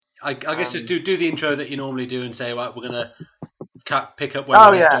I guess just do the intro that you normally do and say, right, we're going to pick up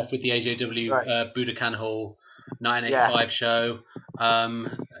where we left off with the AJW Budokan Hall 1985 show.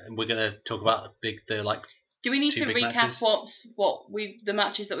 We're going to talk about the Do we need to recap the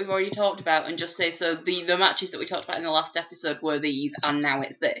matches that we've already talked about and just say the matches that we talked about in the last episode were these and now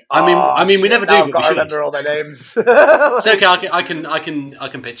it's this? I mean, we never do. I've got to remember all their names. It's okay. I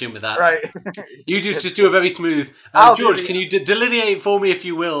can pitch in with that. Right. You just do a very smooth. George, can you delineate for me, if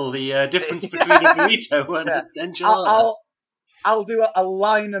you will, the difference between a burrito and an enchilada? I'll do a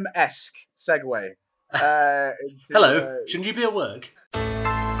Lynham-esque segue. Hello. Shouldn't you be at work?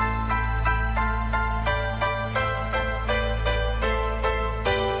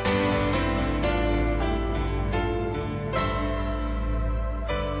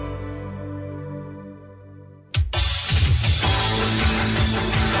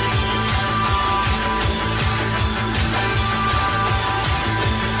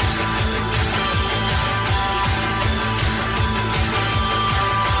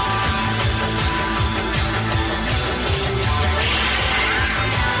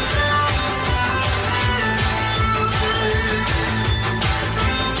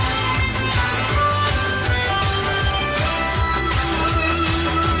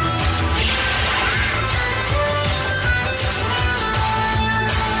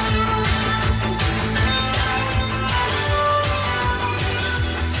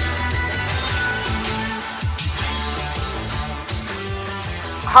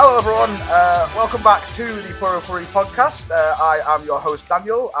 Hello everyone, welcome back to the Puro Furry podcast. I am your host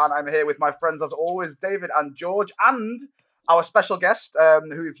Daniel, and I'm here with my friends as always, David and George, and our special guest,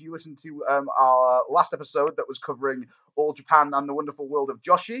 who if you listened to our last episode that was covering All Japan and the wonderful world of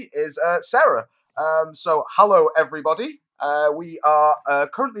Joshi, is Sarah. So hello everybody. We are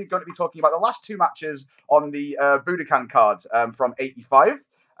currently going to be talking about the last two matches on the Budokan card from 85.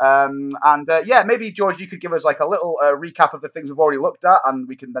 Maybe George, you could give us like a little recap of the things we've already looked at, and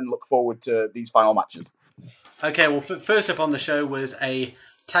we can then look forward to these final matches. Okay, well, first up on the show was a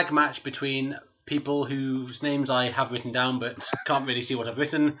tag match between people whose names I have written down, but can't really see what I've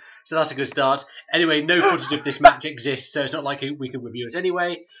written, so that's a good start. Anyway, no footage of this match exists, so it's not like we can review it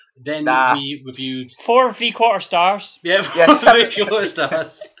anyway. Then we reviewed 4 3/4 stars. Yeah, 4 3/4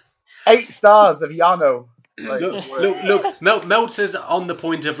 stars. 8 stars of Yano. Look, Meltzer's on the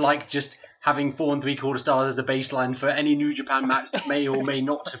point of just having 4 3/4 stars as a baseline for any New Japan match that may or may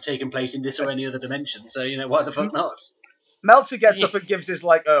not have taken place in this or any other dimension. So, why the fuck not? Meltzer gets up and gives us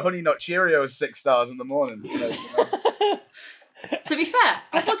Honey Nut Cheerios 6 stars in the morning. To be fair,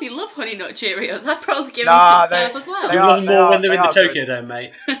 I bloody love Honey Nut Cheerios. I'd probably give them 6 stars as well. You love them more when they're in the Tokyo Dome,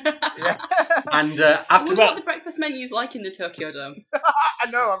 mate. And I wonder what the breakfast menu's like in the Tokyo Dome. I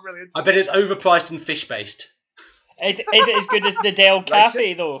know, I'm really interested. I bet it's overpriced and fish-based. Is it as good as the Dell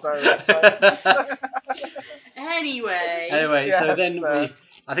Cafe, though? Sorry. Anyway, so then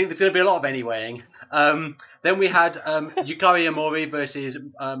I think there's going to be a lot of anywaying. Then we had Yukari Amori versus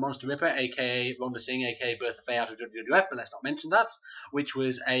Monster Ripper, a.k.a. Ronda Singh, a.k.a. Bertha Faye out of WWF, but let's not mention that, which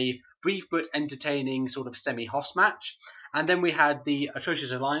was a brief but entertaining sort of semi-hoss match. And then we had the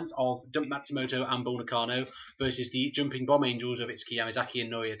atrocious alliance of Dump Matsumoto and Bull Nakano versus the Jumping Bomb Angels of Itsuki Yamazaki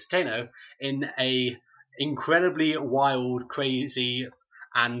and Noriya Tateno in a incredibly wild, crazy,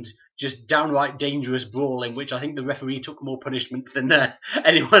 and just downright dangerous brawl in which I think the referee took more punishment than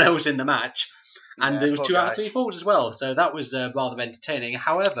anyone else in the match. And there was 2 out of 3 falls as well, so that was rather entertaining.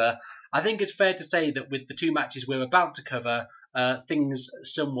 However, I think it's fair to say that with the 2 matches we're about to cover, things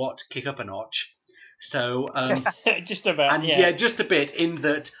somewhat kick up a notch. So just about, just a bit, in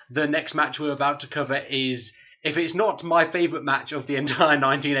that the next match we're about to cover is, if it's not my favourite match of the entire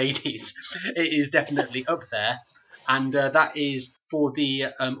 1980s, it is definitely up there. And that is for the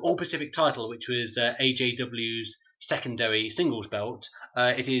All Pacific title, which was AJW's secondary singles belt.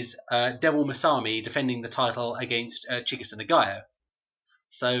 It is Devil Masami defending the title against Chikasa Nagayo.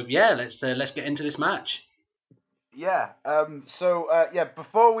 So let's get into this match. Yeah.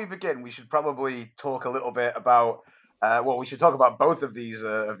 Before we begin, we should probably talk a little bit about. We should talk about both of these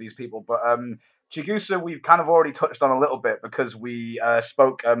people, but Chigusa we've kind of already touched on a little bit because we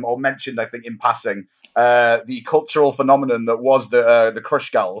spoke or mentioned, I think, in passing, the cultural phenomenon that was the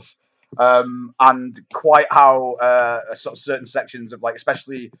Crush Gals, and quite how sort of certain sections of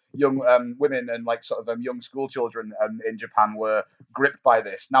especially young women and young school children in Japan were gripped by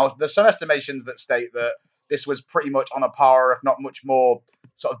this. Now, there's some estimations that state that this was pretty much on a par, if not much more,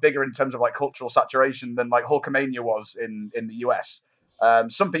 sort of bigger in terms of cultural saturation than Hulkamania was in the US.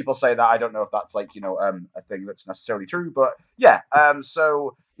 Some people say that. I don't know if that's like, a thing that's necessarily true, but yeah.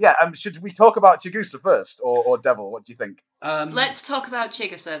 Should we talk about Chigusa first or Devil? What do you think? Let's talk about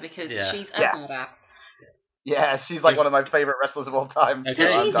Chigusa because she's a badass. Yeah, she's like one of my favorite wrestlers of all time.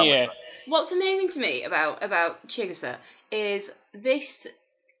 Okay. What's amazing to me about Chigusa is this.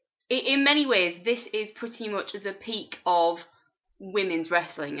 In many ways, this is pretty much the peak of women's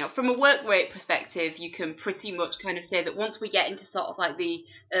wrestling. Now, from a work rate perspective, you can pretty much kind of say that once we get into sort of like the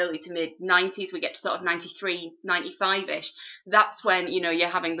early to mid 90s, we get to sort of 93, 95-ish, that's when, you're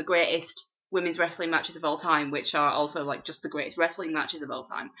having the greatest women's wrestling matches of all time, which are also like just the greatest wrestling matches of all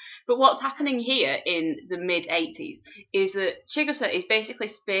time. But what's happening here in the mid 80s is that Chigusa is basically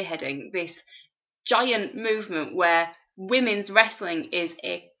spearheading this giant movement where women's wrestling is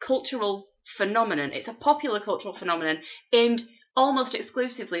a cultural phenomenon. It's a popular cultural phenomenon aimed almost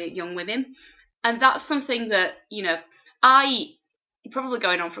exclusively at young women. And that's something that, probably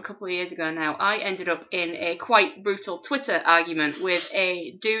going on for a couple of years ago now, I ended up in a quite brutal Twitter argument with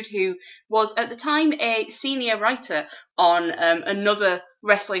a dude who was at the time a senior writer on another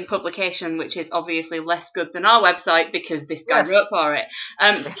wrestling publication, which is obviously less good than our website because this guy wrote for it.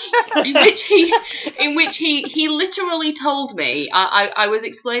 In which he literally told me, I was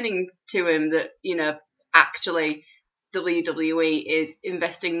explaining to him that, actually WWE is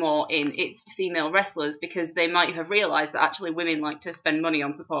investing more in its female wrestlers because they might have realised that actually women like to spend money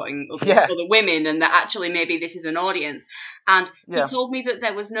on supporting other women, and that actually maybe this is an audience. And he told me that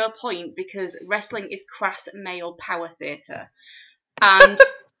there was no point because wrestling is crass male power theatre. And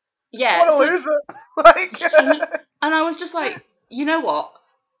what a loser! And I was just like, you know what?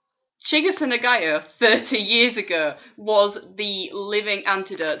 Chigusa Nagaya 30 years ago was the living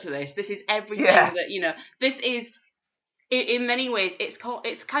antidote to this. This is everything that, this is, in many ways,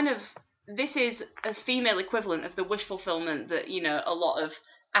 this is a female equivalent of the wish fulfillment that, a lot of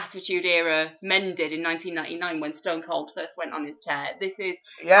Attitude Era men did in 1999 when Stone Cold first went on his tear. This is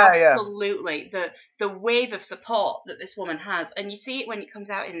absolutely the wave of support that this woman has. And you see it when it comes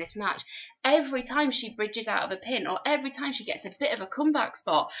out in this match. Every time she bridges out of a pin or every time she gets a bit of a comeback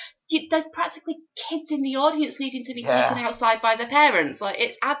spot, there's practically kids in the audience needing to be taken outside by their parents. Like,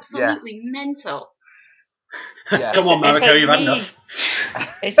 it's absolutely mental. Yeah. Come on, Mariko, you've had enough.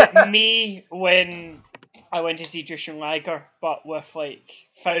 Is it me when I went to see Jushin Liger, but with like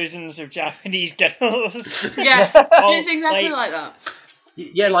thousands of Japanese girls? Yeah, it's exactly like that.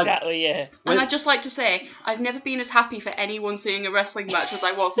 Yeah, like exactly, yeah. And I'd just like to say, I've never been as happy for anyone seeing a wrestling match as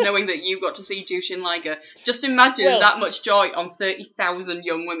I was knowing that you got to see Jushin Liger. Just imagine that much joy on 30,000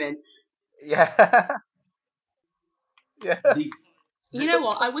 young women. Yeah. You know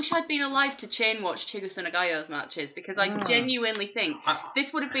what? I wish I'd been alive to chain watch Chigusa Nagayo's matches because I genuinely think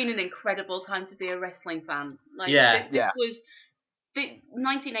this would have been an incredible time to be a wrestling fan. This was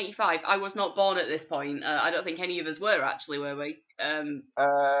 1985. I was not born at this point. I don't think any of us were actually, were we? No,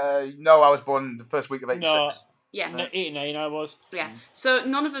 I was born the first week of '86. No. Yeah. No, 89 I was. Yeah. So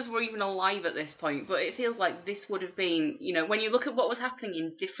none of us were even alive at this point, but it feels like this would have been, when you look at what was happening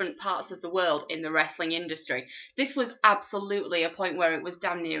in different parts of the world in the wrestling industry, this was absolutely a point where it was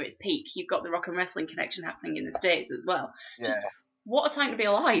damn near its peak. You've got the Rock and Wrestling Connection happening in the States as well. Yeah. Just, what a time to be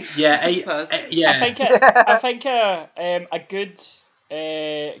alive. Yeah, I suppose. I think a good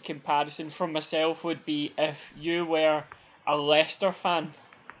comparison from myself would be if you were a Leicester fan.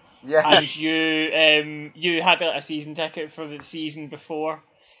 Yeah. And you had like a season ticket for the season before,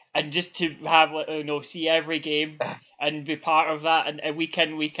 and just to have see every game and be part of that, and week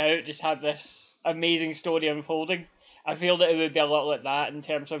in week out just have this amazing story unfolding. I feel that it would be a lot like that in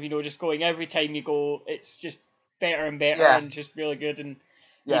terms of just going every time you go, it's just better and better and just really good, and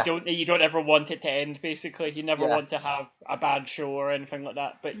you don't ever want it to end. Basically, you never want to have a bad show or anything like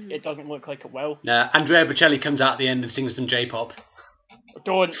that, but it doesn't look like it will. Andrea Bocelli comes out at the end and sings some J-pop.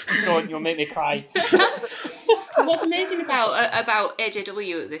 Don't, you'll make me cry. What's amazing about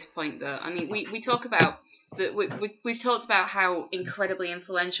AJW at this point, though, I mean, we talk about we've talked about how incredibly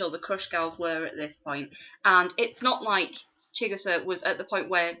influential the Crush Gals were at this point, and it's not like Chigusa was at the point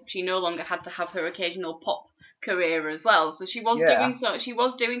where she no longer had to have her occasional pop career as well. So she was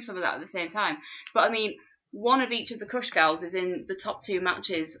doing some of that at the same time. But I mean, one of each of the Crush Gals is in the top 2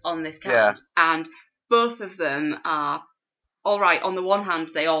 matches on this card, and both of them are. All right, on the one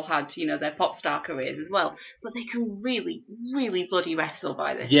hand, they all had, their pop star careers as well, but they can really, really bloody wrestle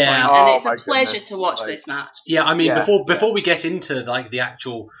by this point. And it's a pleasure to watch this match. Yeah, I mean, before we get into like the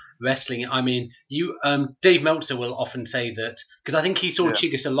actual wrestling, I mean, Dave Meltzer will often say that, because I think he saw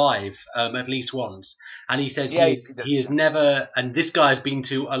Chigusa live at least once, and he says he has never, and this guy has been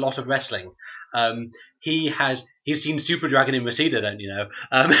to a lot of wrestling. He has He's seen Super Dragon in Reseda, don't you know?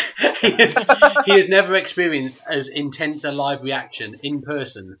 He has never experienced as intense a live reaction in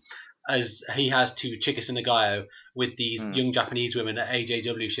person as he has to Chigusa Nagayo with these young Japanese women at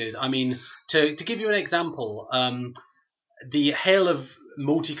AJW shows. I mean, to give you an example, the hail of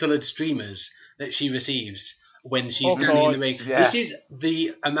multicolored streamers that she receives when she's standing in the ring. Yeah. This is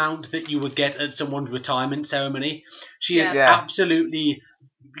the amount that you would get at someone's retirement ceremony. She is Yeah. absolutely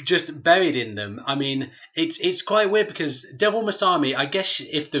just buried in them. I mean, it's quite weird because Devil Masami, I guess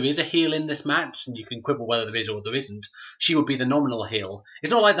if there is a heel in this match, and you can quibble whether there is or there isn't, she would be the nominal heel.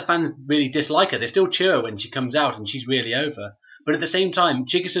 It's not like the fans really dislike her. They still cheer her when she comes out and she's really over. But at the same time,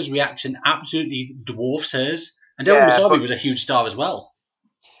 Chigusa's reaction absolutely dwarfs hers. And Devil Masami was a huge star as well.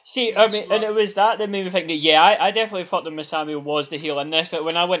 See, I mean, and it was that made me think that, I definitely thought that Masami was the heel in this. Like,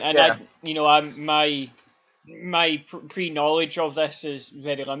 when I went in, my pre-knowledge of this is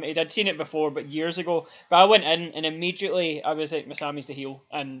very limited. I'd seen it before, but years ago. But I went in and immediately I was like, Masami's the heel,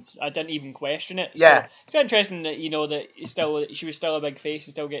 and I didn't even question it. Yeah. So it's interesting that that she was still a big face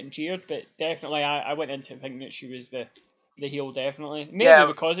and still getting cheered. But definitely, I went into thinking that she was the heel, definitely. Maybe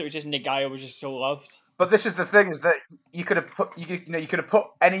because it was just Nagayo was just so loved. But this is the thing: is that you could have put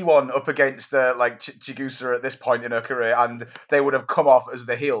anyone up against Chigusa at this point in her career, and they would have come off as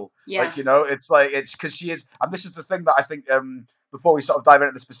the heel. Yeah. It's because she is, and this is the thing that I think. Before we sort of dive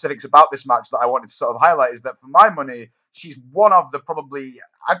into the specifics about this match, that I wanted to sort of highlight is that for my money, she's one of the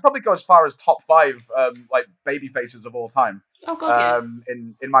I'd probably go as far as top 5 baby faces of all time. Oh god,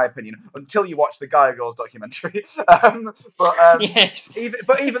 in my opinion, until you watch the Gaia Girls documentary. Yes.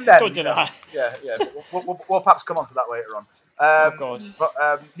 Even then, don't do that. Yeah. We'll perhaps come on to that later on. Oh god. But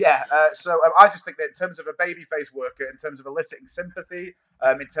so I just think that in terms of a babyface worker, in terms of eliciting sympathy,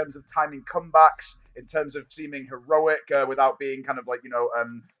 in terms of timing comebacks, in terms of seeming heroic without being kind of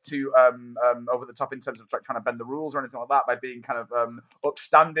too over the top in terms of trying to bend the rules or anything like that, by being kind of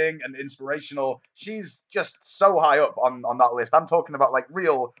upstanding and inspirational, she's just so high up on that list. I'm talking about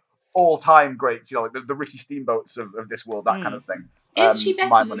real all-time greats, the Ricky Steamboats of this world, that kind of thing. Is she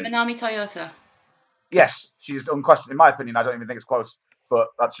better than Manami Toyota? Yes, she's unquestioned. In my opinion, I don't even think it's close, but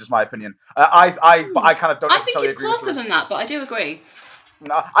that's just my opinion. I kind of don't. I think necessarily it's agree with closer than that, but I do agree.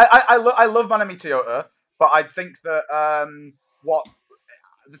 No, I love Manami Toyota, but I think that what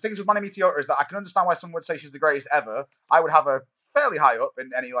the things with Manami Toyota is that I can understand why someone would say she's the greatest ever. I would have her fairly high up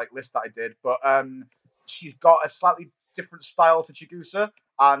in any list that I did, but she's got a slightly different style to Chigusa,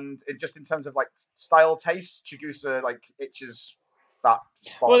 and just in terms of style taste, Chigusa itches that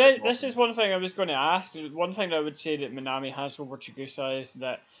spot. Well, this is one thing I was going to ask. One thing that I would say that Manami has over Chigusa is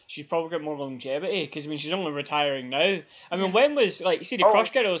that she's probably got more longevity, because she's only retiring now. When was the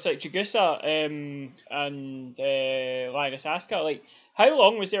Crush Girls Chigusa and Lioness Asuka, how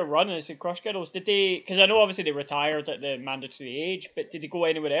long was their run as the Crush Girls? Did they? Because I know obviously they retired at the mandatory age, but did they go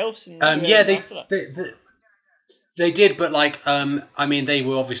anywhere else? They did, but they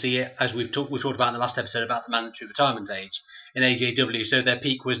were obviously, as we talked about in the last episode about the mandatory retirement age in AJW, so their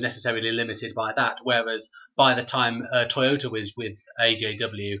peak was necessarily limited by that. Whereas by the time Toyota was with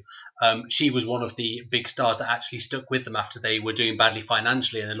AJW, she was one of the big stars that actually stuck with them after they were doing badly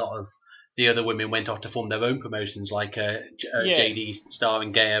financially, and a lot of the other women went off to form their own promotions, like JD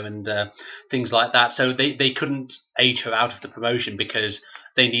starring Gaia and things like that. So they couldn't age her out of the promotion because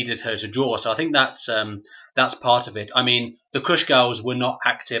they needed her to draw. So I think that's part of it. The Crush Girls were not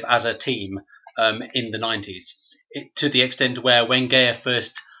active as a team in the 90s, to the extent where when Gaia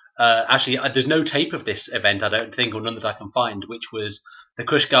first... there's no tape of this event, I don't think, or none that I can find, which was the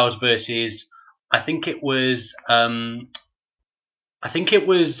Crush Girls versus... I think it was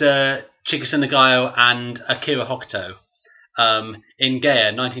Chigusa Nagayo and Akira Hokuto in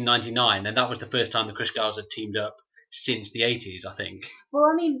Gaia 1999, and that was the first time the Crush Girls had teamed up since the 80s, I think.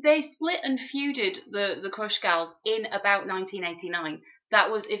 Well, they split and feuded the Crush Girls in about 1989.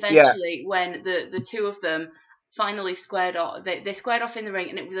 That was eventually when the two of them finally squared off. They squared off in the ring,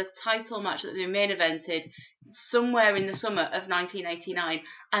 and it was a title match that they main evented somewhere in the summer of 1989.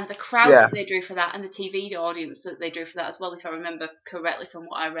 And the crowd that they drew for that, and the TV audience that they drew for that as well, if I remember correctly from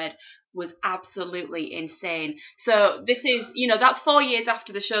what I read, was absolutely insane. So this is, that's 4 years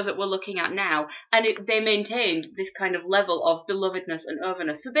after the show that we're looking at now, and they maintained this kind of level of belovedness and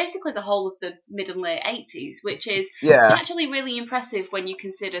overness for basically the whole of the mid and late 80s, which is actually really impressive when you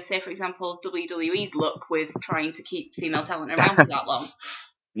consider, say, for example, WWE's luck with trying to keep female talent around for that long.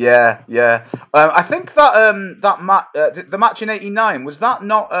 Yeah. I think that the match in '89, was that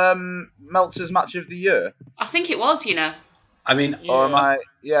not Meltzer's match of the year? I think it was, I mean, Or am I?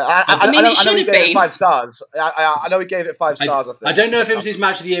 Yeah, I mean, it I know should he have gave it been. 5 stars. I know he gave it 5 stars. I think. I don't know if it was his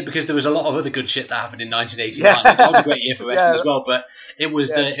match of the year because there was a lot of other good shit that happened in 1989. Yeah. That was a great year for wrestling Yeah. as well, but it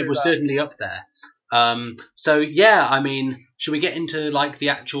was true that. certainly up there. So yeah, I mean, should we get into like the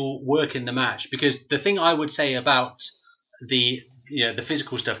actual work in the match? Because the thing I would say about the the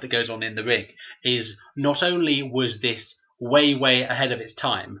physical stuff that goes on in the ring is not only was this way ahead of its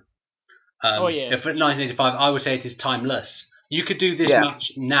time. If at 1985, I would say it is timeless. You could do this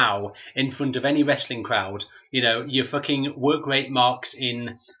match now in front of any wrestling crowd. Your fucking work rate marks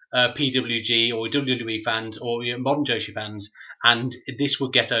in PWG or WWE fans or modern Joshi fans, and this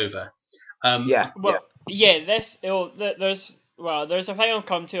would get over. There's a thing I'll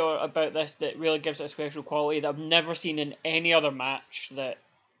come to about this that really gives it a special quality that I've never seen in any other match that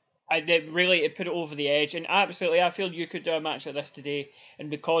it put it over the edge. And absolutely, I feel you could do a match like this today, and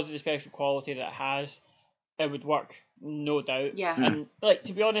because of the special quality that it has, it would work, no doubt. Yeah. And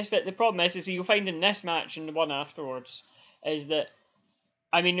to be honest, the problem is you'll find in this match and the one afterwards is that,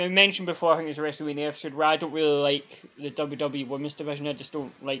 I mean, I mentioned before, I think it was a WrestleMania episode, where I don't really like the WWE Women's Division. I just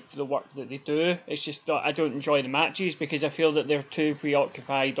don't like the work that they do. It's just that I don't enjoy the matches because I feel that they're too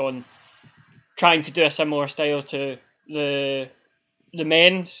preoccupied on trying to do a similar style to the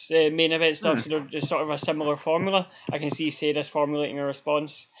men's main event stuff. So there's sort of a similar formula. I can see Sarah's formulating a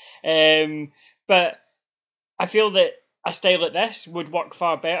response. But I feel that a style like this would work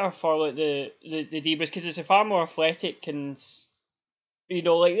far better for the Divas because it's a far more athletic and...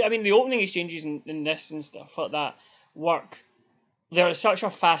 the opening exchanges in this and stuff like that work. They're at such a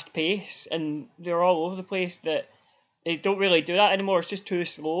fast pace and they're all over the place that they don't really do that anymore. It's just too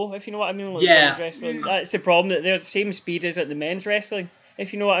slow, if you know what I mean. Men's wrestling. That's the problem, that they're the same speed as at the men's wrestling,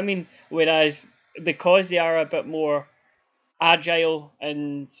 if you know what I mean. Whereas, because they are a bit more agile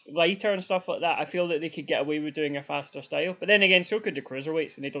and lighter and stuff like that, I feel that they could get away with doing a faster style. But then again, so could the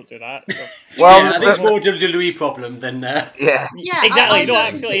cruiserweights, and they don't do that. So. I think it's more a WWE problem than. Yeah, exactly.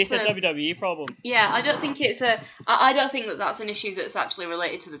 It's a WWE problem. Yeah, I don't think it's a. I don't think that that's an issue that's actually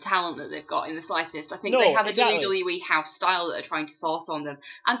related to the talent that they've got in the slightest. I think they have a WWE house style that they're trying to force on them,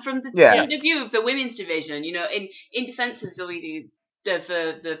 and from the point of view of the women's division, in defense of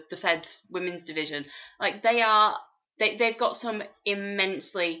the Fed's women's division, They've got some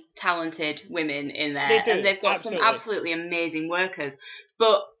immensely talented women in there, and they've got some absolutely amazing workers.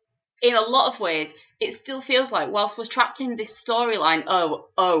 But in a lot of ways, it still feels like, whilst we're trapped in this storyline,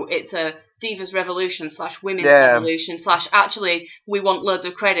 it's a Divas Revolution / Women's Revolution / actually we want loads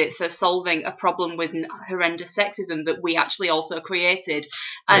of credit for solving a problem with horrendous sexism that we actually also created,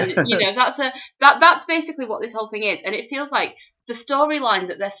 and that's basically what this whole thing is. And it feels like the storyline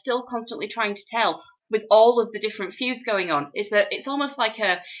that they're still constantly trying to tell, with all of the different feuds going on, is that it's almost like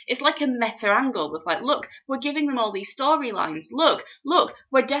a meta angle of look, we're giving them all these storylines. Look,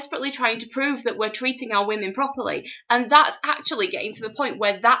 we're desperately trying to prove that we're treating our women properly, and that's actually getting to the point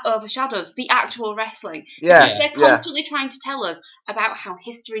where that overshadows the actual wrestling. Because they're constantly trying to tell us about how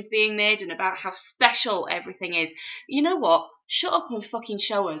history's being made and about how special everything is. You know what? Shut up and fucking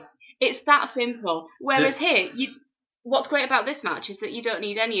show us. It's that simple. Whereas here, what's great about this match is that you don't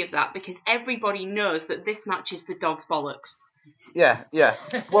need any of that, because everybody knows that this match is the dog's bollocks. Yeah.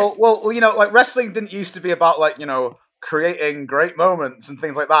 Well, wrestling didn't used to be about creating great moments and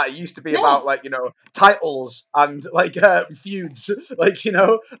things like that. It used to be about titles and feuds,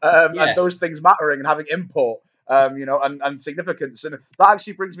 and those things mattering and having import. And significance. And that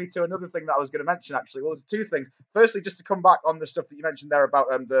actually brings me to another thing that I was going to mention, actually. Well, there's two things. Firstly, just to come back on the stuff that you mentioned there about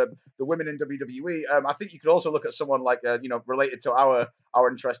the women in WWE, I think you could also look at someone related to our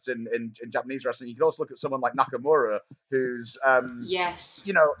interests in Japanese wrestling. You could also look at someone like Nakamura, who's,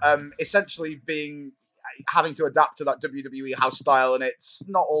 essentially having to adapt to that WWE house style, and it's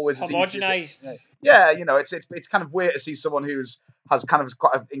not always homogenized. It's kind of weird to see someone has kind of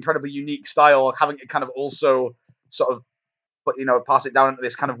quite an incredibly unique style, having it kind of also sort of, pass it down into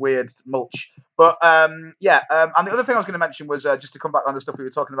this kind of weird mulch. But and the other thing I was going to mention was just to come back on the stuff we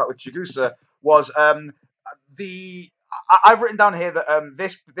were talking about with Chigusa was I've written down here that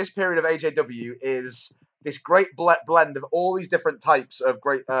this period of AJW is this great blend of all these different types of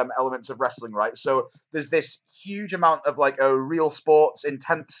great elements of wrestling, right? So there's this huge amount of a real sports,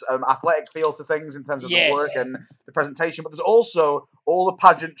 intense, athletic feel to things in terms of the work and the presentation, but there's also all the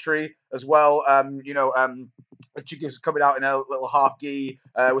pageantry as well. Chigusa coming out in a little half gi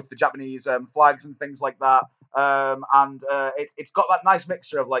with the Japanese flags and things like that. It's got that nice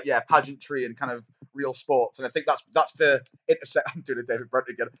mixture of pageantry and kind of real sports, and I think that's the intersection. I'm doing a David Brent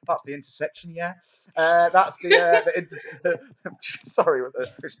again. That's the intersection, yeah. That's sorry,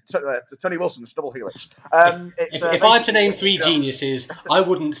 it's the Tony Wilson's double helix. If I had to name three geniuses, I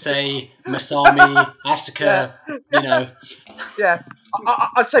wouldn't say Masami, Asuka, Yeah,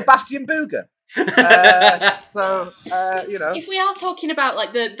 I'd say Bastian Booger. If we are talking about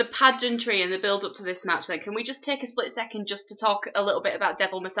like the pageantry and the build up to this match, then can we just take a split second just to talk a little bit about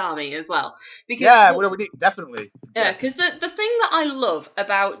Devil Masami as well? Because we need, definitely. Yeah, because the thing that I love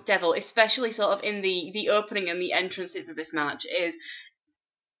about Devil, especially sort of in the opening and the entrances of this match, is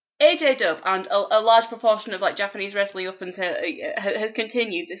AJ Dub and a large proportion of like Japanese wrestling up until has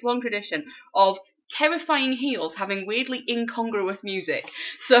continued this long tradition of terrifying heels having weirdly incongruous music.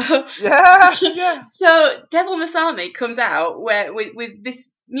 So So Devil Masami comes out with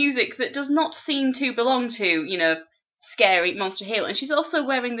this music that does not seem to belong to, scary monster heel, and she's also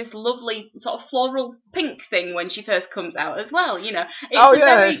wearing this lovely sort of floral pink thing when she first comes out as well. It's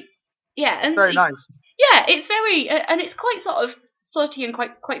very nice. Yeah, it's very and it's quite sort of flirty and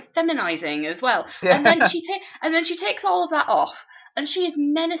quite feminizing as well. Yeah. And then she takes all of that off. And she is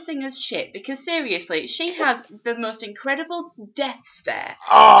menacing as shit, because seriously, she has the most incredible death stare.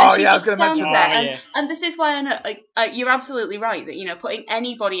 Oh, yeah, I was going to mention that. And this is why I know, you're absolutely right that, putting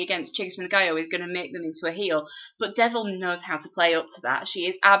anybody against Chigusa Nagayo is going to make them into a heel. But Devil knows how to play up to that. She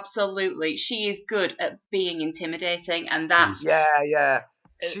is good at being intimidating, and that's... Yeah.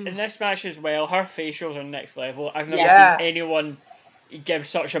 In this match as well, her facials are next level. I've never seen anyone give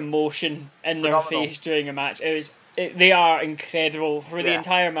such emotion in their face during a match. They are incredible for the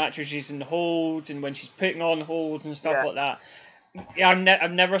entire match when she's in holds and when she's putting on holds and stuff like that. Yeah,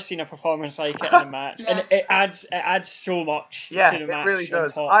 I've never seen a performance like it in a match, and it adds so much to the match. It really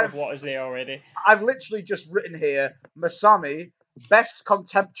does. On top of what is there already. I've literally just written here, Masami, best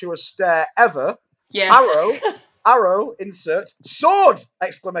contemptuous stare ever. Yeah. Arrow, insert sword! !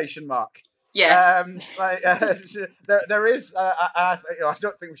 Yes. There is. I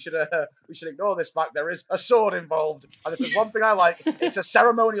don't think we should ignore this fact. There is a sword involved, and if there's one thing I like, it's a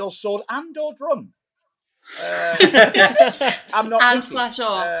ceremonial sword and/or drum. I'm not. And slash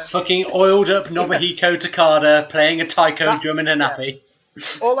or. Fucking oiled up Nobuhiko Takada playing a taiko drum in a nappy.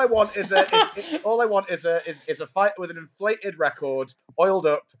 All I want is a fight with an inflated record, oiled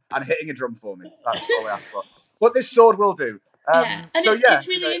up, and hitting a drum for me. That's all I ask for. But this sword will do. It's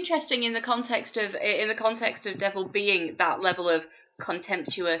really interesting in the context of Devil being that level of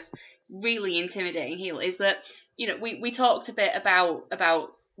contemptuous, really intimidating heel. Is that we talked a bit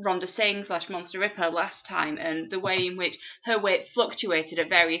about Ronda Singh / Monster Ripper last time, and the way in which her weight fluctuated at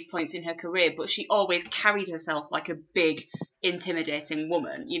various points in her career, but she always carried herself like a big, intimidating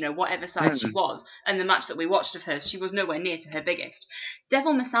woman, whatever size she was. And the match that we watched of hers, she was nowhere near to her biggest.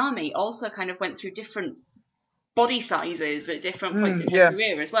 Devil Masami also kind of went through different body sizes at different points in her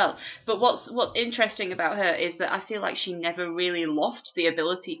career as well. But what's interesting about her is that I feel like she never really lost the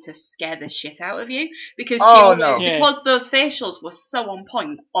ability to scare the shit out of you, because because those facials were so on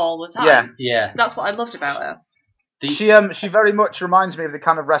point all the time. Yeah. That's what I loved about her. She very much reminds me of the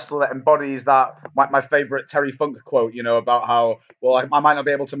kind of wrestler that embodies that my favourite Terry Funk quote, about how, well, I might not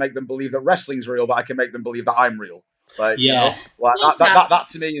be able to make them believe that wrestling's real, but I can make them believe that I'm real. Like, that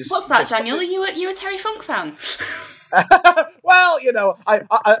to me is... What's that, Daniel? Are you a Terry Funk fan? Well,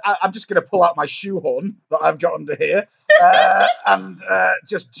 I'm just going to pull out my shoehorn that I've got under here and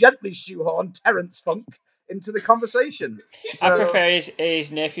just gently shoehorn Terrence Funk into the conversation. So... I prefer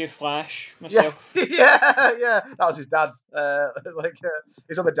his nephew Flash myself. Yeah, that was his dad's,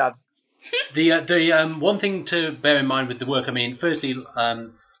 his other dad. The one thing to bear in mind with the work, firstly,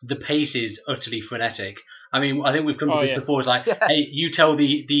 the pace is utterly frenetic. I think we've come to this before. It's like, hey, you tell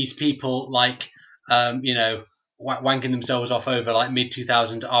these people wanking themselves off over like mid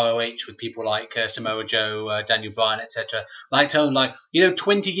 2000 ROH with people like Samoa Joe, Daniel Bryan, etc. Like, tell them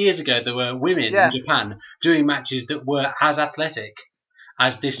 20 years ago there were women in Japan doing matches that were as athletic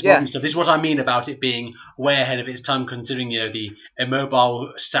as this modern stuff. This is what I mean about it being way ahead of its time, considering the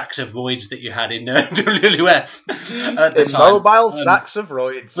immobile sacks of roids that you had in WWF at the time. Immobile sacks of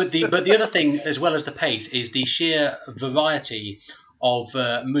roids. But the other thing, as well as the pace, is the sheer variety of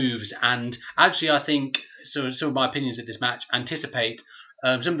moves. And actually, I think some of my opinions of this match anticipate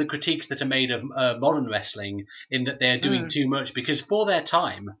some of the critiques that are made of modern wrestling, in that they're doing too much, because for their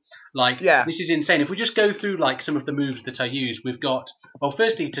time, this is insane. If we just go through some of the moves that are used, we've got, well,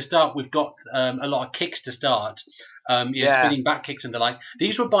 firstly to start, we've got a lot of kicks to start, spinning back kicks and the like.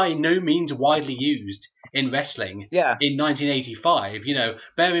 These were by no means widely used in wrestling in 1985.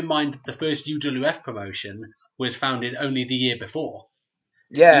 Bear in mind that the first UWF promotion was founded only the year before.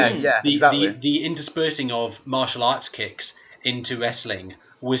 Yeah, You know, yeah, exactly. the interspersing of martial arts kicks into wrestling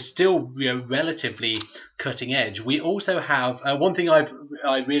was still relatively cutting edge. We also have one thing I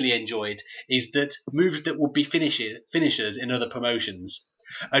really enjoyed is that moves that would be finishers in other promotions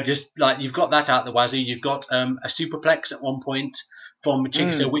are just like you've got that out the wazoo. You've got a superplex at one point from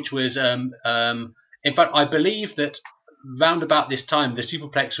Chigusa, which was in fact I believe that round about this time the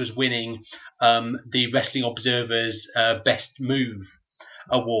superplex was winning the Wrestling Observer's best move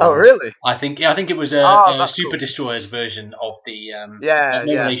award. Oh, really? I think it was a that's Super cool. Destroyer's version of the Yeah, in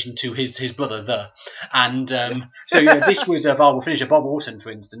yeah. relation to his brother and so this was a viable finisher. Bob Orton, for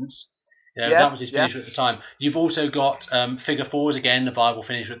instance, that was his finisher at the time. You've also got figure fours again, a viable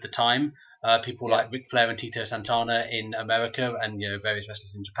finisher at the time. People like Ric Flair and Tito Santana in America, and various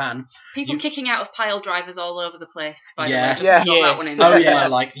wrestlers in Japan. People kicking out of pile drivers all over the place. By the way, Yeah. just to throw that one in. Oh yeah,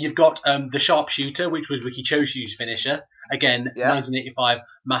 like you've got the Sharpshooter, which was Ricky Choshu's finisher. Again, 1985,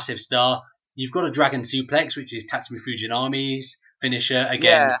 massive star. You've got a Dragon Suplex, which is Tatsumi Fujinami's finisher.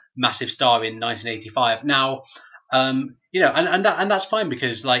 Again, massive star in 1985. Now, and that's fine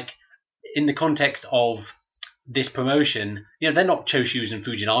because like in the context of this promotion, they're not Choshu's and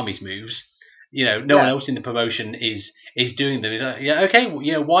Fujinami's moves. No one else in the promotion is doing them. Okay,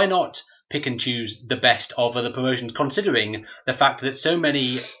 why not pick and choose the best of other promotions, considering the fact that so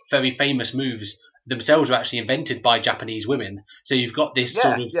many very famous moves themselves were actually invented by Japanese women. So you've got this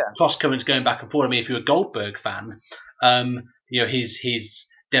sort of cross currents going back and forth. I mean, if you're a Goldberg fan, his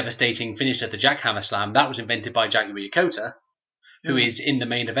devastating finisher, the Jackhammer Slam, that was invented by Jaguar Yokota, who is in the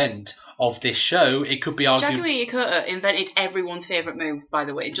main event of this show. It could be argued. Jaguar Yokota invented everyone's favourite moves, by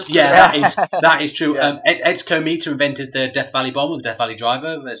the way. That is true. Etsuko Mita invented the Death Valley Bomb, or the Death Valley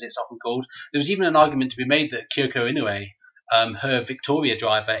Driver, as it's often called. There was even an argument to be made that Kyoko Inoue, her Victoria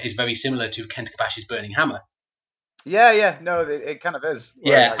driver, is very similar to Kenta Kobashi's Burning Hammer. Yeah. No, it kind of is.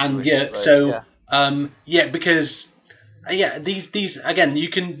 Because these again, you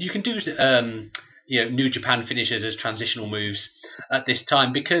can do New Japan finishes as transitional moves at this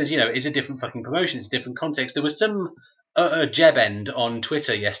time because it's a different fucking promotion, it's a different context. There was some Jeb End on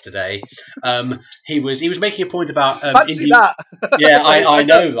Twitter yesterday. He was making a point about fancy that. Yeah, I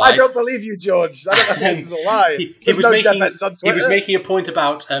know, right? I don't believe you, George. I don't know if this is a lie. He was making a point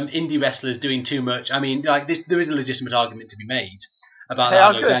about indie wrestlers doing too much. I mean, like this, there is a legitimate argument to be made about that. I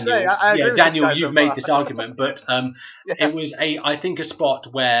was going to say, I agree with Daniel, this guy you've made this argument, but it was I think a spot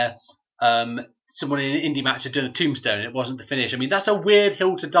where someone in an indie match had done a tombstone and it wasn't the finish. I mean, that's a weird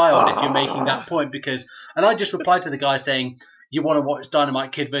hill to die on if you're making that point and I just replied to the guy saying, you want to watch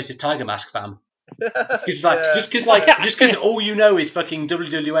Dynamite Kid versus Tiger Mask, fam? It's like, just because all you know is fucking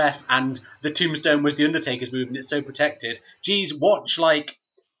WWF and the tombstone was the Undertaker's move and it's so protected. Geez, watch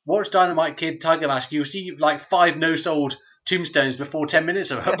Dynamite Kid, Tiger Mask. You'll see like 5 no-sold tombstones before 10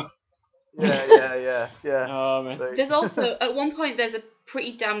 minutes are up. Yeah. Oh, man. There's also, at one point, there's a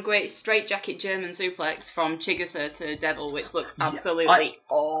pretty damn great straightjacket German suplex from Chigusa to Devil, which looks absolutely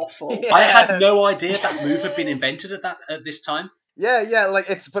awful. I had no idea that move had been invented at this time. Yeah,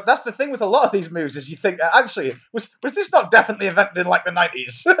 but that's the thing with a lot of these moves is you think actually was this not definitely invented in like the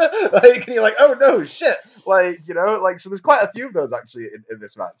 90s? And you're like, oh no, shit, so there's quite a few of those actually in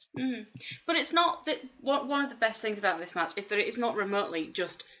this match. But it's not that one of the best things about this match is that it's not remotely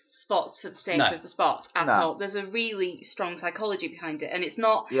just spots for the sake of the spots at all. There's a really strong psychology behind it, and it's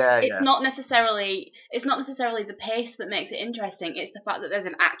not not necessarily the pace that makes it interesting. It's the fact that there's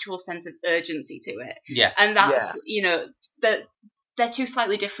an actual sense of urgency to it. Yeah, and that's that. They're two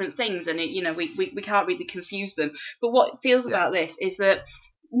slightly different things, and we can't really confuse them. But what feels about this is that,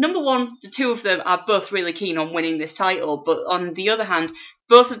 number one, the two of them are both really keen on winning this title, but on the other hand,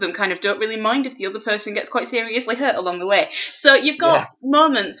 both of them kind of don't really mind if the other person gets quite seriously hurt along the way. So you've got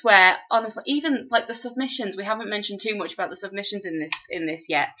moments where, honestly, even like the submissions, we haven't mentioned too much about the submissions in this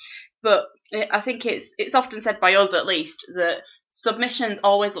yet, but I think it's often said by us at least that submissions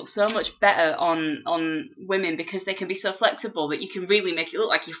always look so much better on women because they can be so flexible that you can really make it look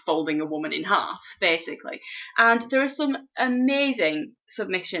like you're folding a woman in half, basically. And there are some amazing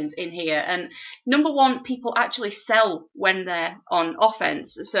submissions in here. And number one, people actually sell when they're on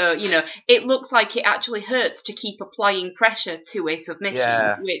offense. So, it looks like it actually hurts to keep applying pressure to a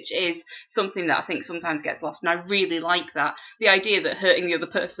submission, which is something that I think sometimes gets lost. And I really like that. The idea that hurting the other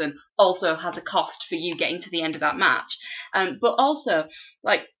person also has a cost for you getting to the end of that match. But also,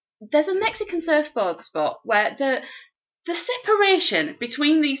 there's a Mexican surfboard spot where the separation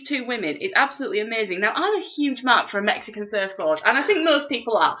between these two women is absolutely amazing. Now, I'm a huge mark for a Mexican surfboard, and I think most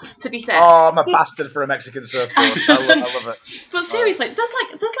people are, to be fair. Oh, I'm a bastard for a Mexican surfboard. I love it. But seriously,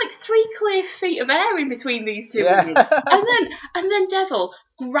 there's like 3 clear feet of air in between these two Yeah. women. And then Devil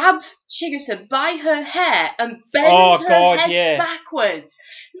grabs Chigusa by her hair and bends Oh, God, her head yeah. backwards.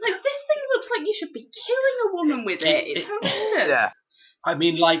 It's like, this thing looks like you should be killing a woman with it. It's horrendous. Yeah. I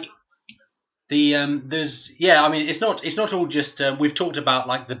mean, like it's not all just we've talked about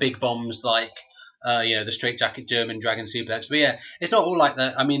like the big bombs, like the straitjacket German dragon suplex, but yeah, it's not all like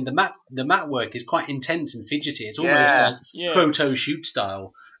that. I mean, the mat work is quite intense and fidgety. It's almost like proto shoot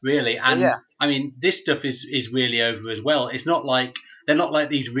style, really. And I mean, this stuff is really over as well. It's not like they're not like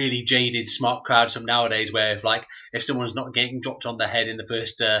these really jaded smart crowds from nowadays, where if someone's not getting dropped on the head in the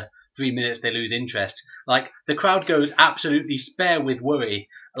first 3 minutes, they lose interest. Like, the crowd goes absolutely spare with worry,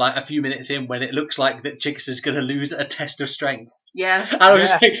 like a few minutes in, when it looks like that Chigusa's going to lose a test of strength. Yeah. And I was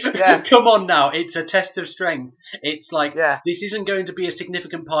just like, come on now, it's a test of strength. It's like, this isn't going to be a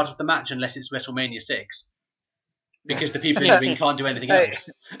significant part of the match unless it's WrestleMania 6. Because the people in the ring can't do anything else.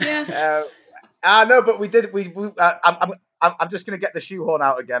 Yeah. No, but we did. I'm just going to get the shoehorn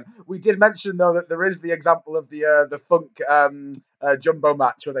out again. We did mention though that there is the example of the Funk Jumbo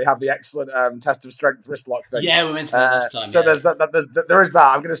match where they have the excellent test of strength wrist lock thing. Yeah, we mentioned that last time. So there is that.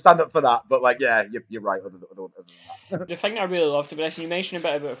 I'm going to stand up for that. But like, yeah, you're right. Other than that. The thing I really loved about this, and you mentioned a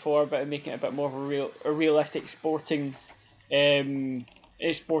bit about it before, about making it a bit more of a realistic sporting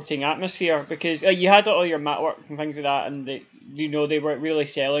atmosphere, because you had all your mat work and things like that, and they were really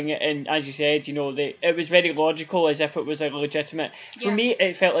selling it, and as you said, it was very logical, as if it was a legitimate. For me,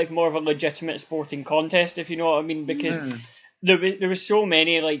 it felt like more of a legitimate sporting contest, if you know what I mean, because there was so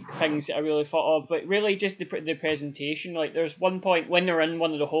many like things that I really thought of, but really just the presentation. Like, there's one point when they're in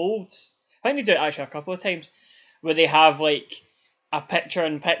one of the holds, I think they do it actually a couple of times, where they have like a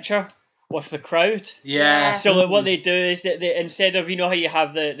picture-in-picture with the crowd. Yeah. So like, what they do is that they, instead of, how you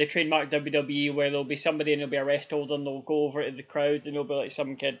have the trademark WWE where there'll be somebody and there'll be a rest holder and they'll go over to the crowd and there'll be like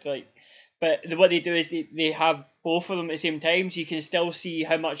some kid like, but what they do is they have both of them at the same time, so you can still see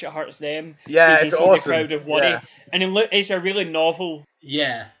how much it hurts them. Yeah, you can it's see awesome. The crowd of worry. Yeah. And it's a really novel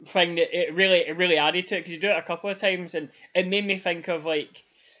thing that it really added to it, because you do it a couple of times, and it made me think of like,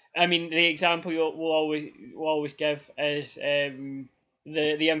 I mean, the example we'll always give is the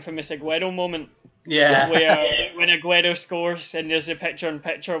infamous Aguero moment. Yeah. Where when Aguero scores and there's a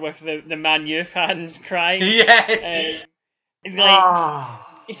picture-in-picture with the Man U fans crying. Yes.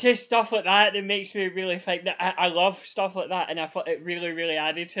 It's just stuff like that makes me really think that I love stuff like that, and I thought it really, really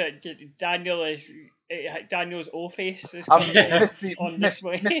added to it. Daniel's O-face is on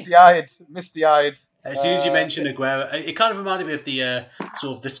display. Misty-eyed. As soon as you mentioned Aguero, it kind of reminded me of the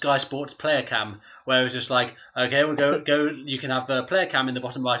sort of the Sky Sports player cam, where it was just like, okay, we'll go. You can have a player cam in the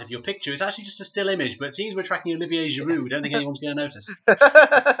bottom right of your picture. It's actually just a still image, but it seems we're tracking Olivier Giroud. I don't think anyone's going to notice.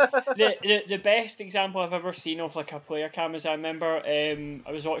 The best example I've ever seen of like a player cam is, I remember I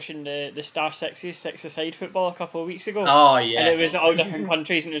was watching the Star Sixes, six-a-side football a couple of weeks ago. Oh yeah. And it was all different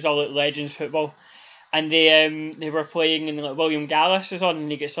countries, and it was all like Legends football, and they were playing, and like William Gallas was on, and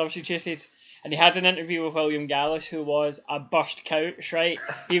he gets substituted. And he had an interview with William Gallas, who was a burst couch, right?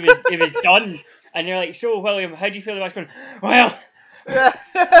 He was done. And they're like, so William, how do you feel about going? Well,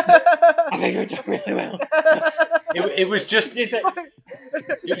 I think we've done really well. It was just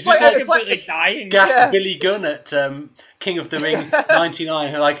completely dying. Gassed Billy Gunn at King of the Ring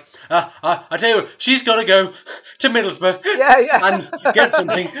 '99. Who like, I tell you, she's got to go to Middlesbrough and get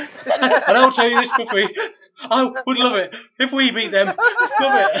something. And I'll tell you this for free. I would love it if we beat them. Love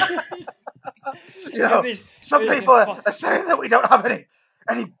it. Some people are saying that we don't have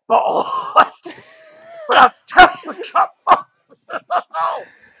any bottle left, but I'll tell you,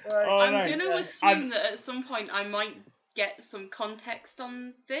 I'm going to assume that at some point I might get some context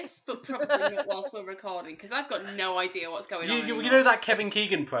on this, but probably not whilst we're recording, because I've got no idea what's going on. You know that Kevin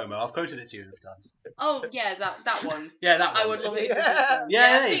Keegan promo? I've quoted it to you enough times. Oh yeah, that one. Yeah, that one. I would love it.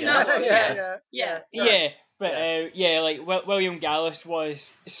 Yeah. But like William Gallas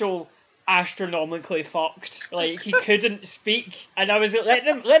was so astronomically fucked. Like, he couldn't speak, and I was like, let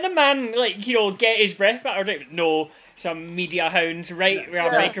the man get his breath back. No, some media hounds with a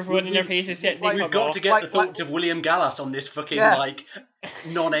microphone in their faces. We've got to get the thoughts of William Gallas on this fucking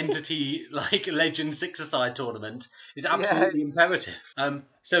non-entity Legend six-a-side tournament is absolutely imperative.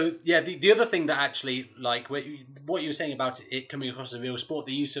 So the other thing that actually what you were saying about it coming across as a real sport,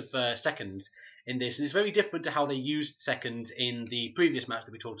 the use of seconds, in this, and it's very different to how they used second in the previous match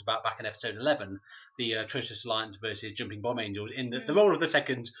that we talked about back in episode 11, the Atrocious Alliance versus Jumping Bomb Angels. In the role of the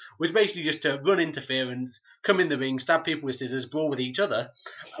second was basically just to run interference, come in the ring, stab people with scissors, brawl with each other.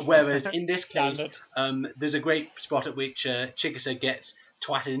 Whereas in this case, there's a great spot at which Chigusa gets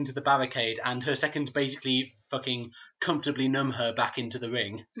twatted into the barricade, and her second basically fucking comfortably numb her back into the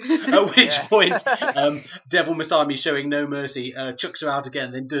ring. At which point, Devil Masami, showing no mercy, chucks her out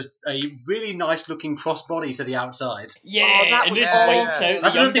again, then does a really nice looking crossbody to the outside. Yeah, and just wipes out.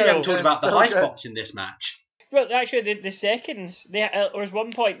 That's another thing we haven't talked about, the so high good. spots in this match. Well, actually, the seconds, there was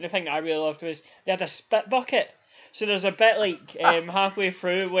one point, the thing that I really loved was they had a spit bucket. So there's a bit like halfway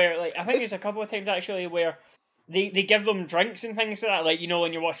through where, like, I think there's a couple of times actually where they give them drinks and things like that, like, you know,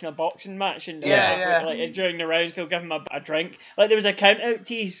 when you're watching a boxing match and like during the rounds they'll give them a drink. Like there was a count out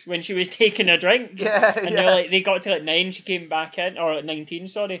tease when she was taking a drink, and they're like, they got to like 9, she came back in, or like 19,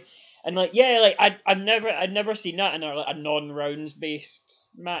 sorry, and like I'd never seen that in a non-rounds based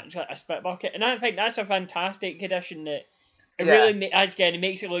match, like a spit bucket, and I think that's a fantastic addition that. It really, it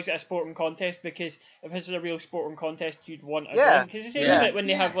makes it look like a sporting contest, because if this is a real sporting contest, you'd want a drink. Because it's like when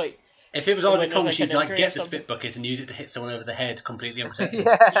they have like. If it was Audrey Kong, like she'd an like injury get or the something. spit bucket and use it to hit someone over the head completely unprotected.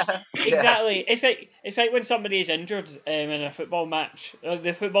 Exactly. It's like when somebody is injured in a football match,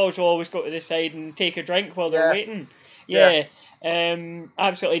 the footballers will always go to the side and take a drink while they're waiting.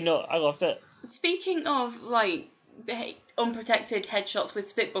 Absolutely not. I loved it. Speaking of like unprotected headshots with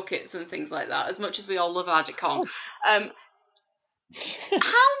spit buckets and things like that, as much as we all love Audrey Kong,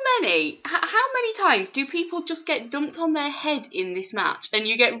 how many times do people just get dumped on their head in this match and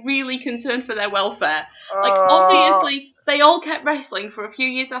you get really concerned for their welfare? Like, obviously, they all kept wrestling for a few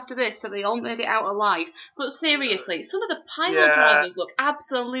years after this, so they all made it out alive. But seriously, some of the pile drivers look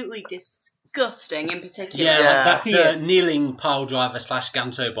absolutely disgusting in particular. Yeah, like that kneeling pile driver /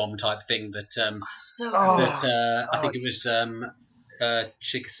 Ganso bomb type thing that I think it was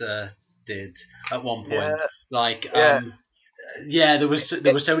Chigusa did at one point. There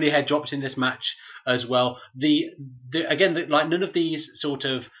were so many head drops in this match as well. Like none of these sort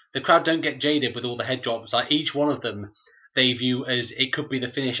of, the crowd don't get jaded with all the head drops. Like each one of them, they view as it could be the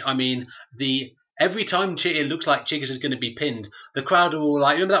finish. I mean, every time it looks like Chigusa is going to be pinned, the crowd are all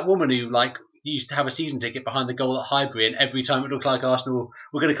like, remember that woman who like used to have a season ticket behind the goal at Highbury, and every time it looked like Arsenal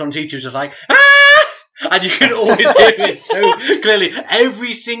were going to concede, she was just like, ah! And you can always hear it so clearly.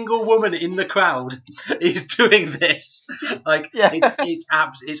 Every single woman in the crowd is doing this. Like, it's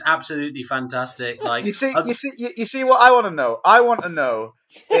absolutely fantastic. Like, you see what I want to know. I want to know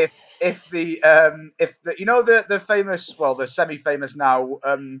if the you know the famous, well, the semi-famous now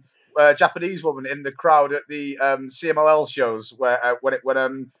Japanese woman in the crowd at the CMLL shows when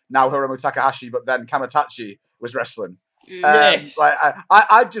now Hiromu Takahashi, but then Kamatachi was wrestling. Yes. Like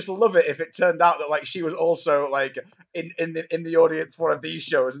I'd just love it if it turned out that like she was also like in the audience for one of these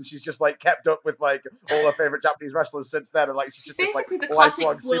shows, and she's just like kept up with like all her favorite Japanese wrestlers since then, and like she's just basically this, like, the classic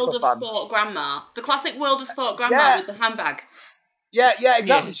lifelong World of superfan. Sport grandma. The classic World of Sport grandma with the handbag. Yeah,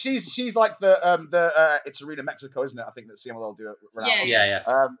 exactly. Yeah. She's like the it's Arena Mexico, isn't it? I think that CMLL do it.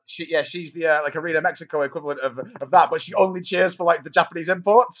 Yeah. She's the like Arena Mexico equivalent of that, but she only cheers for like the Japanese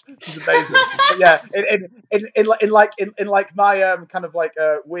imports. She's amazing. But yeah, in like my kind of like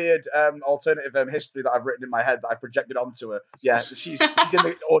weird alternative history that I've written in my head that I projected onto her. Yeah, she's in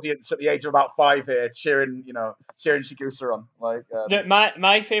the audience at the age of about 5 here, cheering Chigusa on. Like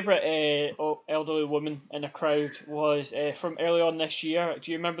my favourite elderly woman in a crowd was from early on this year.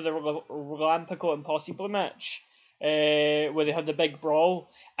 Do you remember the Relampico Impossible match where they had the big brawl?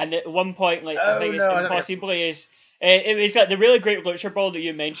 And at one point, like I think it's Impossible is it was like the really great Lucha Brawl that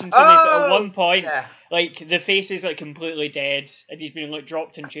you mentioned to me. But at one point, like the face is like completely dead, and he's been like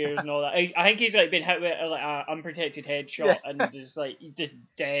dropped in chairs and all that. I think he's like been hit with like an unprotected headshot and just like just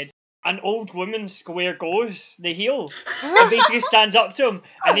dead. An old woman square goes, the heel, and basically stands up to him,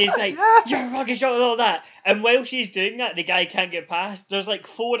 and he's like, "You're fucking shot and all that." And while she's doing that, the guy can't get past. There's like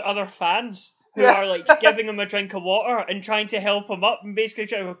 4 other fans who are like giving him a drink of water and trying to help him up, and basically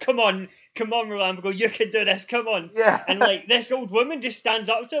trying to go, come on, Rolambo, you can do this, come on. Yeah. And like this old woman just stands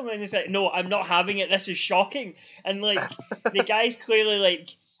up to him and is like, "No, I'm not having it. This is shocking." And like the guy's clearly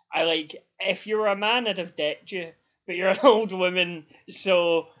like, if you were a man, I'd have decked you, but you're an old woman,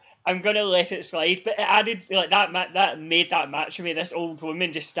 so I'm gonna let it slide. But it added like that made that match for me. This old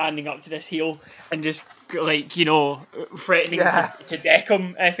woman just standing up to this heel and just like, you know, threatening to deck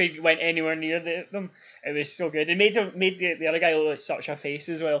him if he went anywhere near them. It was so good. It made the other guy look like such a face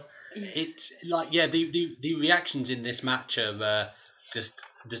as well. It's like the reactions in this match are just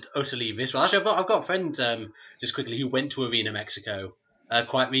utterly visceral. Actually, I've got a friend just quickly who went to Arena Mexico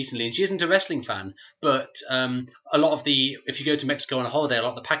quite recently, and she isn't a wrestling fan, but a lot of if you go to Mexico on a holiday, a lot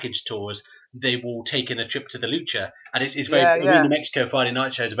of the package tours, they will take in a trip to the Lucha, and it's very Arena Mexico Friday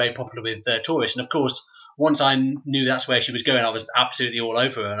night shows are very popular with tourists, and of course. Once I knew that's where she was going, I was absolutely all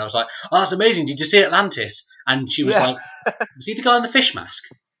over her, and I was like, "Oh, that's amazing! Did you see Atlantis?" And she was like, "Was he the guy in the fish mask?"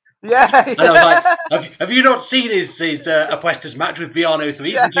 Yeah. And I was like, have you not seen his Apuestas match with Viano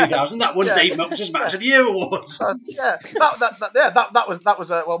 3 from 2000? That won Dave Meltzer's Match of the Year awards. That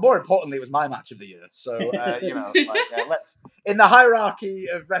was well, more importantly, it was my match of the year. So let's in the hierarchy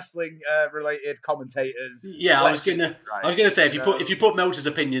of wrestling related commentators. Yeah, I was gonna say if you put Meltzer's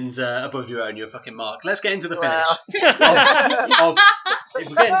opinions above your own, you're a fucking mark. Let's get into the finish. If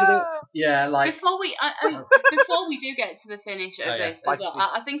we get into before we do get to the finish of this as well,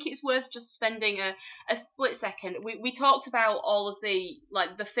 I think it's worth just spending a split second. We talked about all of the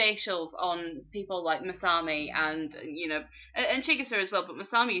facials on people like Masami and and Chigusa as well, but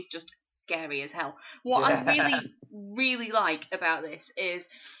Masami is just scary as hell. What I really, really like about this is,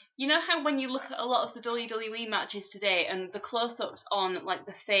 you know how when you look at a lot of the WWE matches today and the close-ups on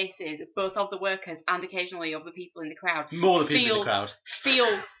the faces, both of the workers and occasionally of the people in the crowd, more the people in the crowd, feel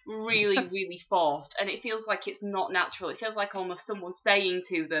really, really forced, and it feels like it's not natural. It feels like almost someone saying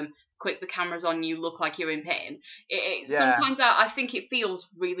to them, "Quick, the camera's on you. Look like you're in pain." Sometimes I think it feels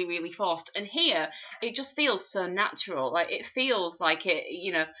really, really forced, and here it just feels so natural. It feels like it,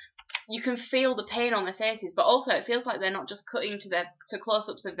 you can feel the pain on their faces, but also it feels like they're not just cutting to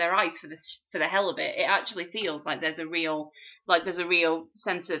close-ups of their eyes for the hell of it. It actually feels like there's a real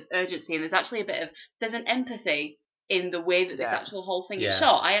sense of urgency, and there's an empathy in the way that this actual whole thing is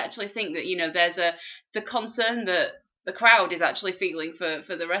shot. I actually think that there's the concern that the crowd is actually feeling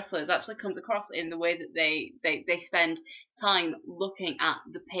for the wrestlers actually comes across in the way that they spend time looking at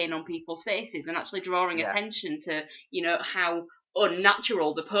the pain on people's faces and actually drawing attention to how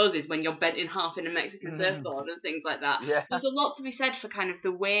unnatural the pose is when you're bent in half in a Mexican surfboard and things like that. Yeah. There's a lot to be said for kind of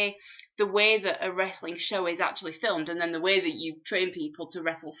the way that a wrestling show is actually filmed, and then the way that you train people to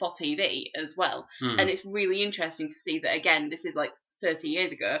wrestle for TV as well. And it's really interesting to see that, again, this is 30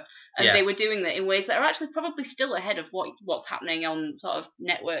 years ago, and they were doing that in ways that are actually probably still ahead of what's happening on sort of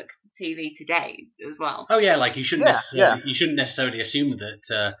network TV today as well. Oh yeah, you shouldn't necessarily assume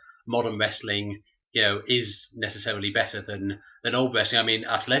that modern wrestling is necessarily better than old wrestling. I mean,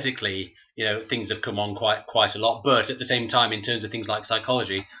 athletically, things have come on quite a lot, but at the same time, in terms of things like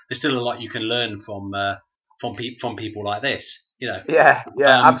psychology, there's still a lot you can learn from people like this.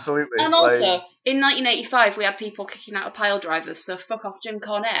 Absolutely. And also, in 1985, we had people kicking out of pile drivers, so fuck off Jim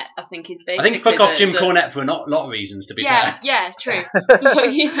Cornette, I think is basically. I think fuck off Jim Cornette for a lot of reasons, to be fair. Yeah, true.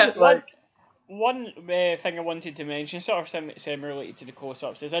 One thing I wanted to mention, sort of semi-related to the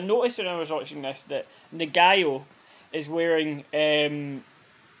close-ups, is I noticed when I was watching this that Nagayo is wearing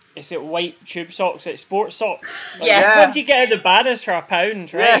is it white tube socks, sports socks? Once you get out the baddest for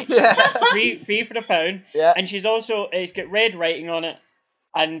 £1, right? Yeah. Free for £1. Yeah. And she's also, it's got red writing on it,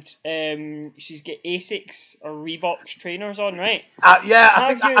 and she's got Asics or Reebok trainers on, right?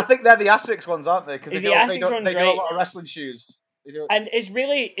 I think they're the Asics ones, aren't they? Because they do a lot of wrestling shoes. And as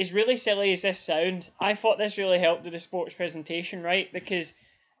really silly as this sound, I thought this really helped with the sports presentation, right? Because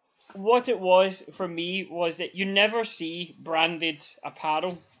what it was for me was that you never see branded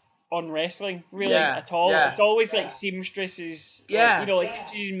apparel on wrestling really at all. It's always seamstresses,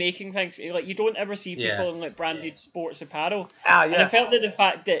 seamstresses making things. You don't ever see people in branded sports apparel. And I felt that the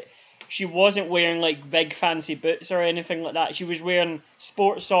fact that she wasn't wearing big fancy boots or anything like that, she was wearing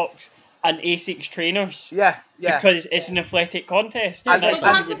sports socks and Asics trainers. Because it's an athletic contest. And that's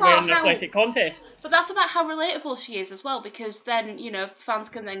an athletic contest. But that's about how relatable she is as well, because then, fans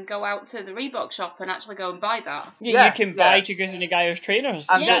can then go out to the Reebok shop and actually go and buy that. You can buy Chigusa Nagayo's trainers.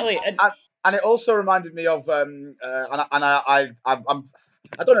 Exactly. And it also reminded me of, I'm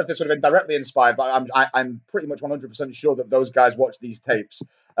I don't know if this would have been directly inspired, but I'm pretty much 100% sure that those guys watched these tapes,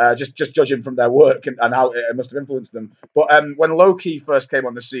 just judging from their work and how it must have influenced them. But when Low-Ki first came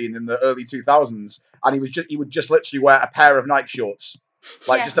on the scene in the early 2000s, and he would just literally wear a pair of Nike shorts,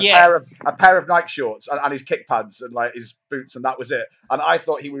 just a pair of Nike shorts and his kick pads and his boots, and that was it. And I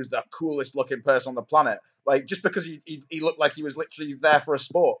thought he was the coolest looking person on the planet. Just because he looked like he was literally there for a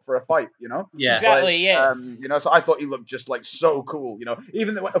sport, for a fight, Yeah. Exactly, so I thought he looked just so cool,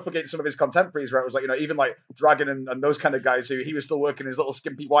 even up against some of his contemporaries where it was even Dragon and those kind of guys who he was still working in his little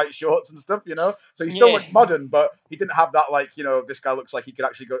skimpy white shorts and stuff, so he still looked modern, but he didn't have that this guy looks like he could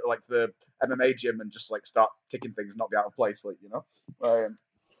actually go to the MMA gym and just start kicking things and not be out of place,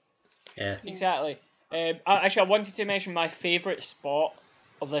 Yeah. Exactly. Actually, I wanted to mention my favourite spot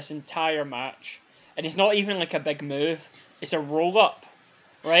of this entire match. And it's not even a big move. It's a roll-up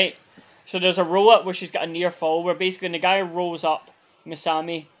right? So there's a roll up where she's got a near fall where basically Nagayo rolls up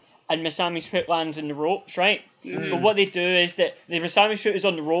Masami and Masami's foot lands in the ropes, right? But what they do is that the Masami's foot is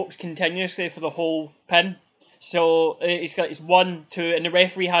on the ropes continuously for the whole pin. So it's 1, 2, and the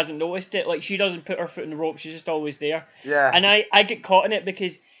referee hasn't noticed it. Like, she doesn't put her foot in the rope, she's just always there. Yeah. And I get caught in it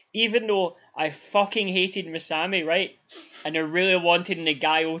because even though I fucking hated Masami, right? And I really wanted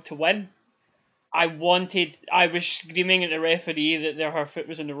Nagayo to win, I was screaming at the referee that her foot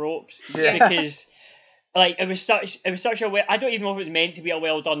was in the ropes. Yeah. Because like it was such a I don't even know if it was meant to be a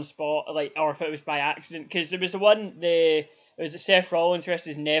well done spot, like, or if it was by accident. Because there was it was Seth Rollins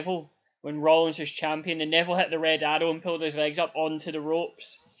versus Neville when Rollins was champion, and Neville hit the red arrow and pulled his legs up onto the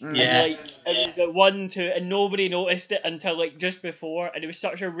ropes. Yes. And, like, it was a 1, 2, and nobody noticed it until like just before, and it was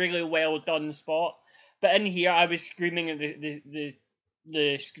such a really well done spot. But in here, I was screaming at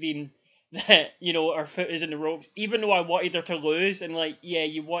the screen that, you know, her foot is in the ropes, even though I wanted her to lose, and like, yeah,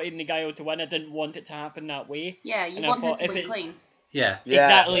 you wanted Nagayo to win, I didn't want it to happen that way. Yeah, you And want I her thought to if win it's- clean. Yeah.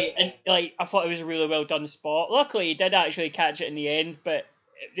 Exactly, and like I thought it was a really well done spot. Luckily, he did actually catch it in the end, but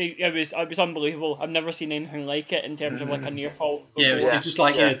it was unbelievable. I've never seen anything like it in terms of like a near fall. Yeah, it was Yeah. just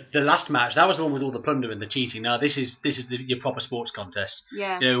like Yeah. you know, the last match. That was the one with all the plunder and the cheating. Now this is your proper sports contest.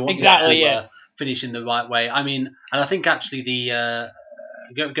 Yeah. You know, we want Exactly, you to, yeah. finish in the right way. I mean, and I think actually the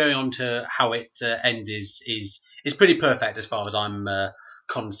going on to how it ends is pretty perfect as far as I'm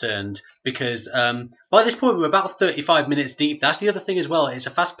concerned, because by this point we're about 35 minutes deep. That's the other thing as well. It's a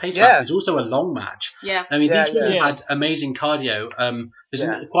fast-paced Yeah. match. It's also a long match. Yeah. I mean, Yeah, these women yeah. had amazing cardio. There's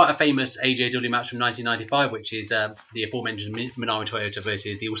Yeah. quite a famous AJW match from 1995, which is the aforementioned Minami Toyota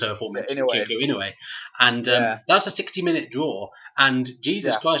versus the also aforementioned Inoue. Chico Inoue. And Yeah. that's a 60-minute draw. And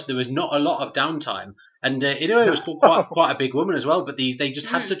Jesus Yeah. Christ, there was not a lot of downtime. And Inoue was quite a big woman as well, but they just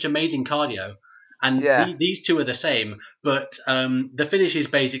had such amazing cardio. And Yeah. these two are the same, but the finish is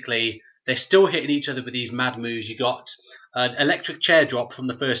basically they're still hitting each other with these mad moves. You got an electric chair drop from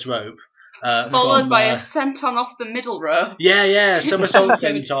the first rope. Followed by a senton off the middle row. Yeah, somersault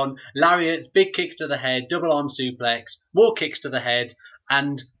senton, lariats, big kicks to the head, double arm suplex, more kicks to the head,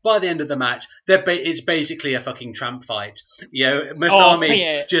 and by the end of the match, it's basically a fucking tramp fight. You know, Masami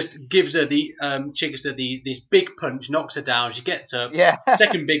yeah. just gives her the Chigusa this big punch, knocks her down. She gets up, Yeah.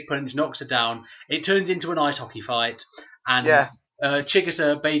 second big punch, knocks her down. It turns into an ice hockey fight, and Yeah.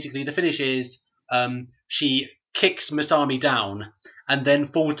 Chigusa basically the finish is she kicks Masami down and then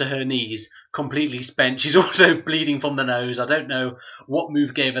falls to her knees, completely spent. She's also bleeding from the nose. I don't know what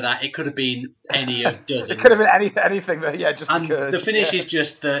move gave her that. It could have been any of dozens. It could have been anything that, yeah, just And occurred. the finish Yeah. is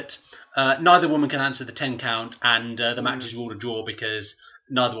just that neither woman can answer the 10 count, and the match is ruled a draw because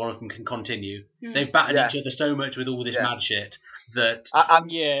neither one of them can continue. They've battered Yeah. each other so much with all this Yeah. mad shit that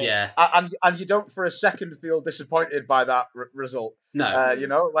And, Yeah. and you don't for a second feel disappointed by that result. no. You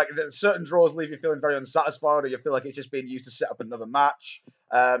know, like certain draws leave you feeling very unsatisfied, or you feel like it's just being used to set up another match.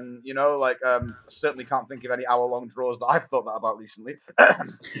 You know, like certainly can't think of any hour-long draws that I've thought that about recently.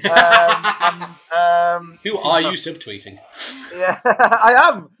 Who are you subtweeting? Yeah,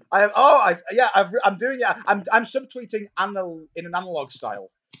 I am. I'm doing it. I'm subtweeting in an analog style.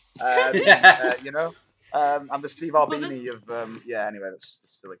 You know, I'm the Steve Albini of. Yeah. Anyway, that's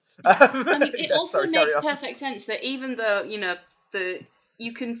silly. I mean, it Yeah, also sorry, carry makes on. perfect sense that even though, you know,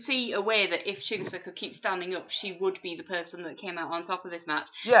 you can see a way that if Chigusa could keep standing up, she would be the person that came out on top of this match.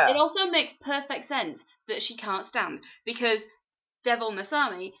 Yeah. It also makes perfect sense that she can't stand, because Devil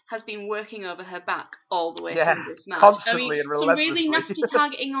Masami has been working over her back all the way through this match. constantly and some really relentlessly. nasty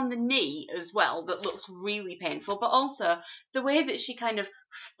targeting on the knee as well that looks really painful, but also the way that she kind of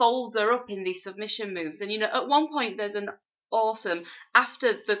folds her up in these submission moves. And, you know, at one point there's an awesome,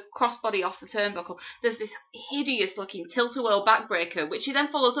 after the crossbody off the turnbuckle, there's this hideous looking tilt-a-whirl backbreaker, which she then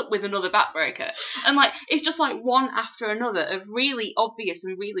follows up with another backbreaker. And, like, it's just like one after another of really obvious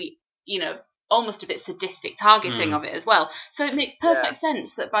and really, you know, almost a bit sadistic targeting of it as well. So it makes perfect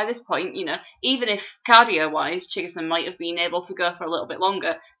sense that by this point, you know, even if cardio-wise Chigusa might have been able to go for a little bit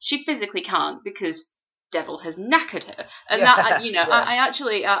longer, she physically can't because Devil has knackered her. And that, you know, I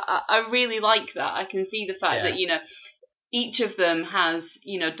actually, I really like that. I can see the fact that, you know, each of them has,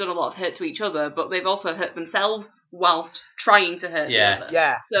 you know, done a lot of hurt to each other, but they've also hurt themselves whilst trying to hurt the other.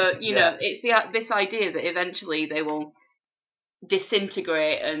 Yeah. So, you know, it's this idea that eventually they will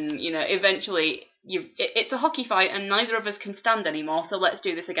disintegrate, and, you know, eventually it's a hockey fight and neither of us can stand anymore, so let's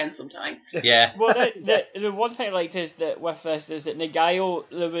do this again sometime. Yeah. Well, the one thing I liked is that with this is that Nagayo,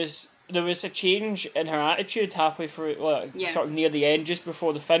 there was a change in her attitude halfway through, sort of near the end, just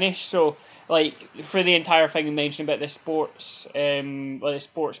before the finish. So, like, for the entire thing you mentioned about the sports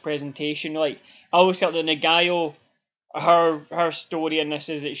presentation, like, I always felt that Nagayo her story in this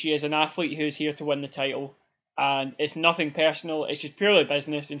is that she is an athlete who's here to win the title, and it's nothing personal. It's just purely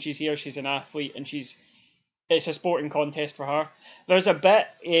business, and she's here. She's an athlete, and it's a sporting contest for her. There's a bit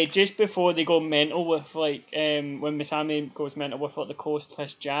just before they go mental with when Masami goes mental with the closed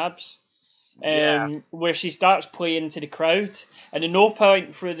fist jabs, where she starts playing to the crowd, and at no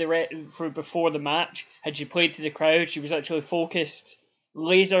point through before the match had she played to the crowd. She was actually focused,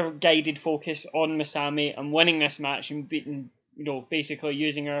 laser guided focus on Masami and winning this match and beating, basically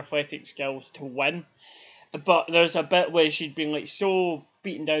using her athletic skills to win. But there's a bit where she'd been so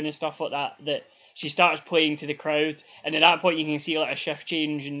beaten down and stuff like that she starts playing to the crowd, and at that point you can see a shift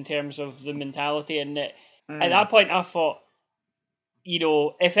change in terms of the mentality. And at that point I thought,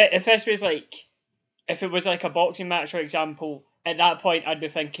 if this was if it was a boxing match, for example, at that point I'd be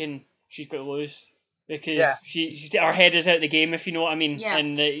thinking she's going to lose because her head is out of the game, if you know what I mean. Yeah.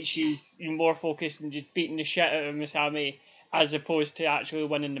 And she's more focused and just beating the shit out of Masami as opposed to actually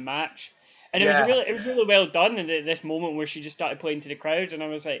winning the match. And it was really well done in this moment where she just started playing to the crowd, and I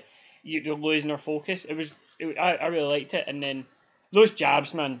was like, you're losing her focus. I really liked it. And then those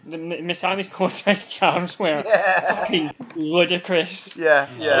jabs, man, Masami's contest jabs were fucking ludicrous. Yeah.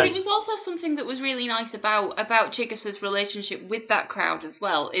 But it was also something that was really nice about Chigusa's relationship with that crowd as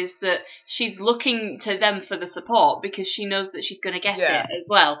well, is that she's looking to them for the support because she knows that she's going to get it as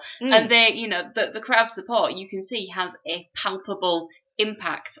well. And they, the crowd support, you can see, has a palpable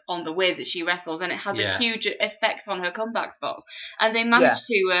impact on the way that she wrestles, and it has a huge effect on her comeback spots. And they managed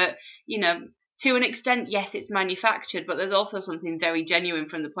to, to an extent, yes, it's manufactured, but there's also something very genuine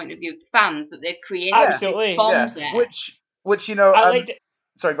from the point of view of the fans that they've created this bond there. Which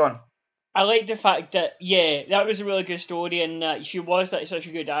sorry, go on. I like the fact that that was a really good story, and she was such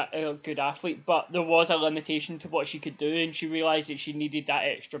a good athlete, but there was a limitation to what she could do, and she realised that she needed that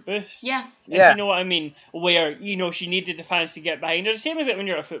extra boost. Yeah. If you know what I mean, where she needed the fans to get behind her. The same as when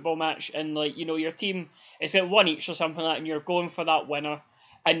you're at a football match and your team is at one each or something like that, and you're going for that winner.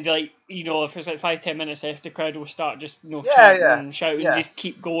 And if it's 5-10 minutes left, the crowd will start just chanting and shouting, and just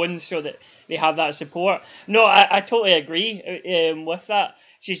keep going so that they have that support. No, I totally agree with that.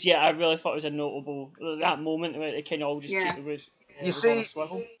 It's just I really thought it was a notable that moment where it kind of all just was.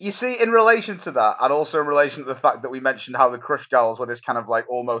 You see, in relation to that, and also in relation to the fact that we mentioned how the Crush Gals were this kind of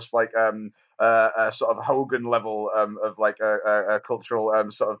almost a sort of Hogan level of a cultural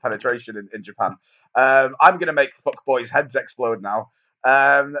sort of penetration in Japan. I'm gonna make fuckboys' heads explode now.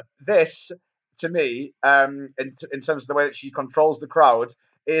 This, to me, in terms of the way that she controls the crowd,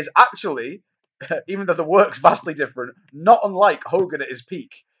 is actually, even though the work's vastly different, not unlike Hogan at his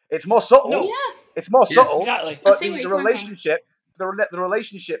peak. It's more subtle. No. Yeah. It's more subtle. Exactly. But the relationship, the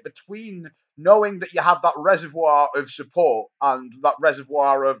relationship between knowing that you have that reservoir of support and that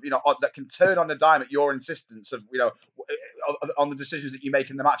reservoir of that can turn on a dime at your insistence of on the decisions that you make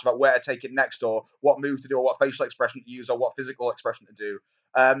in the match about where to take it next, or what move to do, or what facial expression to use, or what physical expression to do.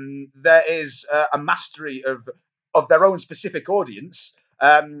 There is a mastery of their own specific audience,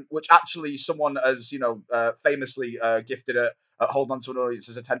 which actually someone as famously gifted at holding on to an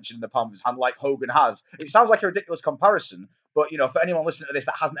audience's attention in the palm of his hand, like Hogan has. It sounds like a ridiculous comparison, but for anyone listening to this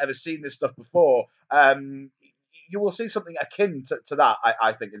that hasn't ever seen this stuff before, you will see something akin to that.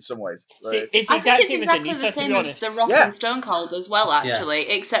 I think in some ways. It's I think exactly the same as The Rock and Stone Cold as well, actually,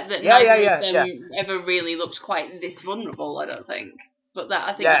 except that neither of them ever really looked quite this vulnerable. I don't think. But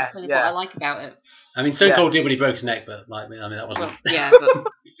I think that's kind of what I like about it. I mean, Stone Cold did when he broke his neck, but that wasn't.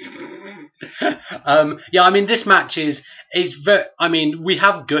 But... I mean, this match is very. I mean, we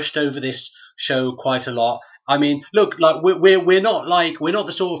have gushed over this show quite a lot. I mean, look, we're not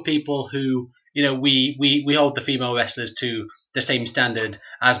the sort of people who we hold the female wrestlers to the same standard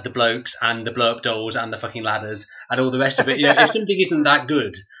as the blokes and the blow up dolls and the fucking ladders and all the rest of it. If something isn't that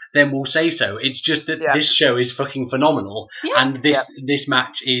good, then we'll say so. It's just that this show is fucking phenomenal, and this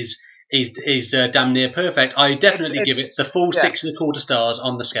match is damn near perfect. I definitely give it the full 6 1/4 stars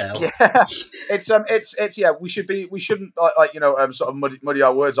on the scale. Yeah, it's we shouldn't sort of muddy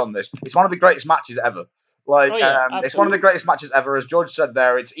our words on this. It's one of the greatest matches ever. It's one of the greatest matches ever. As George said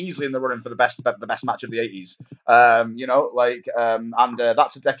there, it's easily in the running for the best match of the 80s. And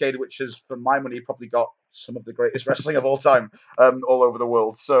that's a decade which has, for my money, probably got some of the greatest wrestling of all time all over the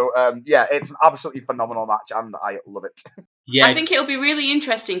world. So it's an absolutely phenomenal match, and I love it. Yeah, I think it'll be really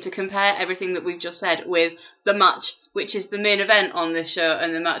interesting to compare everything that we've just said with the match, which is the main event on this show,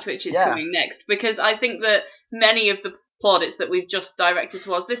 and the match which is coming next, because I think that many of the plaudits that we've just directed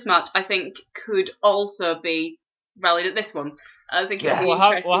towards this match, I think, could also be rallied at this one. I think Yeah. it'll be We'll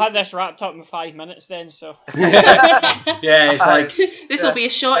have interesting. this wrapped up in 5 minutes then. So Yeah, it's like This will be a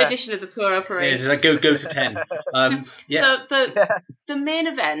short Yeah. edition of the Poor yeah, Operation. it's like go to 10. Yeah. So the main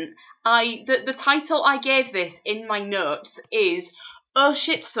event, the title I gave this in my notes is "Oh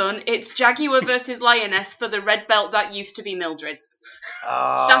shit, son! It's Jaguar versus Lioness for the red belt that used to be Mildred's."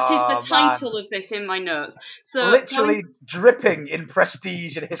 That is the title of this in my notes. So Literally dripping in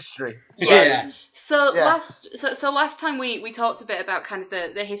prestige and history. Yeah. So Yeah. last time we talked a bit about kind of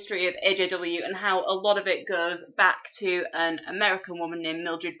the history of AJW and how a lot of it goes back to an American woman named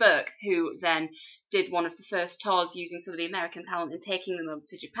Mildred Burke, who then did one of the first tours using some of the American talent and taking them over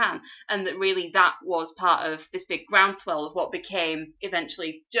to Japan, and that really that was part of this big groundswell of what became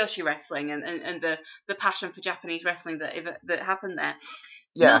eventually Joshi wrestling and the passion for Japanese wrestling that happened there.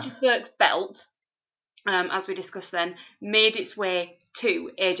 Yeah. Mildred Burke's belt, as we discussed then, made its way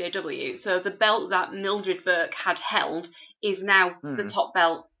to AJW. So the belt that Mildred Burke had held is now the top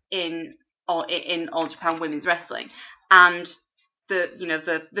belt in All Japan Women's Wrestling, and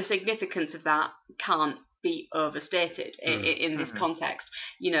the significance of that can't be overstated in this context.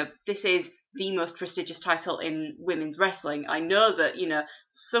 This is the most prestigious title in women's wrestling. I know that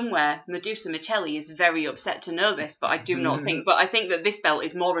somewhere Medusa Michelli is very upset to know this, but I do not think. But I think that this belt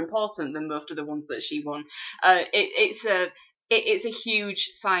is more important than most of the ones that she won. It's a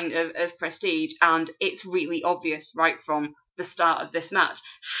huge sign of prestige, and it's really obvious right from the start of this match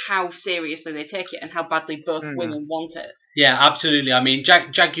how seriously they take it and how badly both women want it. Yeah, absolutely. I mean,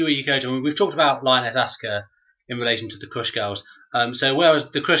 Jaguar Yokota, we've talked about Lioness Asuka in relation to the Crush Girls. So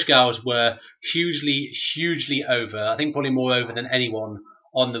whereas the Crush Girls were hugely over, I think probably more over than anyone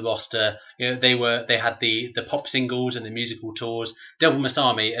on the roster. They had the pop singles and the musical tours. Devil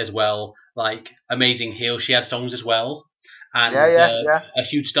Masami as well, like amazing heel. She had songs as well, and a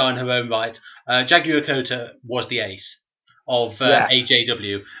huge star in her own right. Jaguar Yokota was the ace of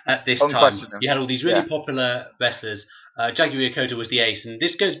AJW at this time. You had all these really popular wrestlers. Jaguar Yokota was the ace, and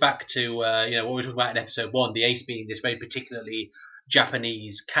this goes back to what we were talking about in episode 1, the ace being this very particularly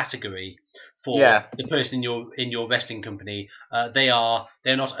Japanese category for the person in your wrestling company. They're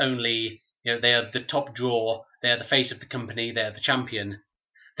not only they are the top draw, they are the face of the company, they are the champion,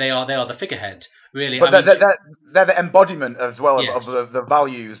 they are the figurehead. Really, but they're the embodiment as well Yes. of the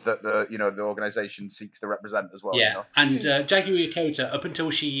values that the organization seeks to represent as well. Yeah, and Jaguar Yokota, up until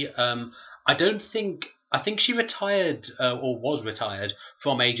she, I think she retired or was retired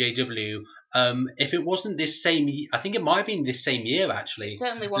from AJW. If it wasn't this same, I think it might have been this same year actually. It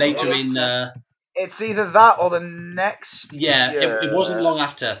certainly wasn't. Later in. It's either that or the next. Yeah, it wasn't long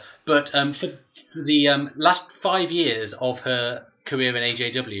after. But for the last 5 years of her career in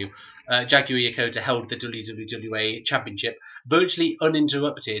AJW, Jaguar Yokota held the WWA Championship virtually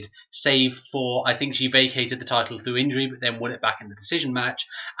uninterrupted, save for I think she vacated the title through injury, but then won it back in the decision match,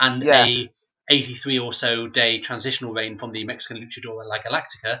 and a 83 or so day transitional reign from the Mexican luchadora La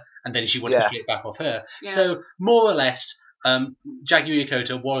Galactica, and then she won it straight back off her. Yeah. So more or less, Jaguar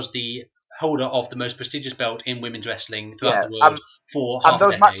Yokota was the holder of the most prestigious belt in women's wrestling throughout the world for half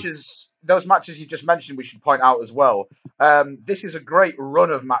a decade. Those matches you just mentioned, we should point out as well. This is a great run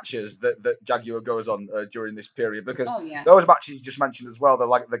of matches that Jaguar goes on during this period, because those matches you just mentioned as well,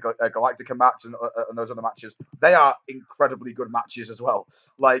 like the Galactica match and those other matches, they are incredibly good matches as well.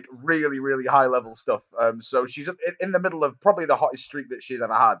 Like really, really high level stuff. So she's in the middle of probably the hottest streak that she's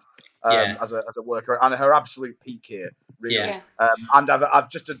ever had as a worker, and her absolute peak here. Really. Yeah. And I've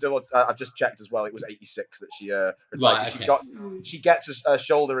just checked as well. It was 86 that she she gets a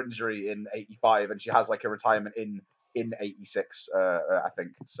shoulder injury in 85, and she has like a retirement in 86, I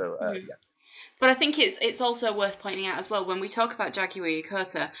think. So But I think it's also worth pointing out as well, when we talk about Jaguar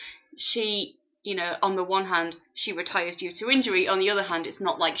Yokota, she, on the one hand, she retires due to injury. On the other hand, it's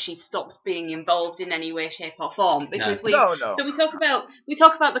not like she stops being involved in any way, shape, or form. Because So we talk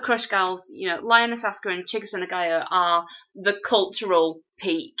about the Crush Gals. Lioness Asuka and Chigusa Nagaya are the cultural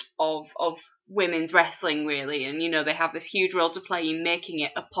peak of women's wrestling, really, and they have this huge role to play in making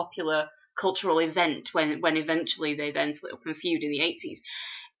it a popular cultural event when eventually they then split up and feud in the 80s.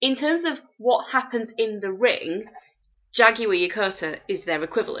 In terms of what happens in the ring, Jaguar Yokota is their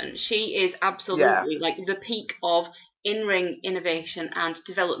equivalent. She is absolutely like the peak of in-ring innovation and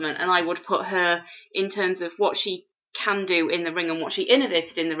development, and I would put her, in terms of what she can do in the ring and what she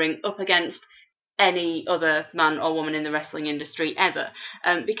innovated in the ring, up against any other man or woman in the wrestling industry ever.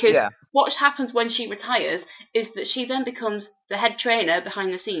 Because what happens when she retires is that she then becomes the head trainer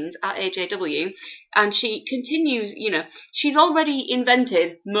behind the scenes at AJW, and she continues, she's already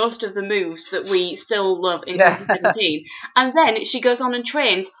invented most of the moves that we still love in 2017, and then she goes on and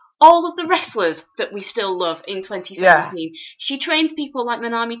trains all of the wrestlers that we still love in 2017. She trains people like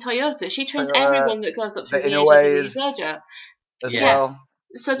Manami Toyota. She trains everyone that goes up through the AJW dojo. As well.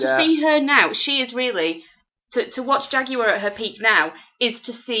 So to see her now, she is really, to watch Jaguar at her peak now, is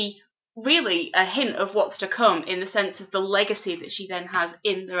to see really a hint of what's to come in the sense of the legacy that she then has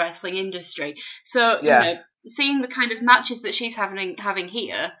in the wrestling industry. So, you know, seeing the kind of matches that she's having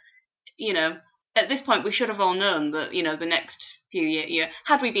here, you know, at this point we should have all known that, you know, the next few years,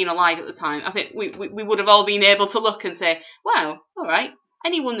 had we been alive at the time, I think we would have all been able to look and say, wow, all right,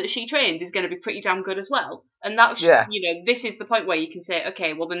 anyone that she trains is going to be pretty damn good as well. And that, you know, this is the point where you can say,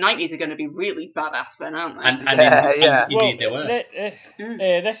 okay, well, the 90s are going to be really badass then, aren't they? And indeed they were.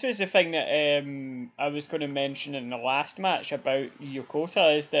 This was the thing that I was going to mention in the last match about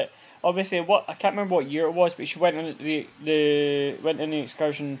Yokota, is that obviously I can't remember what year it was, but she went on the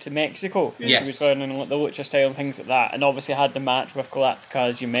excursion to Mexico. And she was learning the lucha style and things like that, and obviously had the match with Galactica,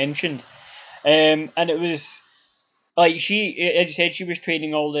 as you mentioned. And it was like she, as you said, she was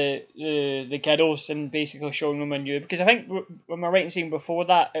training all the kiddos and basically showing them anew. Because I think, am I right in saying before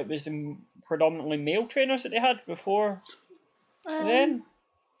that it was predominantly male trainers that they had before then?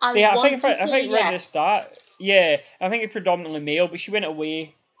 I think right at the start. Yeah, I think it's predominantly male, but she went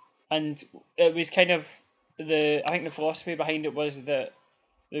away, and it was kind of I think the philosophy behind it was that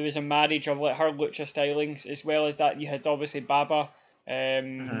there was a marriage of like her lucha stylings, as well as that you had obviously Baba.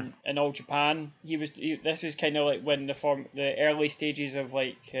 In All Japan, this was kind of like when the early stages of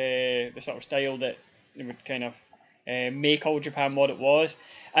like the sort of style that would kind of make All Japan what it was.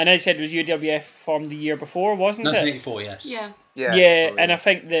 And as I said, it was UWF formed the year before, wasn't it? 1984, yes. Yeah. And I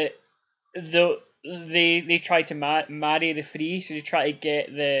think that they tried to marry the three, so they try to get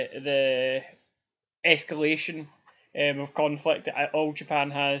the escalation of conflict that All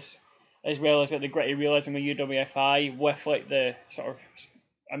Japan has, as well as like the gritty realism of UWFI, with like the sort of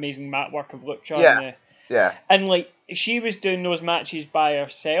amazing mat work of lucha. And like she was doing those matches by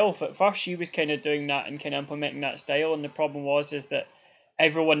herself at first. She was kind of doing that and kind of implementing that style. And the problem is that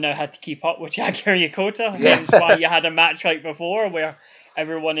everyone now had to keep up with Jaguar Yokota. Hence why you had a match like before where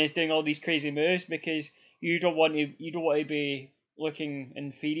everyone is doing all these crazy moves, because you don't want to be looking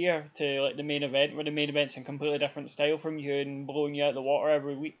inferior to like the main event, where the main event's a completely different style from you and blowing you out of the water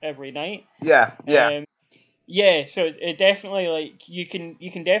every night. So it definitely, like, you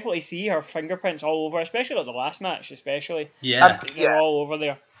can definitely see her fingerprints all over, especially like the last match, especially. They're all over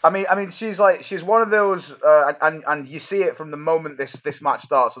there. I mean, she's one of those, and you see it from the moment this match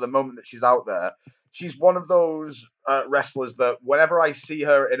starts, or the moment that she's out there. She's one of those wrestlers that whenever I see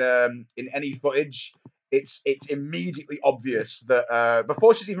her in any footage, it's immediately obvious that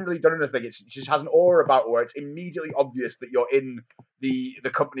before she's even really done anything, she just has an aura about her. It's immediately obvious that you're in the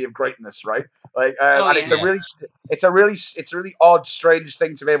company of greatness, right? Like, it's a really odd, strange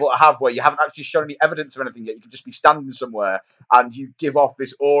thing to be able to have, where you haven't actually shown any evidence of anything yet. You can just be standing somewhere and you give off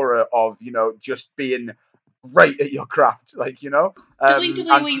this aura of, you know, just being great at your craft, like, you know.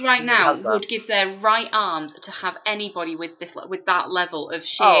 WWE right now would give their right arms to have anybody with that level of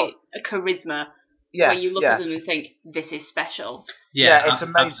sheer charisma. Where you look at them and think, this is special. It's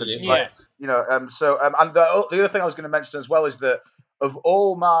amazing. Absolutely. Like, you know, and the other thing I was going to mention as well is that of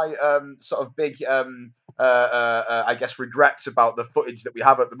all my sort of big I guess regrets about the footage that we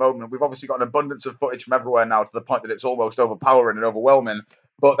have at the moment, we've obviously got an abundance of footage from everywhere now, to the point that it's almost overpowering and overwhelming.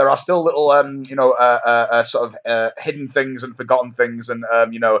 But there are still little, sort of hidden things and forgotten things, and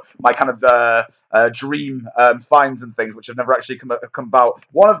my kind of dream finds and things which have never actually come about.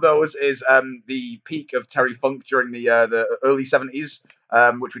 One of those is the peak of Terry Funk during the early 70s,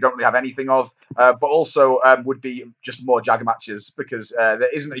 which we don't really have anything of, but also would be just more Jagger matches, because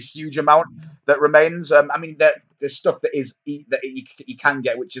there isn't a huge amount that remains. I mean, there's stuff that you can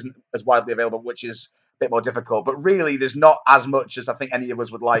get, which isn't as widely available, which is bit more difficult, but really there's not as much as I think any of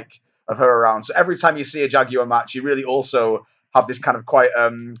us would like of her around. So every time you see a Jaguar match, you really also have this kind of quite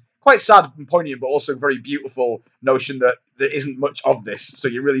sad and poignant, but also very beautiful notion that there isn't much of this. So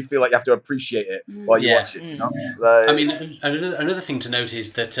you really feel like you have to appreciate it while you watch it. You know? I mean, another thing to note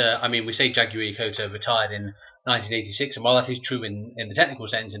is that we say Jaguar Yokota retired in 1986, and while that is true in the technical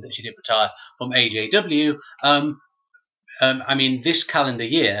sense, in that she did retire from AJW, I mean, this calendar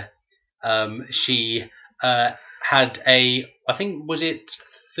year, she had I think, was it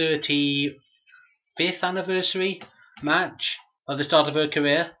 35th anniversary match of the start of her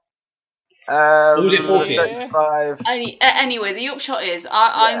career? Or was it 40th? Anyway, the upshot is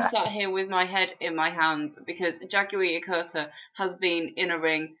I'm sat here with my head in my hands, because Jaguar Yokota has been in a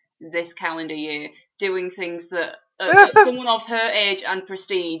ring this calendar year doing things that someone of her age and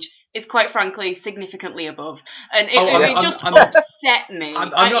prestige is quite frankly significantly above, and it I'm- just I'm- upset me. I'm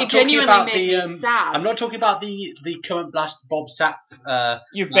It not talking genuinely about made the. me sad. I'm not talking about the current blast Bob Sapp.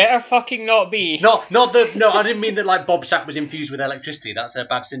 You better fucking not be. Not the. No, I didn't mean that. Like Bob Sapp was infused with electricity. That's a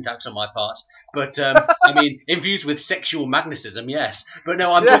bad syntax on my part. But I mean, infused with sexual magnetism, yes. But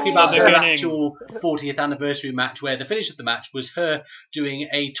no, I'm talking about the her beginning. actual 40th anniversary match, where the finish of the match was her doing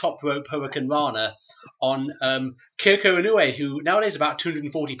a top rope Hurricane Rana on Kyoko Inoue, who nowadays is about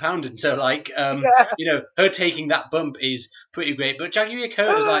 240 pounds, and so like her taking that bump is pretty great. But Jackie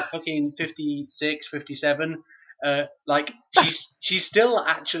Yokota is like fucking 56, 57. Like she's still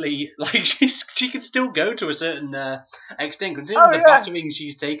actually like she can still go to a certain extent, considering the battering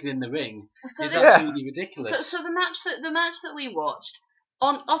she's taken in the ring. So It's the- absolutely ridiculous. So the match that we watched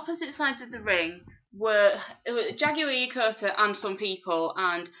on opposite sides of the ring were Jaguar Yokota and some people,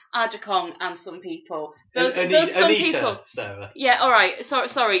 and Aja Kong and some people. Those some people. Sarah. Yeah, all right.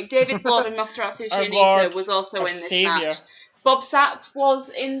 Sorry. David Ford and Masaratsushi Our Onita Lord, was also our in this saviour. match. Bob Sapp was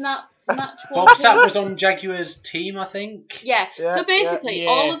in that match. Bob Sapp was on Jaguar's team, I think. Yeah. Yeah, So basically, yeah.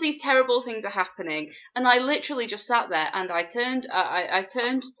 all of these terrible things are happening, and I literally just sat there and I turned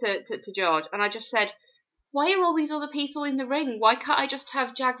to George and I just said, "Why are all these other people in the ring? Why can't I just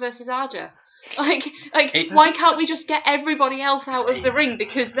have Jag versus Aja? Why can't we just get everybody else out of the ring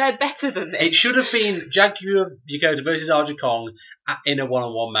because they're better than this?" It should have been Jaguar Yokota versus Aja Kong in a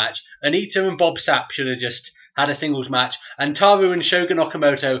one-on-one match. Anita and Bob Sapp should have just had a singles match, and Taru and Shogun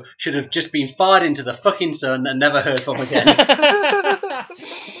Okamoto should have just been fired into the fucking sun and never heard from again.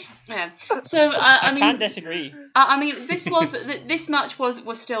 Yeah. So I mean, can't disagree. I mean, this match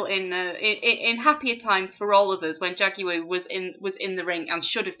was still in happier times for all of us when Jaguar was in the ring and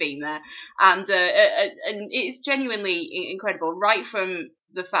should have been there, and it's genuinely incredible right from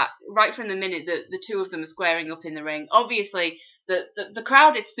the minute that the two of them are squaring up in the ring. Obviously, the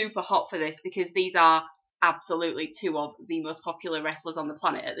crowd is super hot for this because these are absolutely two of the most popular wrestlers on the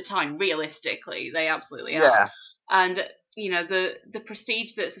planet at the time. Realistically, they absolutely are. And you know, the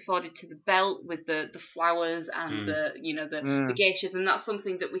prestige that's afforded to the belt with the flowers and the geishas, and that's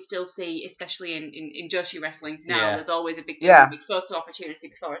something that we still see, especially in Joshi wrestling now. Yeah. There's always a big big photo opportunity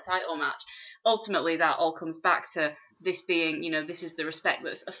before a title match. Ultimately, that all comes back to this being, this is the respect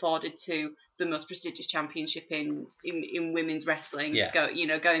that's afforded to the most prestigious championship in women's wrestling. Yeah.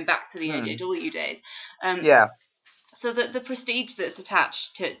 Going back to the AJW days. So the prestige that's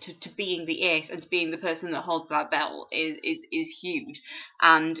attached to being the ace and to being the person that holds that belt is huge,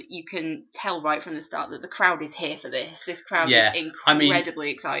 and you can tell right from the start that the crowd is here for this. This crowd is incredibly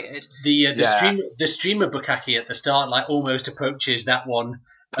excited. The streamer Bukaki at the start like almost approaches that one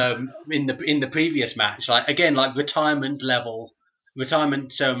in the previous match. Like again, like retirement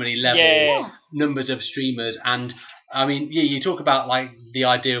ceremony level numbers of streamers. And I mean, you talk about like the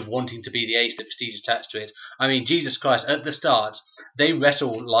idea of wanting to be the ace, the prestige attached to it. I mean, Jesus Christ, at the start, they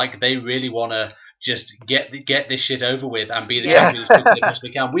wrestle like they really want to just get this shit over with and be the champions as quickly as they possibly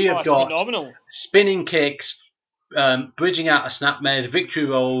can. We have got phenomenal. Spinning kicks, bridging out of snapmares, victory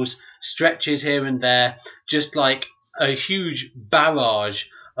rolls, stretches here and there, just like a huge barrage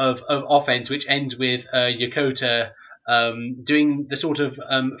of offense, which ends with Yokota doing the sort of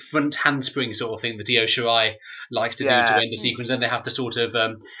front handspring sort of thing that Io Shirai likes to do to end the sequence. Then they have the sort of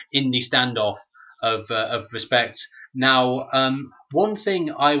indie standoff of respect. Now, one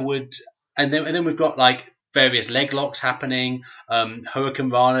thing I would, and then we've got like various leg locks happening, Hurricane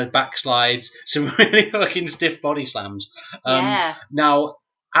Rana, backslides, some really fucking stiff body slams. Now,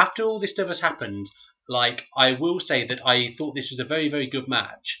 after all this stuff has happened, like I will say that I thought this was a very, very good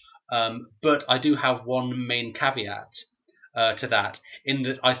match. But I do have one main caveat to that, in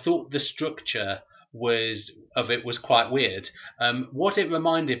that I thought the structure was quite weird. What it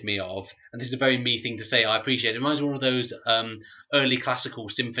reminded me of, and this is a very me thing to say, I appreciate it, reminds me of one of those early classical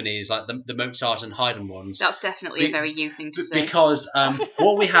symphonies, like the Mozart and Haydn ones. That's definitely a very you thing to say. Because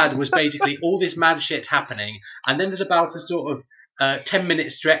what we had was basically all this mad shit happening, and then there's about a sort of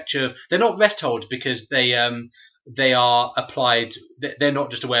 10-minute stretch of, they're not rest holds because they are applied, they're not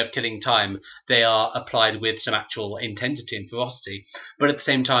just a way of killing time, they are applied with some actual intensity and ferocity, but at the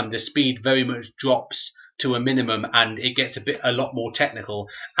same time the speed very much drops to a minimum and it gets a lot more technical,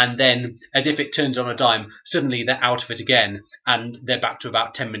 and then as if it turns on a dime, suddenly they're out of it again and they're back to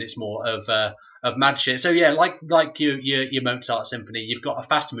about 10 minutes more of mad shit. So yeah, like your Mozart symphony, you've got a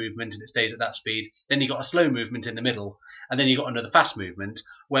fast movement and it stays at that speed, then you've got a slow movement in the middle, and then you've got another fast movement.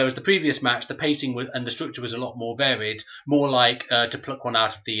 Whereas the previous match, the pacing and the structure was a lot more varied, more like to pluck one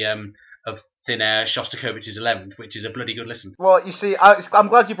out of the Thin Air, Shostakovich's 11th, which is a bloody good listen. Well, you see, I'm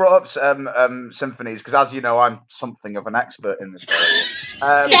glad you brought up symphonies because, as you know, I'm something of an expert in this area.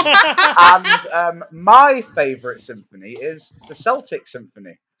 And my favourite symphony is the Celtic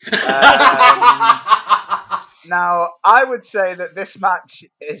Symphony. Now, I would say that this match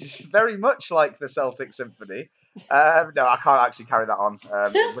is very much like the Celtic Symphony. No, I can't actually carry that on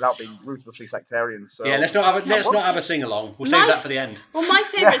without being ruthlessly sectarian. So Yeah, let's not have a sing along. We'll save that for the end. Well, my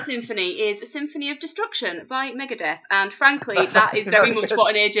favourite symphony is Symphony of Destruction by Megadeth, and frankly, that is very much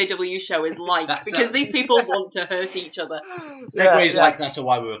what an AJW show is like, because these people want to hurt each other. Segues like that are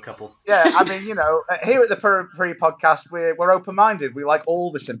why we're a couple. Yeah, I mean, here at the Puri podcast, we're open-minded. We like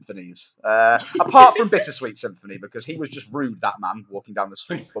all the symphonies, apart from Bittersweet Symphony, because he was just rude, that man, walking down the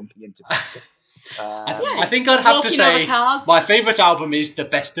street, bumping into people. I think I'd have to say my favourite album is The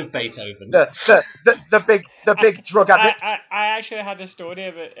Best of Beethoven. The big drug addict. I actually had a story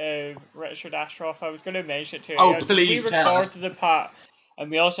about Richard Ashcroft. I was going to mention it to you. Oh, please tell. We recorded the part,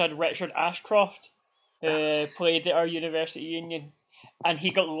 and we also had Richard Ashcroft played at our university union, and he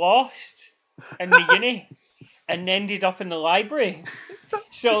got lost in the uni and ended up in the library.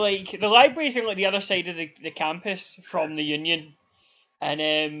 So, like, the library's on like the other side of the campus from the union,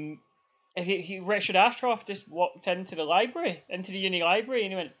 and Richard Ashcroft just walked into the library, into the uni library,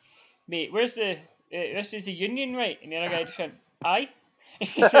 and he went, "Mate, where's this is the union, right?" And the other guy just went, "Aye." And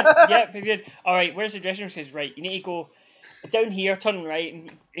he said, "Yep." He said, "All right, where's the dressing room?" He says, "Right, you need to go down here, turn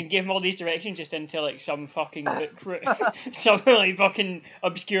right," and give him all these directions just into like some fucking book route, some like fucking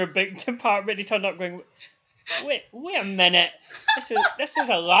obscure book department. He turned up going, Wait a minute. This is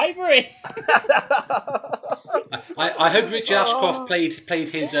a library. I hope Richard Ashcroft played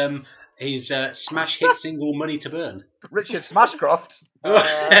his smash hit single "Money to Burn." Richard Smashcroft. Richard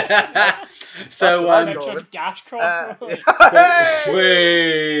Gashcroft.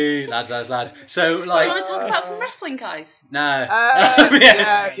 Lads. So, like, do you want to talk about some wrestling, guys? No.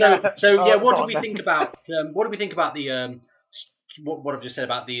 What do we think about the what I've just said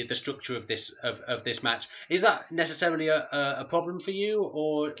about the structure of this match? Is that necessarily a problem for you,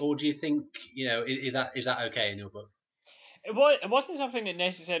 or do you think is that okay in your book? It wasn't something that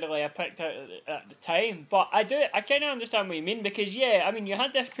necessarily I picked out at the time, but I kind of understand what you mean, because I mean, you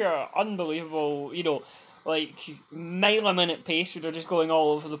had this pure unbelievable, like mile-a-minute pace where they're just going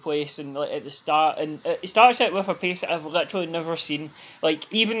all over the place, and like at the start, and it starts out with a pace that I've literally never seen. Like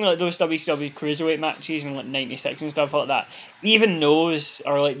even like those WCW cruiserweight matches in like '96 and stuff like that, even those,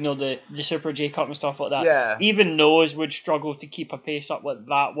 or like the Super J Cup and stuff like that, even those would struggle to keep a pace up like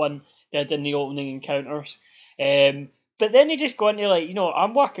that one did in the opening encounters. But then they just go into like,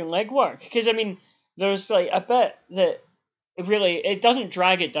 I'm working leg work, because I mean, there's like a bit that it doesn't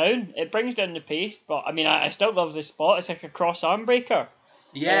drag it down. It brings down the pace, but I mean, I still love the spot. It's like a cross arm breaker.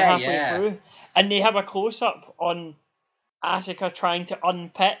 Halfway through, and they have a close up on Asuka trying to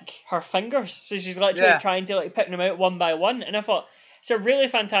unpick her fingers. So she's literally trying to like pick them out one by one. And I thought it's a really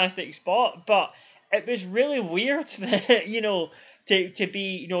fantastic spot, but it was really weird that to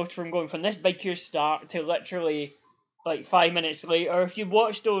be from going from this big huge start to literally like 5 minutes later. If you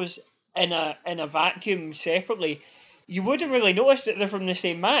watch those in a vacuum separately, you wouldn't really notice that they're from the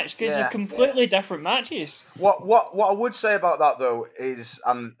same match, because they're completely different matches. What I would say about that though is,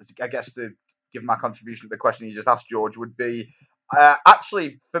 and I guess to give my contribution to the question you just asked, George, would be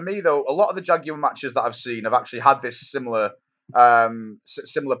actually for me though, a lot of the Jaguar matches that I've seen have actually had this similar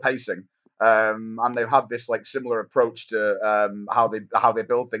pacing. And they've had this like similar approach to how they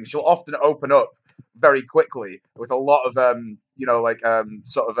build things. You'll often open up very quickly with a lot of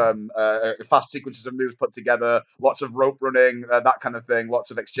fast sequences of moves put together, lots of rope running, that kind of thing,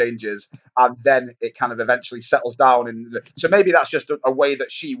 lots of exchanges, and then it kind of eventually settles down. So maybe that's just a way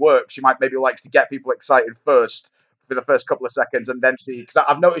that she works. She maybe likes to get people excited first for the first couple of seconds, and then see, because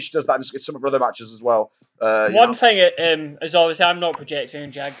I've noticed she does that in some of her other matches as well. One thing is, obviously I'm not projecting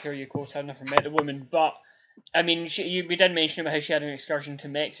on Jag here, you quote, I've never met the woman, but I mean, we did mention about how she had an excursion to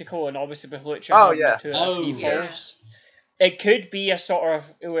Mexico, and obviously with Lucha falls. It could be a sort of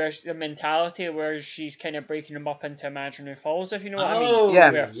a mentality where she's kind of breaking them up into imaginary falls, if you know what I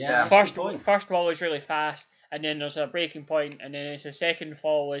mean. First wall is really fast, and then there's a breaking point, and then it's the second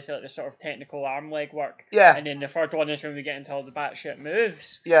fall is like the sort of technical arm leg work. Yeah. And then the third one is when we get into all the batshit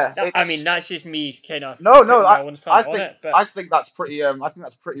moves. Yeah. I mean, that's just me kind of. I think that's pretty. I think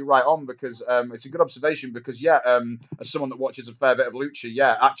that's pretty right on, because it's a good observation, because as someone that watches a fair bit of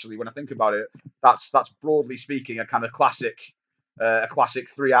lucha, actually when I think about it, that's broadly speaking a kind of classic a classic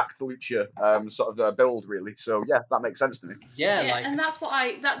 3-act lucha sort of build, really. So yeah, that makes sense to me. Yeah, Yeah, like and that's what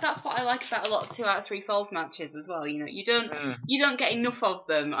I like about a lot of 2 out of 3 falls matches as well. You don't get enough of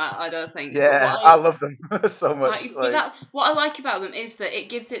them. I don't think. But Yeah, what I love them so much. what I like about them is that it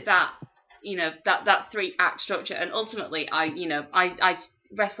gives it that that 3-act structure, and ultimately I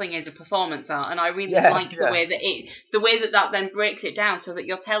wrestling is a performance art, and I really like the way that then breaks it down so that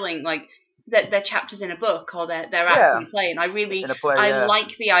you're telling like that they're chapters in a book or they're acts in a play, and I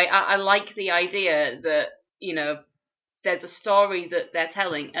like I like the idea that there's a story that they're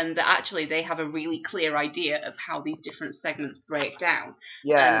telling, and that actually they have a really clear idea of how these different segments break down.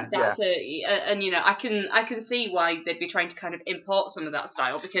 Yeah, that's I can see why they'd be trying to kind of import some of that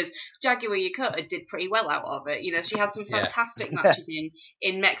style, because Jaguar Yokota did pretty well out of it. She had some fantastic matches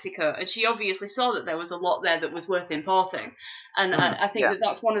in Mexico, and she obviously saw that there was a lot there that was worth importing. And I think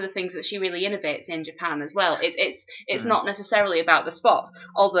that's one of the things that she really innovates in Japan as well. It's not necessarily about the spots,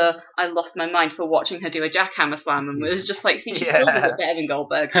 although I lost my mind for watching her do a jackhammer slam, and it was just like, see, she still does it better than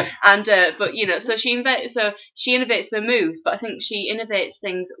Goldberg. And but so she innovates the moves, but I think she innovates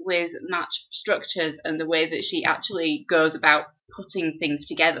things with match structures and the way that she actually goes about putting things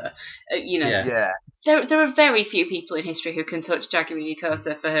together. There are very few people in history who can touch Jaguar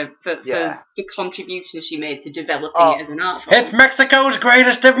Yokota for the contributions she made to developing it as an art form. It's Mexico's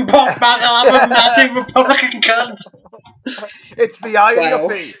greatest import battle. I'm a massive Republican cunt. It's the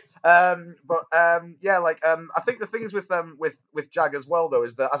irony. I think the thing is with Jag as well, though,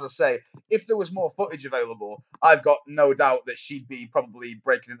 is that, as I say, if there was more footage available, I've got no doubt that she'd be probably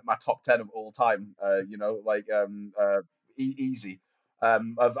breaking into my top 10 of all time. Easy.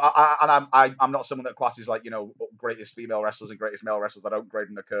 I'm not someone that classes greatest female wrestlers and greatest male wrestlers. I don't grade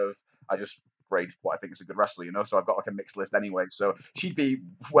in a curve. I just grade what I think is a good wrestler, So I've got like a mixed list anyway. So she'd be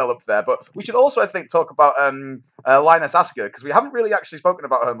well up there. But we should also, I think, talk about Lioness Asuka, because we haven't really actually spoken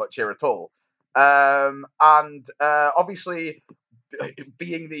about her much here at all. Obviously,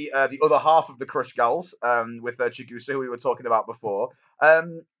 being the other half of the Crush Gals with Chigusa, who we were talking about before.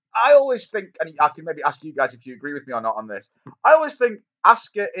 I always think, and I can maybe ask you guys if you agree with me or not on this, I always think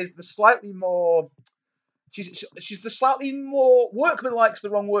Asuka is the slightly more... She's the slightly more... Workmanlike's the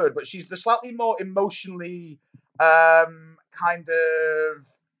wrong word, but she's the slightly more emotionally kind of,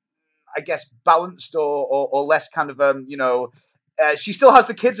 I guess, balanced or less kind of, she still has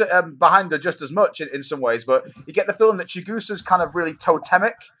the kids behind her just as much in some ways, but you get the feeling that Chigusa's kind of really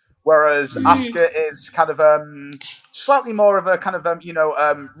totemic, whereas Asuka is kind of slightly more of a kind of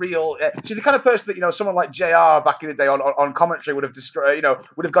real. She's the kind of person that someone like JR back in the day on commentary would have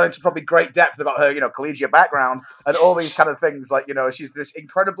gone into probably great depth about her collegiate background and all these kind of things. She's this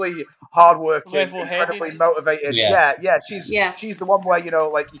incredibly hardworking, incredibly motivated. Yeah. She's the one where you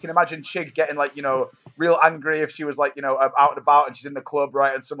can imagine Chig getting real angry if she was out and about and she's in the club,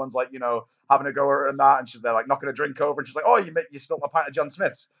 right, and someone's having a go at her and that, and she's there knocking a drink over, and she's like, oh, you spilled my pint of John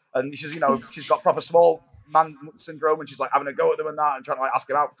Smith's, and she's she's got proper small man syndrome, and she's having a go at them and that, and trying to ask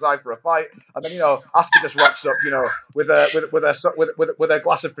him outside for a fight, and then Asuka just rocks up with a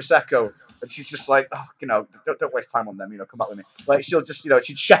glass of prosecco, and she's just like, oh, don't waste time on them, come back with me. She'll just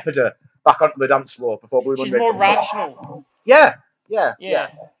she'd shepherd her back onto the dance floor before Blue Monday. She's more rational. Yeah.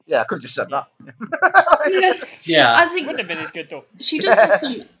 I could have just said that. Yeah. I think wouldn't have been as good though. She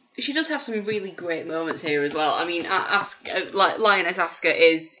does have some really great moments here as well. I mean, Lioness Asuka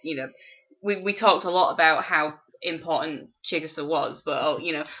is, we talked a lot about how important Chigusa was, but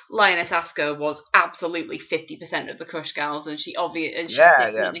Lioness Asuka was absolutely 50% of the Crush Gals, and she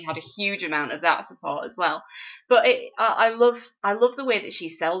definitely had a huge amount of that support as well. But I love the way that she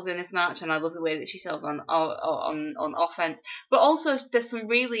sells in this match, and I love the way that she sells on offense. But also, there's some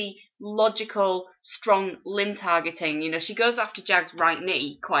really logical, strong limb targeting. She goes after Jag's right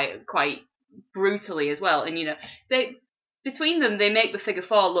knee quite brutally as well, and between them, they make the figure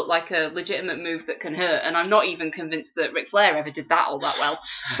 4 look like a legitimate move that can hurt, and I'm not even convinced that Ric Flair ever did that all that well.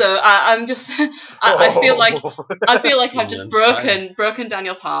 So I'm just, I feel like I've just broken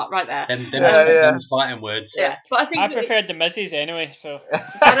Daniel's heart right there. Them fighting words. Yeah, but I think I preferred the Miz's anyway, so.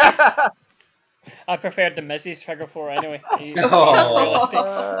 I preferred the Miz's figure 4 anyway. Dear.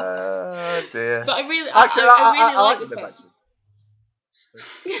 But I really like the fact.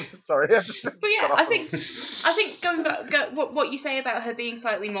 Sorry. But yeah, I think going back, what you say about her being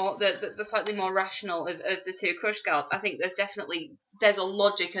slightly more the slightly more rational of the two Crush Gals, I think there's a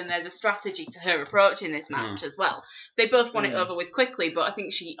logic and there's a strategy to her approach in this match as well. They both want it over with quickly, but I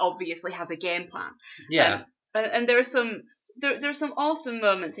think she obviously has a game plan. Yeah. And there are some awesome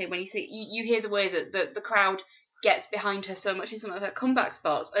moments here when you hear the way that the crowd gets behind her so much in some of her comeback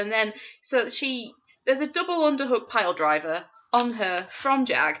spots, and then there's a double underhook pile driver. on her from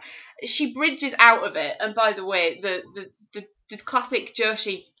Jag. She bridges out of it, and by the way, the classic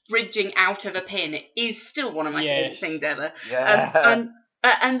Joshi bridging out of a pin is still one of my favourite things ever. Yeah.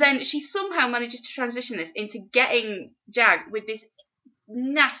 And then she somehow manages to transition this into getting Jag with this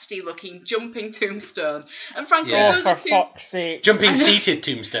nasty looking jumping tombstone. And frankly, those for are two... fuck's sake. Jumping seated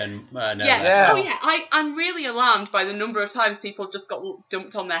tombstone. No, Yeah. Oh yeah, I'm really alarmed by the number of times people just got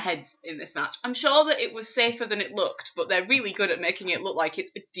dumped on their heads in this match. I'm sure that it was safer than it looked, but they're really good at making it look like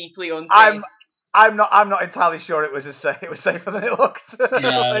it's deeply unsafe. I'm not entirely sure it was safer than it looked.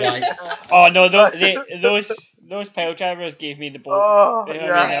 Oh no, those pile drivers gave me the bolt. Oh, They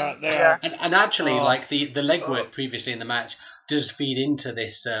yeah. are. And actually, like the legwork previously in the match does feed into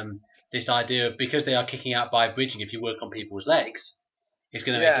this this idea of, because they are kicking out by bridging, if you work on people's legs, it's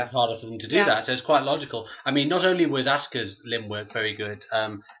going to make it harder for them to do that. So it's quite logical. I mean, not only was Asuka's limb work very good,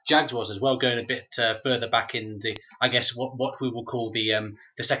 Jag's was as well, going a bit further back in the, I guess, what we will call the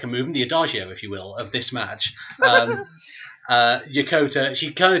second movement, the adagio, if you will, of this match. Yokota,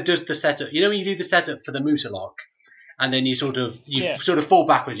 she kind of does the setup. You know when you do the setup for the Muta lock, and then you sort of fall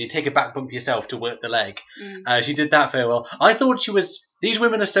backwards, you take a back bump yourself to work the leg. She did that very well. I thought these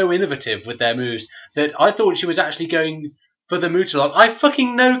women are so innovative with their moves that I thought she was actually going for the Muta lock. I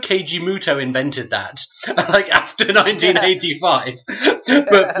fucking know Keiji Muto invented that, like after 1985.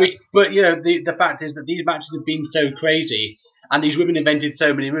 But you know, the fact is that these matches have been so crazy, and these women invented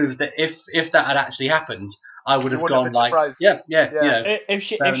so many moves that if that had actually happened, I would have gone like, you know. If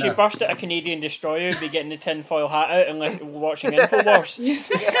she burst out a Canadian destroyer, we'd be getting the tinfoil hat out unless we're watching Infowars.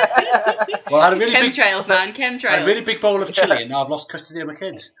 Well, I had a really chemtrails, man, I chemtrails. had a really big bowl of chili, and now I've lost custody of my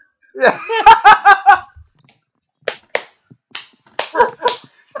kids.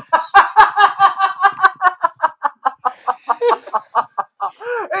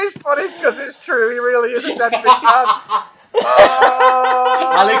 It's funny because it's true. He really is a dead big man.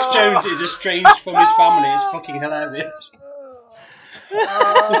 Alex Jones is estranged from his family. It's fucking hilarious.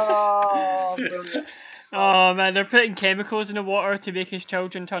 Brilliant. Oh man, they're putting chemicals in the water to make his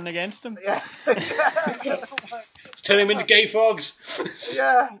children turn against him. Yeah. Turn him into gay frogs.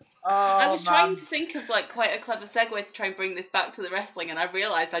 Yeah. I was trying to think of like quite a clever segue to try and bring this back to the wrestling, and I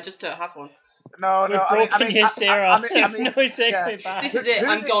realised I just don't have one. No. Broken you, Sarah. I mean, no segue back. This is it.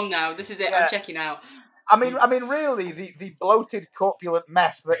 I'm gone now. This is it. I'm checking out. I mean, really, the bloated, corpulent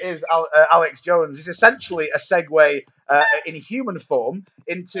mess that is Alex Jones is essentially a segue in human form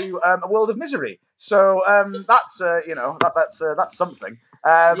into a world of misery. So that's that's something.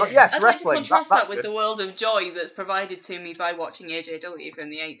 But yes, I'd wrestling. Like to contrast that's that with good. the world of joy that's provided to me by watching AJW from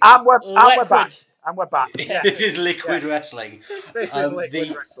the 80s. And we're back. And we're back. Yeah. This is liquid wrestling. This is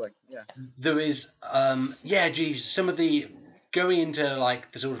liquid wrestling. Yeah. There is, some of the going into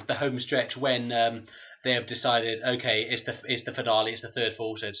like the sort of the home stretch when they have decided, okay, it's the finale, it's the third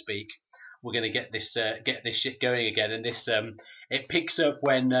fall, so to speak. We're going to get this shit going again, and this it picks up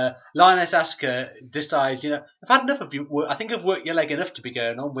when Lioness Asuka decides, I've had enough of you. I think I've worked your leg enough to be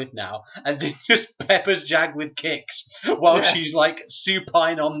going on with now, and then just peppers Jag with kicks while she's like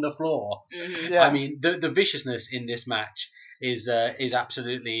supine on the floor. Mm-hmm. Yeah. I mean, the viciousness in this match is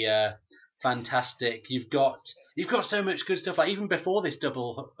absolutely fantastic. You've got so much good stuff. Like even before this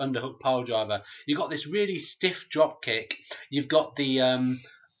double underhook pile driver, you've got this really stiff drop kick. You've got the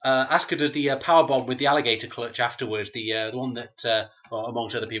Asuka does the power bomb with the alligator clutch afterwards. The one that,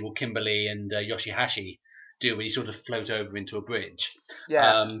 amongst other people, Kimberly and Yoshihashi do when you sort of float over into a bridge.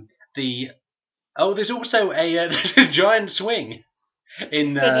 Yeah. There's also there's a giant swing.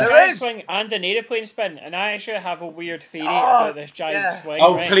 There's a giant swing and an aeroplane spin, and I actually have a weird theory about this giant swing.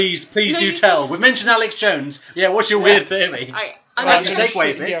 Oh, right? please do tell. We've mentioned Alex Jones. Yeah, what's your weird theory? I'm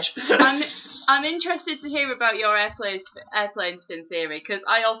segue, bitch. I'm interested to hear about your airplane spin theory, because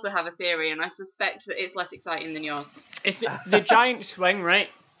I also have a theory, and I suspect that it's less exciting than yours. It's the giant swing, right?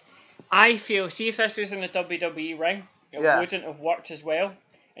 I feel, see if this was in a WWE ring, it wouldn't have worked as well.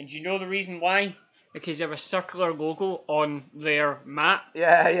 And do you know the reason why? Because they have a circular logo on their mat.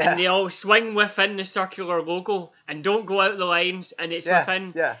 Yeah. And they all swing within the circular logo and don't go out the lines, and it's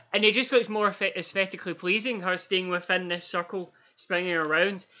within. Yeah. And it just looks more aesthetically pleasing, her staying within this circle, spinning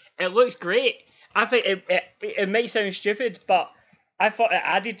around. It looks great. I think it might sound stupid, but I thought it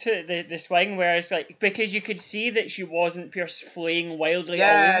added to the swing, whereas like because you could see that she wasn't just flaying wildly all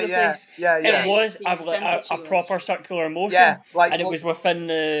over the place. It was a proper circular motion, and it was within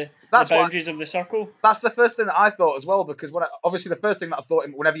the boundaries of the circle. That's the first thing that I thought as well, because obviously the first thing that I thought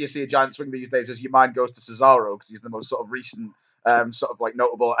whenever you see a giant swing these days is your mind goes to Cesaro, because he's the most sort of recent sort of like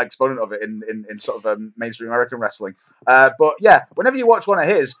notable exponent of it in sort of mainstream American wrestling. But yeah, whenever you watch one of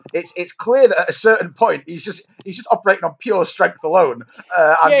his, it's clear that at a certain point he's just operating on pure strength alone.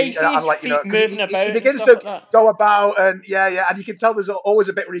 You see his feet moving about he begins and stuff to like that. go about and and you can tell there's always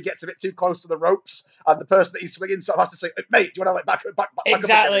a bit where he gets a bit too close to the ropes, and the person that he's swinging sort of has to say, "Mate, do you want to like back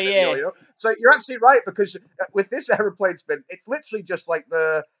Exactly, up again?" You know? So you're absolutely right, because with this aeroplane spin, it's literally just like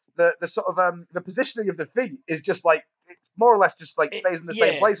the sort of the positioning of the feet is just like, it's more or less just like stays in the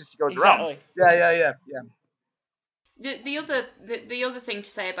same place as she goes around. Yeah. The other thing to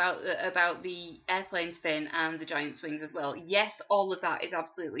say about the airplane spin and the giant swings as well. Yes, all of that is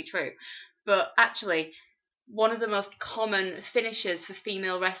absolutely true, but actually, one of the most common finishes for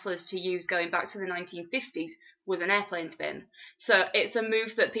female wrestlers to use going back to the 1950s was an airplane spin. So it's a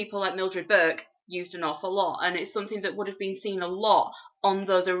move that people like Mildred Burke used an awful lot, and it's something that would have been seen a lot on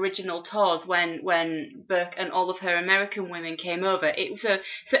those original tours when Burke and all of her American women came over. So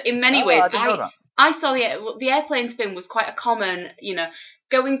in many ways, I saw the airplane spin was quite a common,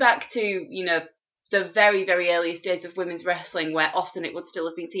 going back to, the very, very earliest days of women's wrestling, where often it would still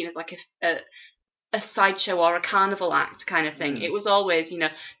have been seen as like a sideshow or a carnival act kind of thing. It was always,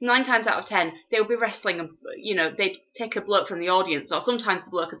 9 times out of 10, they would be wrestling, they'd take a bloke from the audience, or sometimes the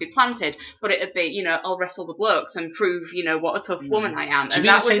bloke would be planted, but it'd be, I'll wrestle the blokes and prove, what a tough woman I am. Do you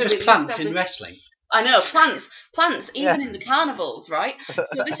mean to say there's plants in wrestling? I know, plants, even in the carnivals, right?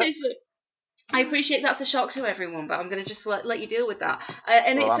 So this is... I appreciate that's a shock to everyone, but I'm going to just let you deal with that.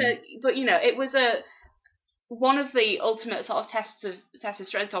 It was one of the ultimate sort of tests of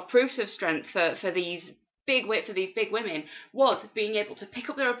strength, or proofs of strength for these big women, was being able to pick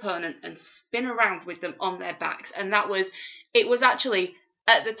up their opponent and spin around with them on their backs, and it was actually,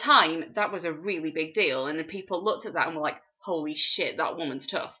 at the time, that was a really big deal, and people looked at that and were like, holy shit, that woman's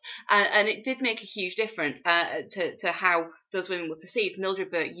tough. And it did make a huge difference to how those women were perceived.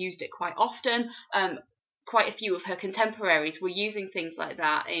 Mildred Burke used it quite often. Quite a few of her contemporaries were using things like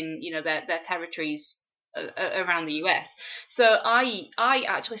that in their territories around the US. So I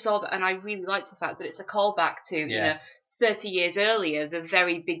actually saw that, and I really liked the fact that it's a callback to 30 years earlier, the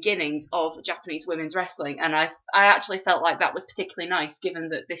very beginnings of Japanese women's wrestling, and I actually felt like that was particularly nice, given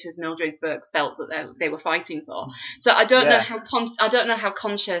that this was Mildred Burke's belt that they were fighting for. So I don't know how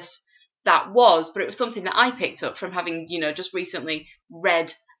conscious that was, but it was something that I picked up from having just recently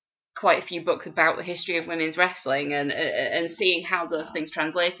read quite a few books about the history of women's wrestling and seeing how those things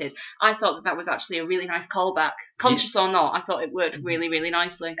translated. I thought that was actually a really nice callback. Conscious or not, I thought it worked really, really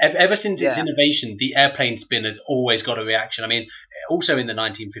nicely. Ever since its innovation, the airplane spin has always got a reaction. I mean, also in the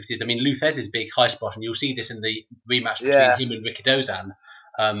 1950s, I mean, Lou Thesz's big high spot, and you'll see this in the rematch between him and Rikidozan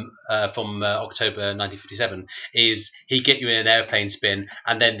from October 1957, is he get you in an airplane spin,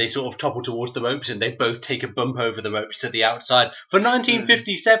 and then they sort of topple towards the ropes, and they both take a bump over the ropes to the outside. For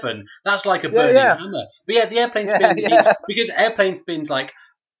 1957, that's like a burning hammer. But the airplane spin, because airplane spins, like,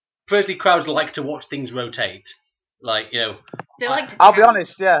 firstly, crowds like to watch things rotate. Like, they like to I'll be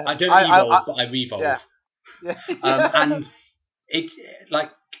honest, I don't evolve, but I revolve. And it, like,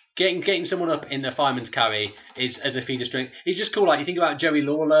 getting someone up in the fireman's carry is as a feat of strength. It's just cool. Like, you think about Jerry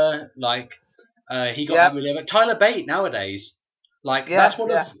Lawler, like he got that really over. Tyler Bate nowadays, like that's one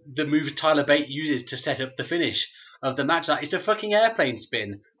of the moves Tyler Bate uses to set up the finish of the match. Like, it's a fucking airplane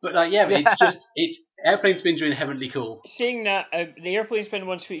spin, but it's airplane spins are inherently cool. Saying that, the airplane spin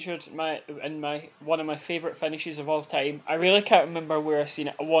once featured in one of my favourite finishes of all time. I really can't remember where I seen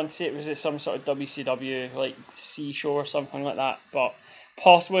it. I want to say it was at some sort of WCW like C show or something like that, but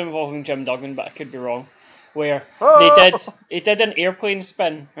possibly involving Jim Duggan, but I could be wrong. Where they did an airplane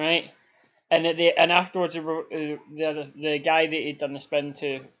spin, right? And afterwards, the guy that he'd done the spin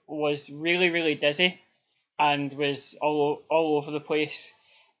to was really, really dizzy, and was all over the place,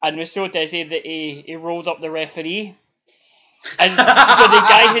 and was so dizzy that he rolled up the referee. And so the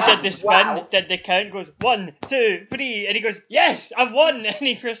guy who did the spin did the count, goes 1, 2, 3, and he goes, yes, I've won, and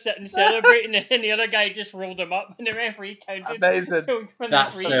he was sitting celebrating, and the other guy just rolled him up, and the referee counted. Amazing.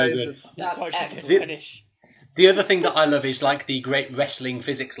 That's so good. That's such a good finish. The other thing that I love is like the great wrestling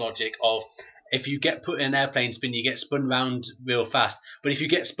physics logic of, if you get put in an airplane spin, you get spun round real fast. But if you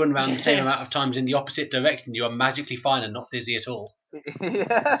get spun round the same amount of times in the opposite direction, you are magically fine and not dizzy at all.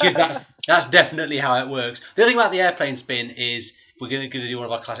 Because that's definitely how it works. The other thing about the airplane spin is, we're going to do one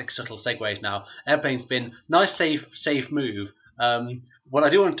of our classic subtle segues now. Airplane spin, nice safe move. What I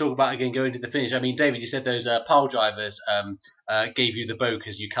do want to talk about, again, going to the finish, I mean, David, you said those pile drivers gave you the boke,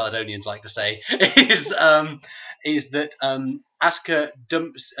 as you Caledonians like to say, is that Asuka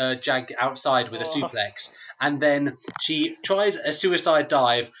dumps Jag outside with a suplex, and then she tries a suicide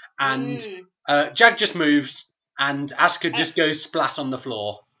dive, and Jag just moves, and Asuka just goes splat on the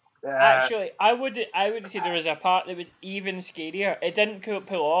floor. Actually, I would say there was a part that was even scarier. It didn't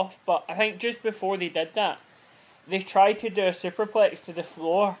pull off, but I think just before they did that, they tried to do a superplex to the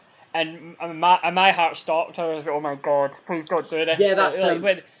floor, and my heart stopped. I was like, oh my god, please don't do this. Yeah, that's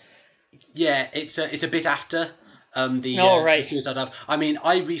when, yeah, it's a bit after the suicide dive. I mean,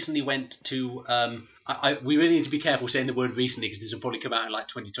 I recently went to we really need to be careful saying the word recently because this will probably come out in like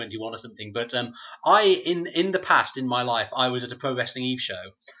 2021 or something. But in the past in my life, I was at a Pro Wrestling Eve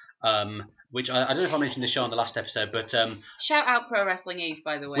show. Which I don't know if I mentioned this show on the last episode, but shout out Pro Wrestling Eve,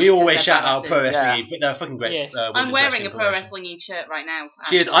 by the way. We always shout out Pro Wrestling Eve, but they're fucking great. Yes. I'm wearing a Pro Wrestling Eve shirt right now.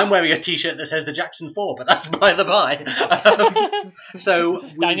 She is. I'm wearing a T-shirt that says the Jackson 4, but that's by the by. So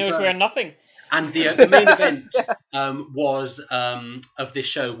Daniel's wearing nothing. And the main event of this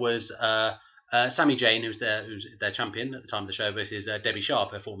show was Sami Zayn, who's their champion at the time of the show, versus Debbie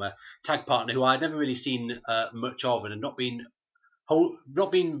Sharp, her former tag partner, who I'd never really seen much of and had not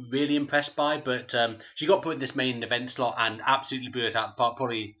been really impressed by, but she got put in this main event slot and absolutely blew it out of the park.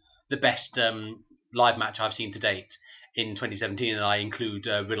 Probably the best live match I've seen to date in 2017, and I include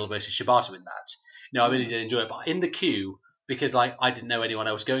Riddle versus Shibata in that. I really did enjoy it, but in the queue, because I didn't know anyone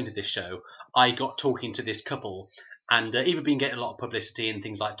else going to this show, I got talking to this couple, and Eva been getting a lot of publicity in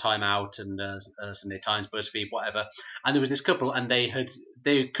things like Time Out and Sunday Times, BuzzFeed, whatever. And there was this couple, and they had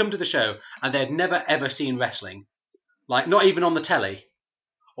come to the show, and they had never ever seen wrestling. Like, not even on the telly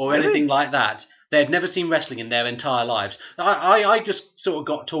or anything like that. They had never seen wrestling in their entire lives. I just sort of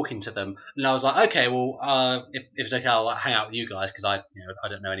got talking to them, and I was like, okay, well, if it's okay, I'll hang out with you guys because I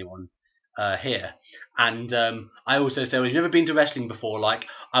don't know anyone here. And I also said, well, if you've never been to wrestling before, like,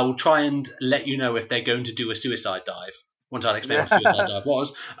 I will try and let you know if they're going to do a suicide dive. Once I'd explain what suicide dive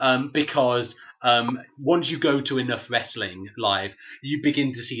was, because once you go to enough wrestling live, you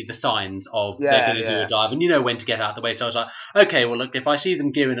begin to see the signs of they're going to do a dive, and you know when to get out of the way. So I was like, okay, well, look, if I see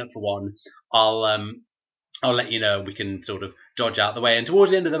them gearing up for one, I'll let you know. We can sort of dodge out the way. And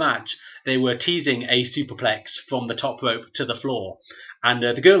towards the end of the match, they were teasing a superplex from the top rope to the floor, and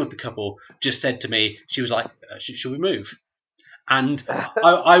the girl of the couple just said to me, she was like, "Should we move?" And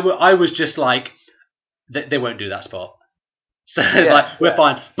I was just like, they won't do that spot. So it's we're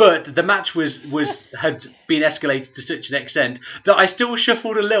fine. But the match had been escalated to such an extent that I still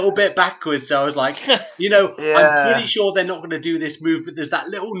shuffled a little bit backwards. So I was like, I'm pretty sure they're not going to do this move, but there's that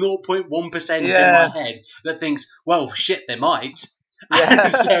little 0.1% in my head that thinks, well, shit, they might.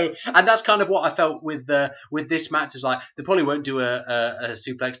 Yeah. And that's kind of what I felt with this match. Is like, they probably won't do a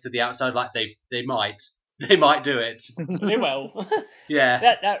suplex to the outside. Like they might do it. They will.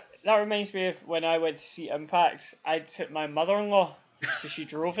 Yeah. That reminds me of when I went to see Impact. I took my mother-in-law because she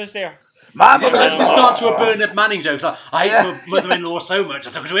drove us there. My Let's start to a Bernard Manning joke. Like, I hate my mother-in-law so much,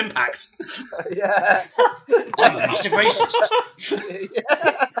 I took her to Impact. Yeah. I'm a massive racist.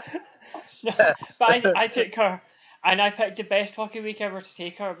 But I took her, and I picked the best fucking week ever to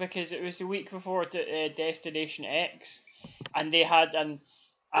take her because it was the week before Destination X, and they had an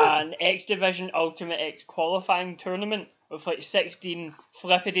X Division Ultimate X qualifying tournament with like 16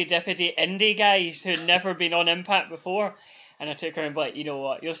 flippity-dippity indie guys who'd never been on Impact before. And I took her and be like, you know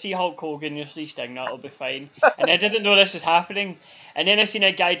what, you'll see Hulk Hogan, you'll see Sting, that'll be fine. And I didn't know this was happening. And then I seen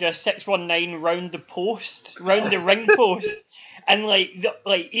a guy do a 619 round the ring post. And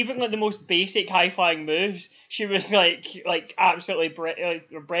even the most basic high-flying moves, she was like absolutely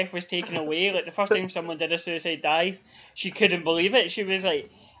her breath was taken away. Like the first time someone did a suicide dive, she couldn't believe it. She was like,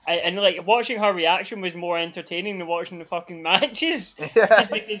 and watching her reaction was more entertaining than watching the fucking matches.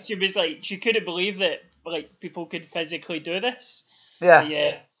 Just because she was like, she couldn't believe that like people could physically do this. Aren't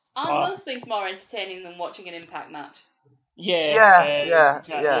most things more entertaining than watching an Impact match? Exactly.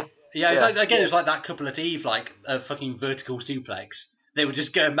 It's like that couple at Eve, like a fucking vertical suplex. They would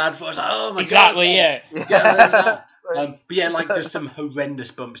just go mad for us. Like, oh my god! But yeah, like there's some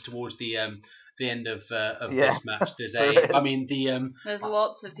horrendous bumps towards the end of this match. There's there's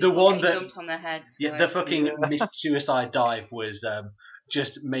lots of people getting dumped on their heads. Yeah, the fucking missed suicide dive was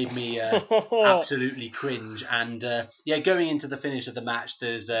just made me absolutely cringe. And going into the finish of the match,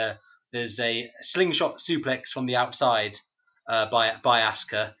 there's a slingshot suplex from the outside by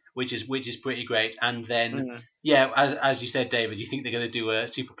Asuka, which is pretty great. And then as you said, David, you think they're going to do a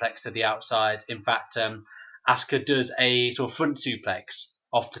superplex to the outside. In fact, Asuka does a sort of front suplex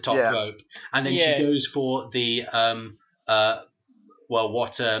off the top rope, and then she goes for the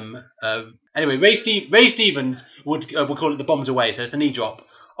anyway, Ray Stevens would call it the bombs away, so it's the knee drop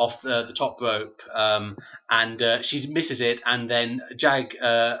off the top rope, and she misses it, and then Jag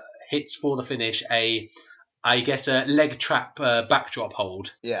hits for the finish a I get a leg trap backdrop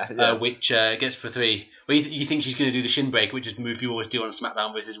hold, Yeah. which gets for 3. Well, you think she's going to do the shin break, which is the move you always do on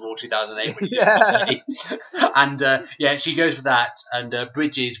SmackDown versus Raw 2008. When you just and she goes for that and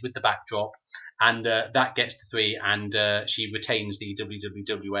bridges with the backdrop, and that gets the 3, and she retains the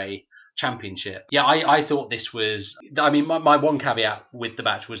WWA Championship. Yeah, I thought this was. I mean, my one caveat with the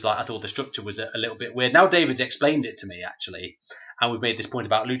match was I thought the structure was a little bit weird. Now David's explained it to me actually, and we've made this point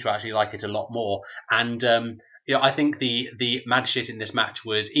about Lucha. I actually like it a lot more, and I think the mad shit in this match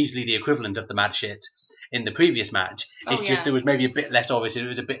was easily the equivalent of the mad shit in the previous match. It's just there was maybe a bit less of it. It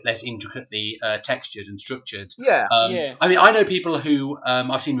was a bit less intricately textured and structured. Yeah. I mean, I know people who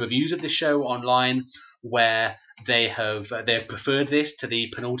I've seen reviews of this show online where they've preferred this to the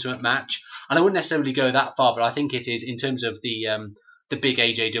penultimate match, and I wouldn't necessarily go that far, but I think it is in terms of the big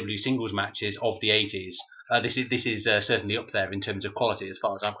AJW singles matches of the 80s. This is certainly up there in terms of quality as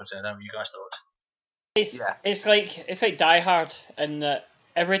far as I'm concerned. I don't know what you guys thought. It's like Die Hard, in that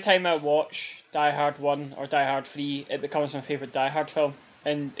every time I watch Die Hard 1 or Die Hard 3, it becomes my favourite Die Hard film.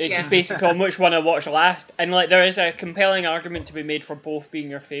 And it's just basically on which one I watch last. And there is a compelling argument to be made for both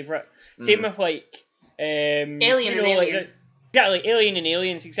being your favourite. Same with Alien and Aliens. Exactly, Alien and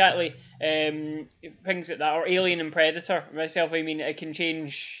Aliens, exactly. Things like that, or Alien and Predator. Myself, I mean, it can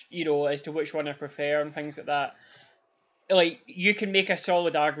change, as to which one I prefer and things like that. You can make a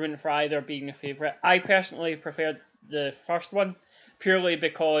solid argument for either being a favourite. I personally preferred the first one, purely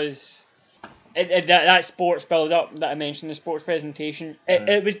because that sports build-up that I mentioned, the sports presentation,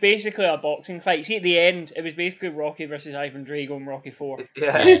 it was basically a boxing fight. See, at the end, it was basically Rocky versus Ivan Drago and Rocky 4.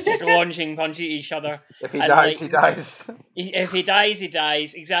 Yeah. Just launching punches at each other. If he dies, he dies. If he dies, he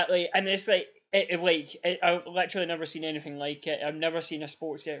dies. Exactly. And it's I've literally never seen anything like it. I've never seen a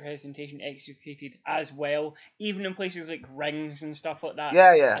sports presentation executed as well, even in places like rings and stuff like that.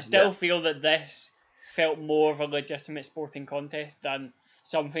 Yeah. I still feel that this felt more of a legitimate sporting contest than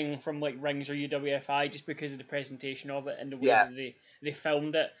something from rings or UWFI, just because of the presentation of it and the way that they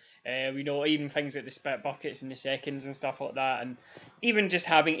filmed it. Even things like the spit buckets and the seconds and stuff like that, and even just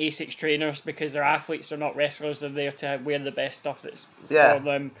having A6 trainers, because they're athletes, they're not wrestlers, they're there to wear the best stuff that's for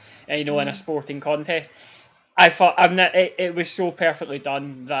them, in a sporting contest. I thought it was so perfectly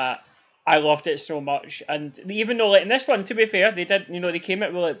done that I loved it so much. And even though in this one, to be fair, they did, they came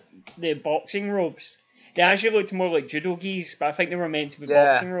out with the boxing robes. They actually looked more like judo gis, but I think they were meant to be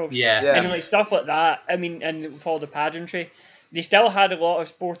boxing robes. Yeah. And stuff like that. I mean, and with all the pageantry, they still had a lot of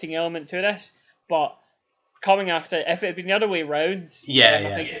sporting element to this, but coming after, if it had been the other way around, I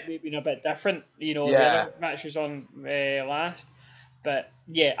think it would have been a bit different. The other match was on last. But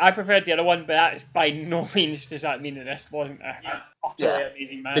yeah, I preferred the other one, but that's by no means does that mean that this wasn't an utterly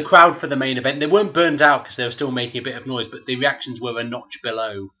amazing match. The crowd for the main event, they weren't burned out because they were still making a bit of noise, but the reactions were a notch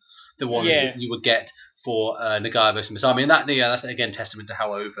below the ones that you would get for Nagaya versus Masami, and that's again testament to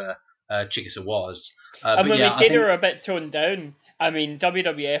how over Chigusa was. And when we say they were a bit toned down, I mean,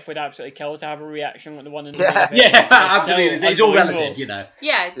 WWF would absolutely kill to have a reaction like the one in the main event. Yeah, absolutely. It's all relative,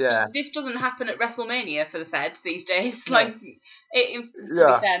 Yeah, this doesn't happen at WrestleMania for the Feds these days. To be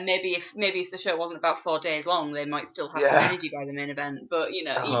fair, maybe if the show wasn't about 4 days long, they might still have some energy by the main event. But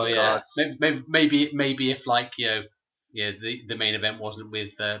maybe if the main event wasn't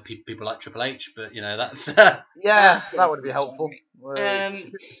with people like Triple H, but that's that would be helpful.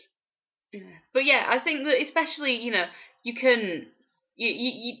 But yeah, I think that especially you can.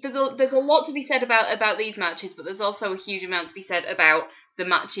 There's a lot to be said about these matches, but there's also a huge amount to be said about the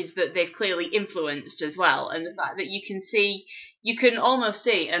matches that they've clearly influenced as well, and the fact that you can almost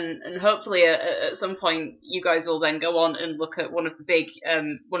see, and hopefully at some point you guys will then go on and look at one of the big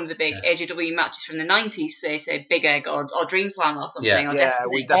AJW matches from the 90s, say Big Egg or Dream Slam or something. Or Destiny.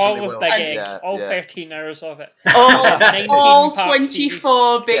 We definitely will. Big Egg, 13 hours of it. All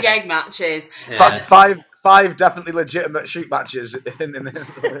 24 Big Egg matches. Yeah. Five definitely legitimate shoot matches in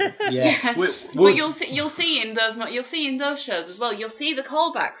But you'll see in those shows as well. You'll see the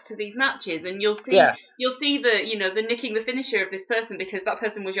callbacks to these matches, and you'll see the nicking the finisher of this person because that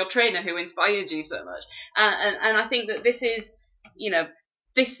person was your trainer who inspired you so much. And I think that this is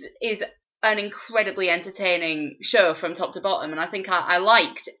an incredibly entertaining show from top to bottom, and I think I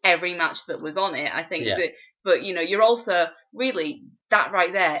liked every match that was on it. I think but you're also really, that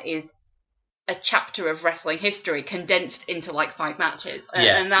right there is a chapter of wrestling history condensed into 5 matches,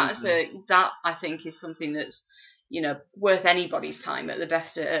 and that's that I think is something that's worth anybody's time at the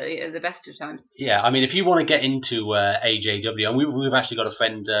best of times. Yeah, I mean, if you want to get into AJW, and we've actually got a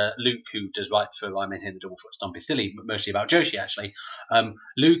friend, Luke, who does write for I Maintain the Double Foot Stomp is Silly, but mostly about Joshi actually.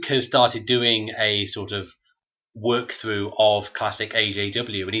 Luke has started doing a sort of work through of classic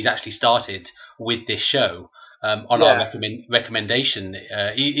AJW, and he's actually started with this show on Yeah. our recommendation.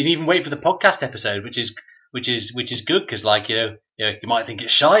 He even wait for the podcast episode, which is good because you might think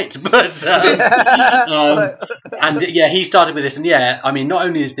it's shite, but and yeah, he started with this, and yeah, I mean, not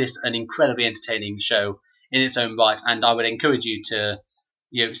only is this an incredibly entertaining show in its own right, and I would encourage you to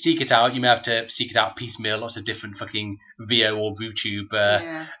seek it out. You may have to seek it out piecemeal, lots of different fucking VO or YouTube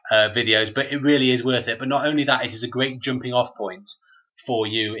videos, but it really is worth it. But not only that, it is a great jumping off point for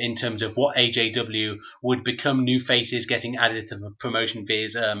you in terms of what AJW would become new faces getting added to the promotion via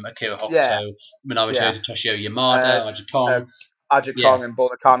Akira Hokuto, Minoru Toyoda, Toshio Yamada, Aja Kong. Aja Kong and Bull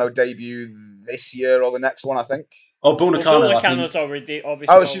Nakano debut this year or the next one, I think. Oh, Bull Nakano. Bull Nakano's already,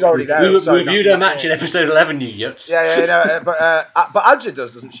 obviously. Oh, she's already there. We reviewed her match in episode 11, you yuts. Yeah, but Aja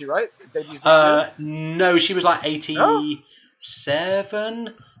doesn't she, right? Debuts this year? No, she was like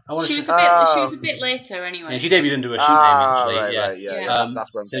 87. She was a bit later anyway. Yeah, she debuted under a shoot name actually. Right, yeah.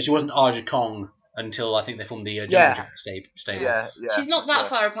 That's so she wasn't Aja Kong until I think they formed the Jungle Jack stable. Yeah. She's not that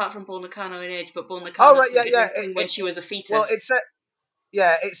far apart from Bull Nakano in age, but Bull Nakano when she was a fetus. Well, it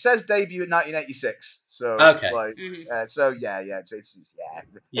says debut in 1986. So okay. It's I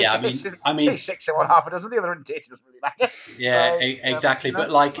mean, 6 and 1/2 a dozen. The other date doesn't really matter. Yeah, exactly. But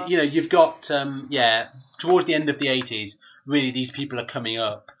you've got towards the end of the 80s, really these people are coming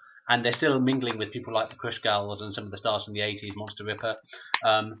up. And they're still mingling with people like the Crush Gals and some of the stars from the 80s, Monster Ripper.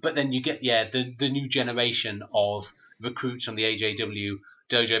 But then you get, the new generation of recruits from the AJW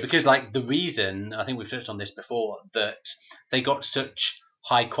dojo. Because, the reason, I think we've touched on this before, that they got such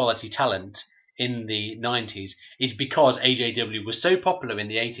high-quality talent in the 90s is because AJW was so popular in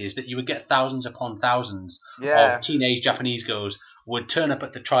the 80s that you would get thousands upon thousands of teenage Japanese girls would turn up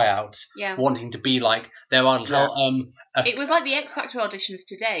at the tryouts wanting to be like their idols. It was like the X Factor auditions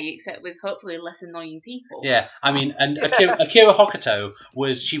today, except with hopefully less annoying people. Yeah, I mean, and Akira Hokuto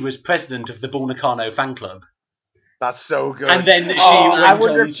was president of the Bull Nakano fan club. That's so good. And then she went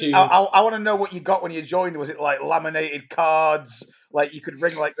I want to know what you got when you joined. Was it like laminated cards? Like you could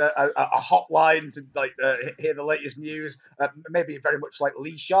ring like a hotline to hear the latest news. Maybe very much like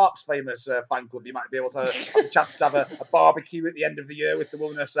Lee Sharp's famous fan club. You might be able to have a chance to have a barbecue at the end of the year with the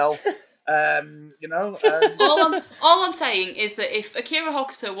woman herself. All I'm saying is that if Akira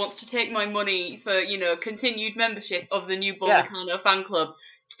Hokuto wants to take my money for continued membership of the new Bull Nakano fan club.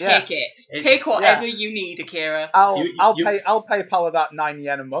 Take it. Take whatever you need, Akira. I'll pay Pal that 9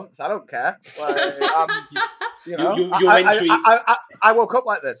 yen a month. I don't care. Your entry. I woke up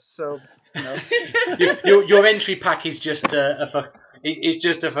like this, so your entry pack is just a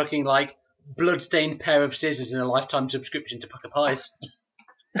fucking blood-stained pair of scissors and a lifetime subscription to Pucker Pies.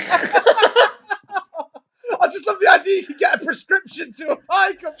 I just love the idea you can get a prescription to a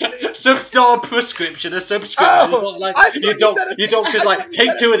pie company. A subscription. Your doctor's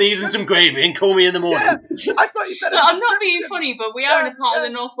take 2 of these and some gravy and call me in the morning. Yeah, I thought you said. I'm not being funny, but we are in a part of the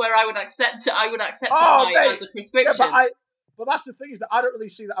north where I would accept a pie as a prescription. Yeah, but that's the thing is that I don't really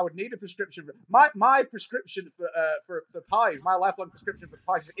see that I would need a prescription. My prescription for pies, my lifelong prescription for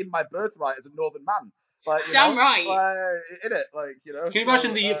pies is in my birthright as a northern man. Damn right. In it, Can you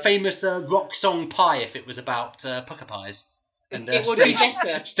imagine the famous rock song Pie if it was about Pucker Pies? And, it would be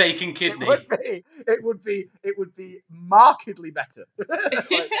better. Steak and kidney. It would be markedly better. We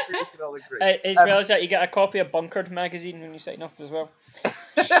can all agree. It's realised that you get a copy of Bunkered magazine when you sign up as well.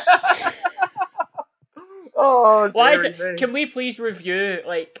 Oh, why is it? Can we please review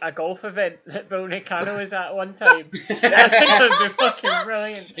a golf event that Bull Nakano was at one time? I think that would be fucking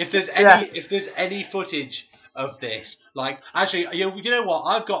brilliant. If there's any footage of this, actually, you know what?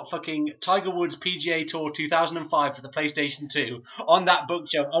 I've got fucking Tiger Woods PGA Tour 2005 for the PlayStation 2 on that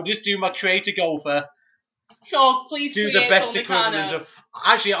bookshelf. I'll just do my creator golfer. Sure, please do the best equivalent of.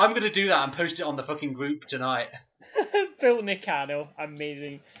 Actually, I'm going to do that and post it on the fucking group tonight. Bull Nakano,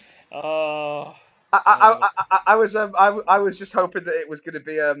 amazing. Oh. I was just hoping that it was going to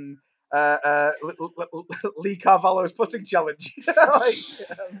be Lee Carvalho's putting challenge.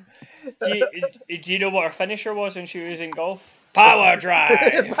 Do you know what her finisher was when she was in golf? Power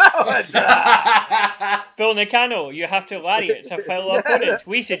drive. Power drive. Bull Nakano, you have to lariat to fellow opponent.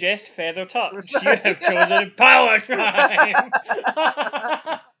 We suggest feather touch. You have chosen power drive.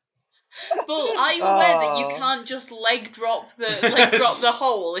 Bull, are you aware that you can't just leg drop the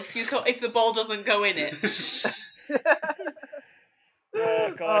hole if the ball doesn't go in it?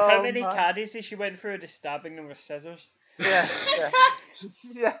 Oh god! How many caddies did she went through just stabbing them with scissors? Yeah.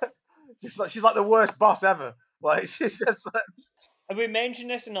 She's like the worst boss ever. She's just like. And we mentioned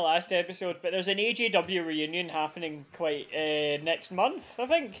this in the last episode, but there's an AJW reunion happening quite next month. I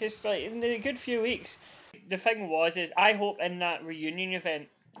think it's in a good few weeks. The thing was, is I hope in that reunion event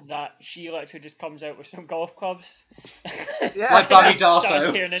that she literally just comes out with some golf clubs. Yeah. Like Barry Starts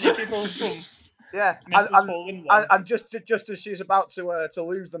Darso. tearing into people from Yeah, Mrs. Hole-in-One. and just as she's about to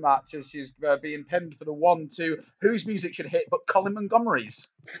lose the match, as she's being pinned for the 1-2, whose music should hit but Colin Montgomery's?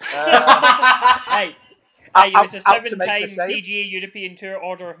 Hey, he was a out to make the 7-time save. PGA European Tour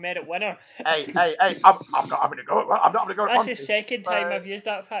Order of Merit winner. Hey, I'm not having to go. I'm not having to go. That's the second time I've used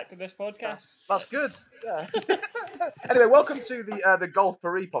that fact in this podcast. That's good. Yeah. Anyway, welcome to the Golf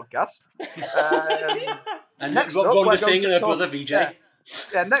Paris podcast. And Next Ronda up, we're going Singh to and her talk- brother VJ.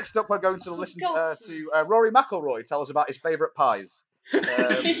 Yeah, next up we're going to listen God. to Rory McIlroy tell us about his favourite pies.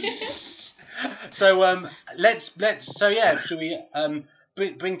 So let's should we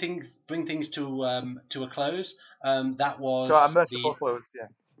bring things to a close? That was So a merciful close, yeah.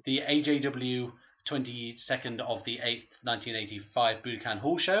 the AJW 22nd of the 8th 1985 Budokan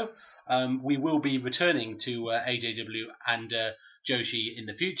Hall show. We will be returning to AJW and Joshi in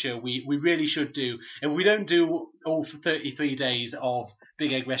the future. We really should do, if we don't do all 33 days of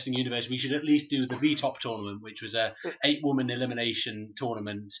Big Egg Wrestling Universe, we should at least do the V-Top tournament, which was a 8-woman elimination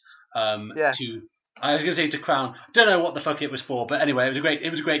tournament to, I was going to say to crown, don't know what the fuck it was for, but anyway, it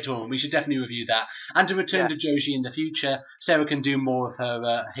was a great tournament. We should definitely review that. And to return to Joshi in the future, Sarah can do more of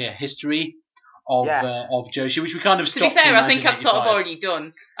her history of Joshi, which we kind of To be stopped. fair, in I think I've sort of 1985. already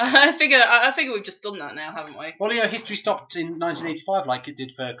done. I figure we've just done that now, haven't we? Well, history stopped in 1985, like it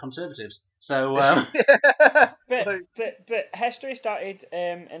did for Conservatives. So, But history started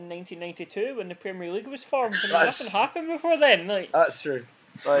in 1992 when the Premier League was formed, and That's- nothing happened before then. Like, That's true.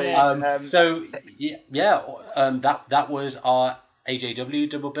 Like, that was our AJW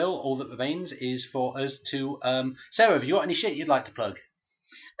double bill. All that remains is for us to. Sarah, have you got any shit you'd like to plug?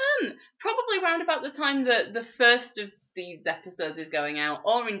 Probably around about the time that the first of these episodes is going out,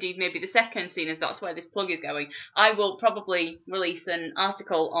 or indeed maybe the second, seeing as that's where this plug is going, I will probably release an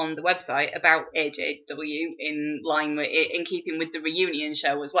article on the website about AJW in keeping with the reunion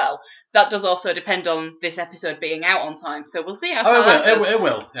show as well. That does also depend on this episode being out on time, so we'll see how far that goes. It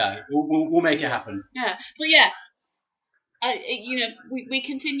will. Yeah, we'll make it happen. Yeah, but yeah. We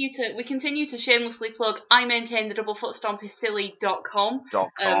continue to shamelessly plug. I maintain the doublefootstompisssilly.com,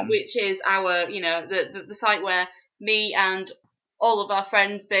 which is our the site where me and all of our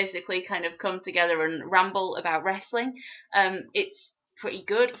friends basically kind of come together and ramble about wrestling. It's pretty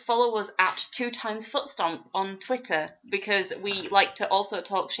good. Follow us at 2xFootstomp on Twitter, because we like to also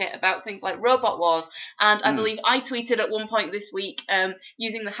talk shit about things like Robot Wars, and I believe I tweeted at one point this week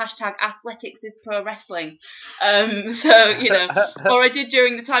using the hashtag #AthleticsIsProWrestling. Or I did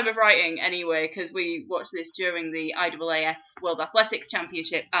during the time of writing anyway, because we watched this during the IAAF World Athletics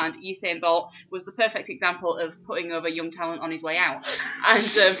Championship, and Usain Bolt was the perfect example of putting over young talent on his way out. And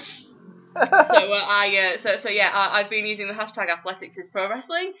I've been using the hashtag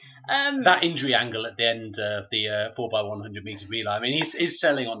 #AthleticsIsProWrestling. That injury angle at the end of the 4x100 meter relay, I mean, his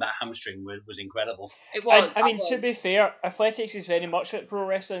selling on that hamstring was incredible. It was. I mean, to be fair, athletics is very much like pro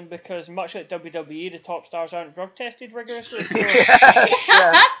wrestling, because much like WWE, the top stars aren't drug tested rigorously.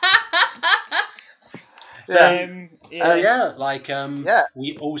 So,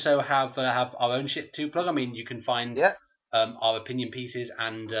 we also have our own shit to plug. I mean, you can find our opinion pieces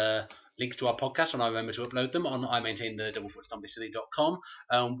and links to our podcast, and I remember to upload them on imaintainthedoublefootstompisssilly.com.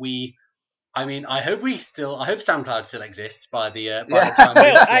 I hope SoundCloud still exists by the time.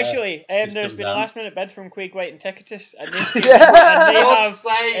 Well, this, actually, this there's comes been a out. last minute bid from Quake White and Ticketus, and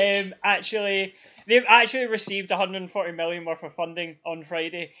they've actually received 140 million worth of funding on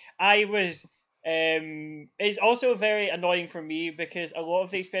Friday. It's also very annoying for me, because a lot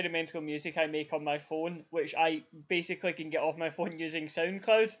of the experimental music I make on my phone, which I basically can get off my phone using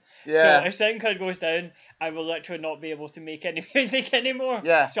SoundCloud. So if SoundCloud goes down, I will literally not be able to make any music anymore.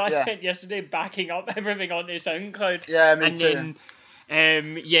 So I spent yesterday backing up everything onto SoundCloud. Yeah, me too.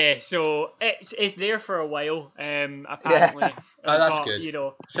 So it's there for a while. Apparently. Oh, that's good.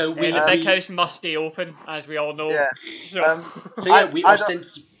 So the big house must stay open, as we all know. We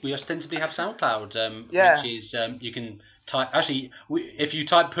ostensibly have SoundCloud, which is you can type. Actually, if you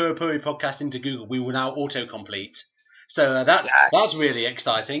type Puri Puri Podcast into Google, we will now autocomplete. So that's really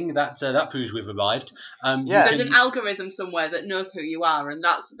exciting. That proves we've arrived. There's an algorithm somewhere that knows who you are, and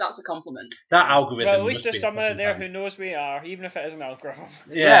that's a compliment. That algorithm. Well, at least there's someone out there who knows we are, even if it is an algorithm.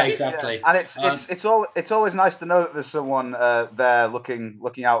 Yeah, exactly. And it's always nice to know that there's someone there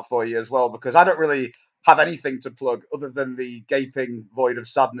looking out for you as well, because I don't really have anything to plug other than the gaping void of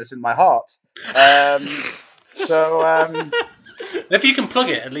sadness in my heart. If you can plug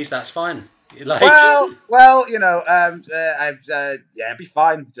it, at least that's fine. It'd be fine.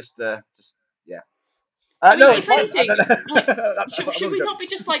 No, mean, it's fine. if anything, That's Should what we I'm not be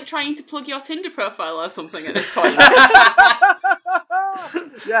just like trying to plug your Tinder profile or something at this point?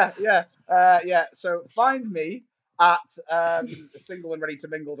 yeah. So find me at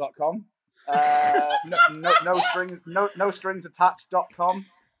singleandreadytomingle.com. No strings attached.com.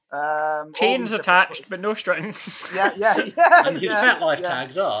 Chains attached, but no strings. Yeah. And his FetLife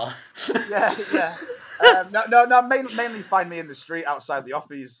tags are. Yeah. No. Mainly find me in the street outside the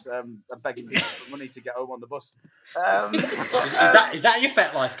office, begging people for money to get home on the bus. Is that your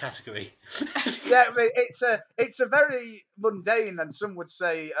FetLife category? Yeah, I mean, it's a very mundane and some would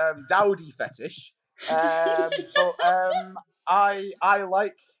say dowdy fetish. But I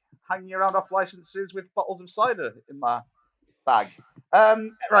like hanging around off licenses with bottles of cider in my bag.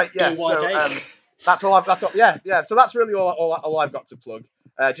 Right, yeah. Go White So Ape. that's all. Yeah. So that's really all I've got to plug.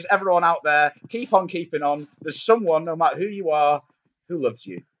 Just everyone out there, keep on keeping on. There's someone, no matter who you are, who loves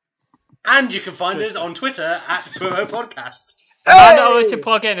you. And you can find us on Twitter at Puro Podcast. Am I not allowed to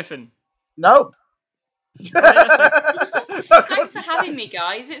plug anything? No. Thanks for having me,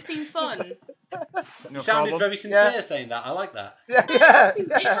 guys. It's been fun. You sounded very sincere saying that. I like that. Yeah.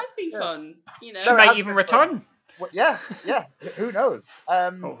 It has been fun. You know. She might even return. Well, yeah. Who knows?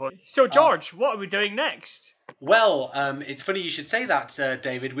 So, George, what are we doing next? Well, it's funny you should say that,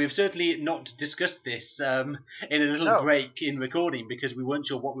 David. We've certainly not discussed this in a little break in recording because we weren't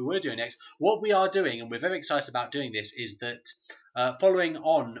sure what we were doing next. What we are doing, and we're very excited about doing this, is that following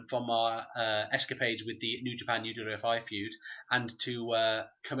on from our escapades with the New Japan New WFI feud, and to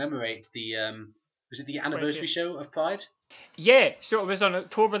commemorate the was it the anniversary show of Pride? Yeah, so it was on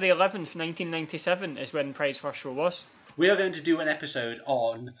October the 11th, 1997 is when Pride's first show was. We are going to do an episode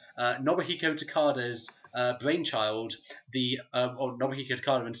on Nobuhiko Takada's brainchild, or Nobuhiko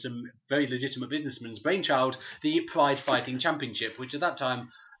Takada and some very legitimate businessmen's brainchild, the Pride Fighting Championship, which at that time,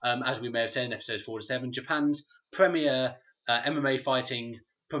 as we may have said in episodes 4 to 7, Japan's premier MMA fighting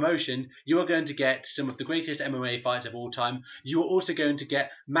promotion. You are going to get some of the greatest MMA fights of all time. You are also going to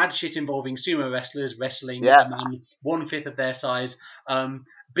get mad shit involving sumo wrestlers wrestling a man 1/5 of their size.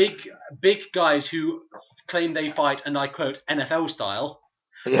 Big guys who claim they fight, and I quote, NFL style.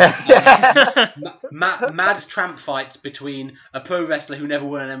 Mad tramp fights between a pro wrestler who never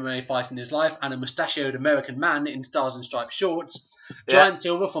won an MMA fight in his life and a mustachioed American man in Stars and Stripes shorts. Giant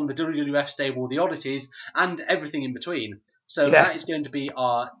Silver from the WWF stable The Oddities, and everything in between. So that is going to be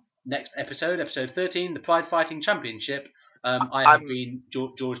our next episode 13, the Pride Fighting Championship. I have been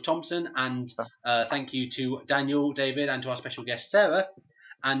George Thompson, and thank you to Daniel, David, and to our special guest Sarah.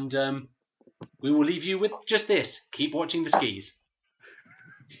 And we will leave you with just this: keep watching the skis.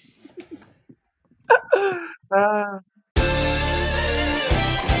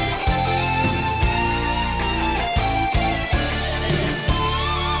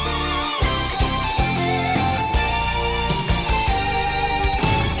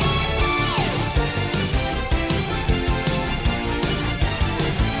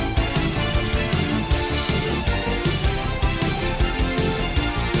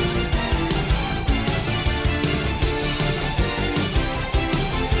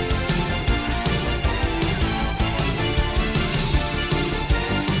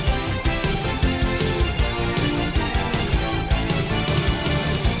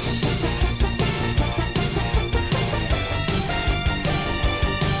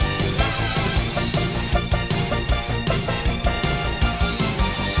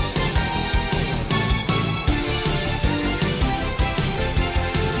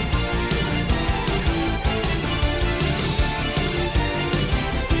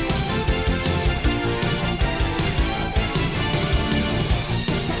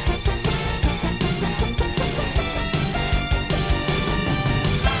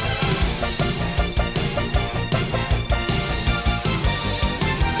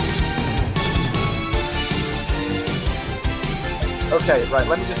 Okay, right,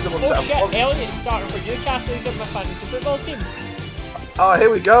 let me just double check. Oh shit, Elliot's starting for Newcastle, he's in my fantasy football team. Oh,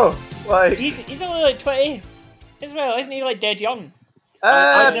 here we go. Like He's only like 20 as well, isn't he, like dead young?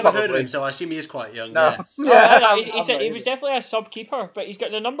 I've never heard of him, so I assume he is quite young. No. Yeah. He was definitely a sub-keeper, but he's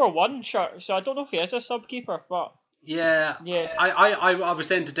got the number 1 shirt, so I don't know if he is a sub-keeper, but... Yeah. I was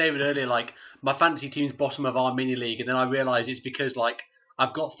saying to David earlier, like, my fantasy team's bottom of our mini league, and then I realised it's because, like,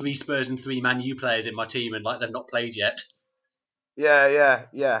 I've got 3 Spurs and 3 Man U players in my team, and, like, they've not played yet. Yeah.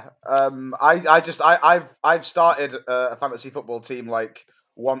 I've started a fantasy football team like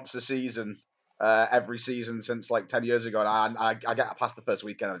once a season, every season since like 10 years ago, and I get past the first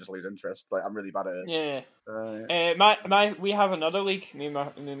weekend and I just lose interest. Like I'm really bad at it. Yeah. We have another league. Me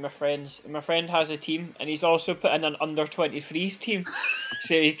and my friends. My friend has a team, and he's also put in an under 23s team.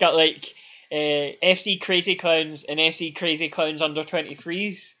 So he's got like FC Crazy Clowns and FC Crazy Clowns under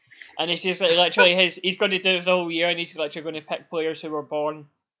 23s. And it's just like literally he's going to do it the whole year, and he's literally going to pick players who were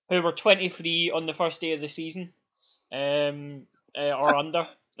 23 on the first day of the season, or under.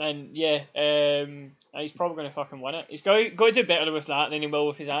 And he's probably going to fucking win it. He's going to do better with that than he will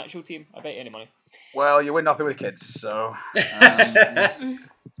with his actual team. I bet you any money. Well, you win nothing with kids, so.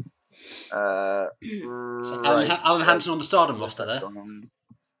 Alan Hansen on the Stardom roster there.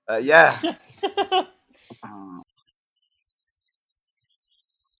 Yeah.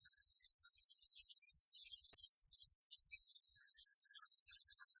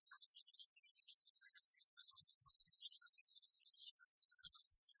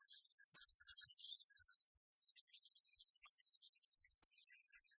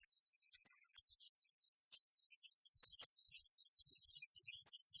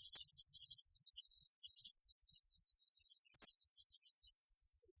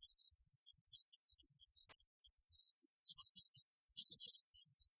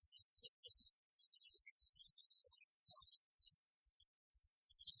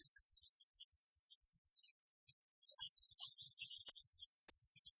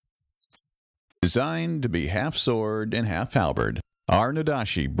 Designed to be half sword and half halberd, our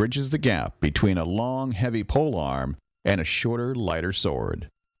Nodashi bridges the gap between a long, heavy polearm and a shorter, lighter sword.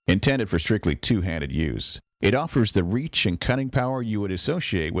 Intended for strictly two-handed use, it offers the reach and cutting power you would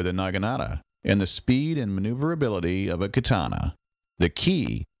associate with a naginata, and the speed and maneuverability of a katana. The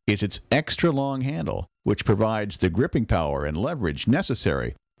key is its extra long handle, which provides the gripping power and leverage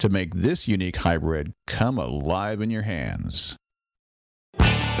necessary to make this unique hybrid come alive in your hands.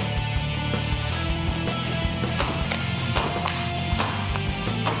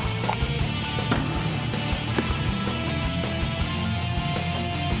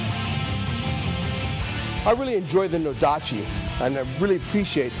 I really enjoy the Nodachi, and I really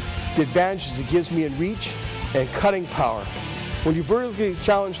appreciate the advantages it gives me in reach and cutting power. When you're vertically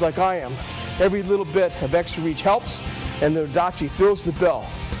challenged like I am, every little bit of extra reach helps, and the Nodachi fills the bill.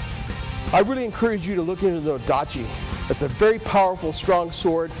 I really encourage you to look into the Nodachi. It's a very powerful, strong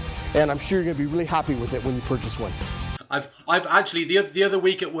sword, and I'm sure you're going to be really happy with it when you purchase one. I've actually the other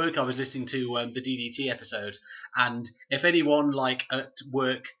week at work I was listening to the DDT episode, and if anyone like at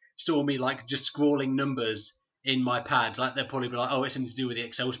work saw me like just scrawling numbers in my pad, like they'd probably be like, "Oh, it's something to do with the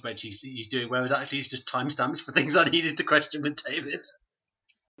Excel spreadsheet he's doing," whereas actually it's just timestamps for things I needed to question with David.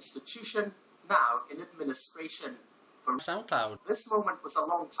 Institution now in administration. From SoundCloud. This moment was a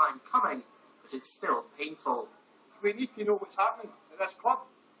long time coming, but it's still painful. We need to know what's happening at this club.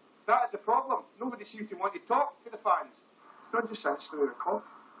 That is a problem. Nobody seems to want to talk to the fans. It's not just actually the club.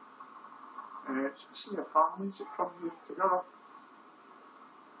 It's the senior families that come here together.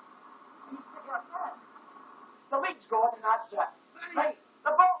 The league's gone and that's it. Right.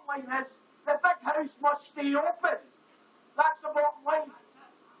 The bottom line is the big house must stay open. That's the bottom line.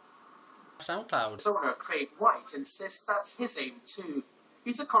 SoundCloud. Its owner, Craig White, insists that's his aim too.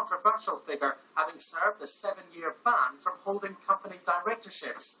 He's a controversial figure, having served a 7-year ban from holding company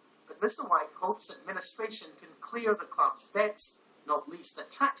directorships. But Mr. White hopes administration can clear the club's debts, not least a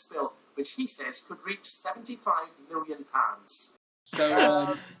tax bill, which he says could reach £75 million.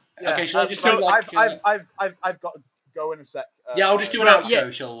 So, Yeah. okay, shall I just So do like... I've got to go in a sec. yeah, I'll just do an well, outro, yeah.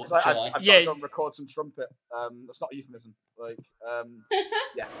 shall I've I? got to go and record some trumpet. That's not a euphemism.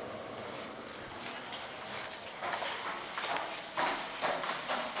 Yeah.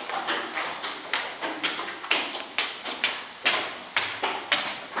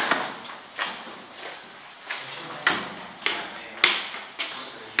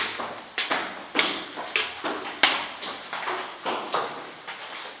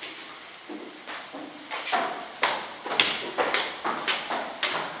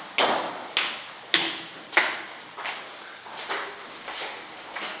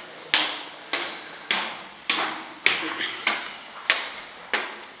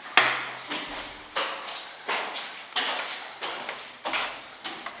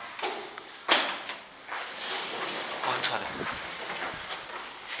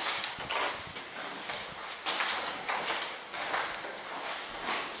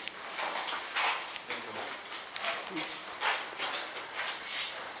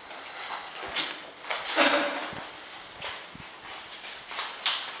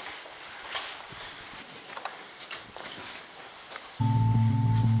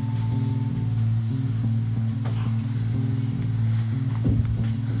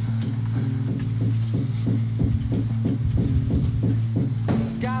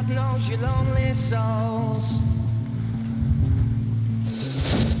 God knows your lonely souls.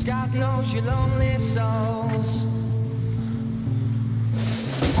 God knows your lonely souls.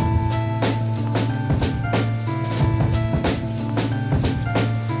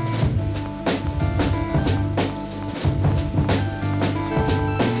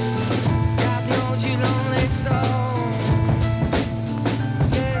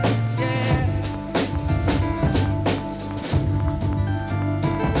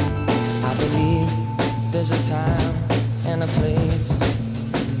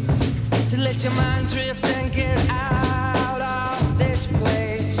 let your mind drift and get out of this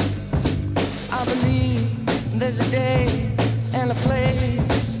place. I believe there's a day and a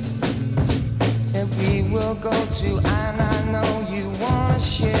place that we will go to, and I know you wanna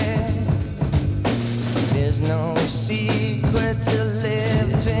share. There's no secret to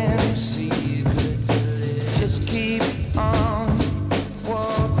living. Just keep on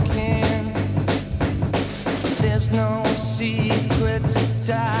walking. There's no secret to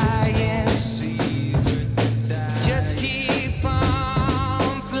dying.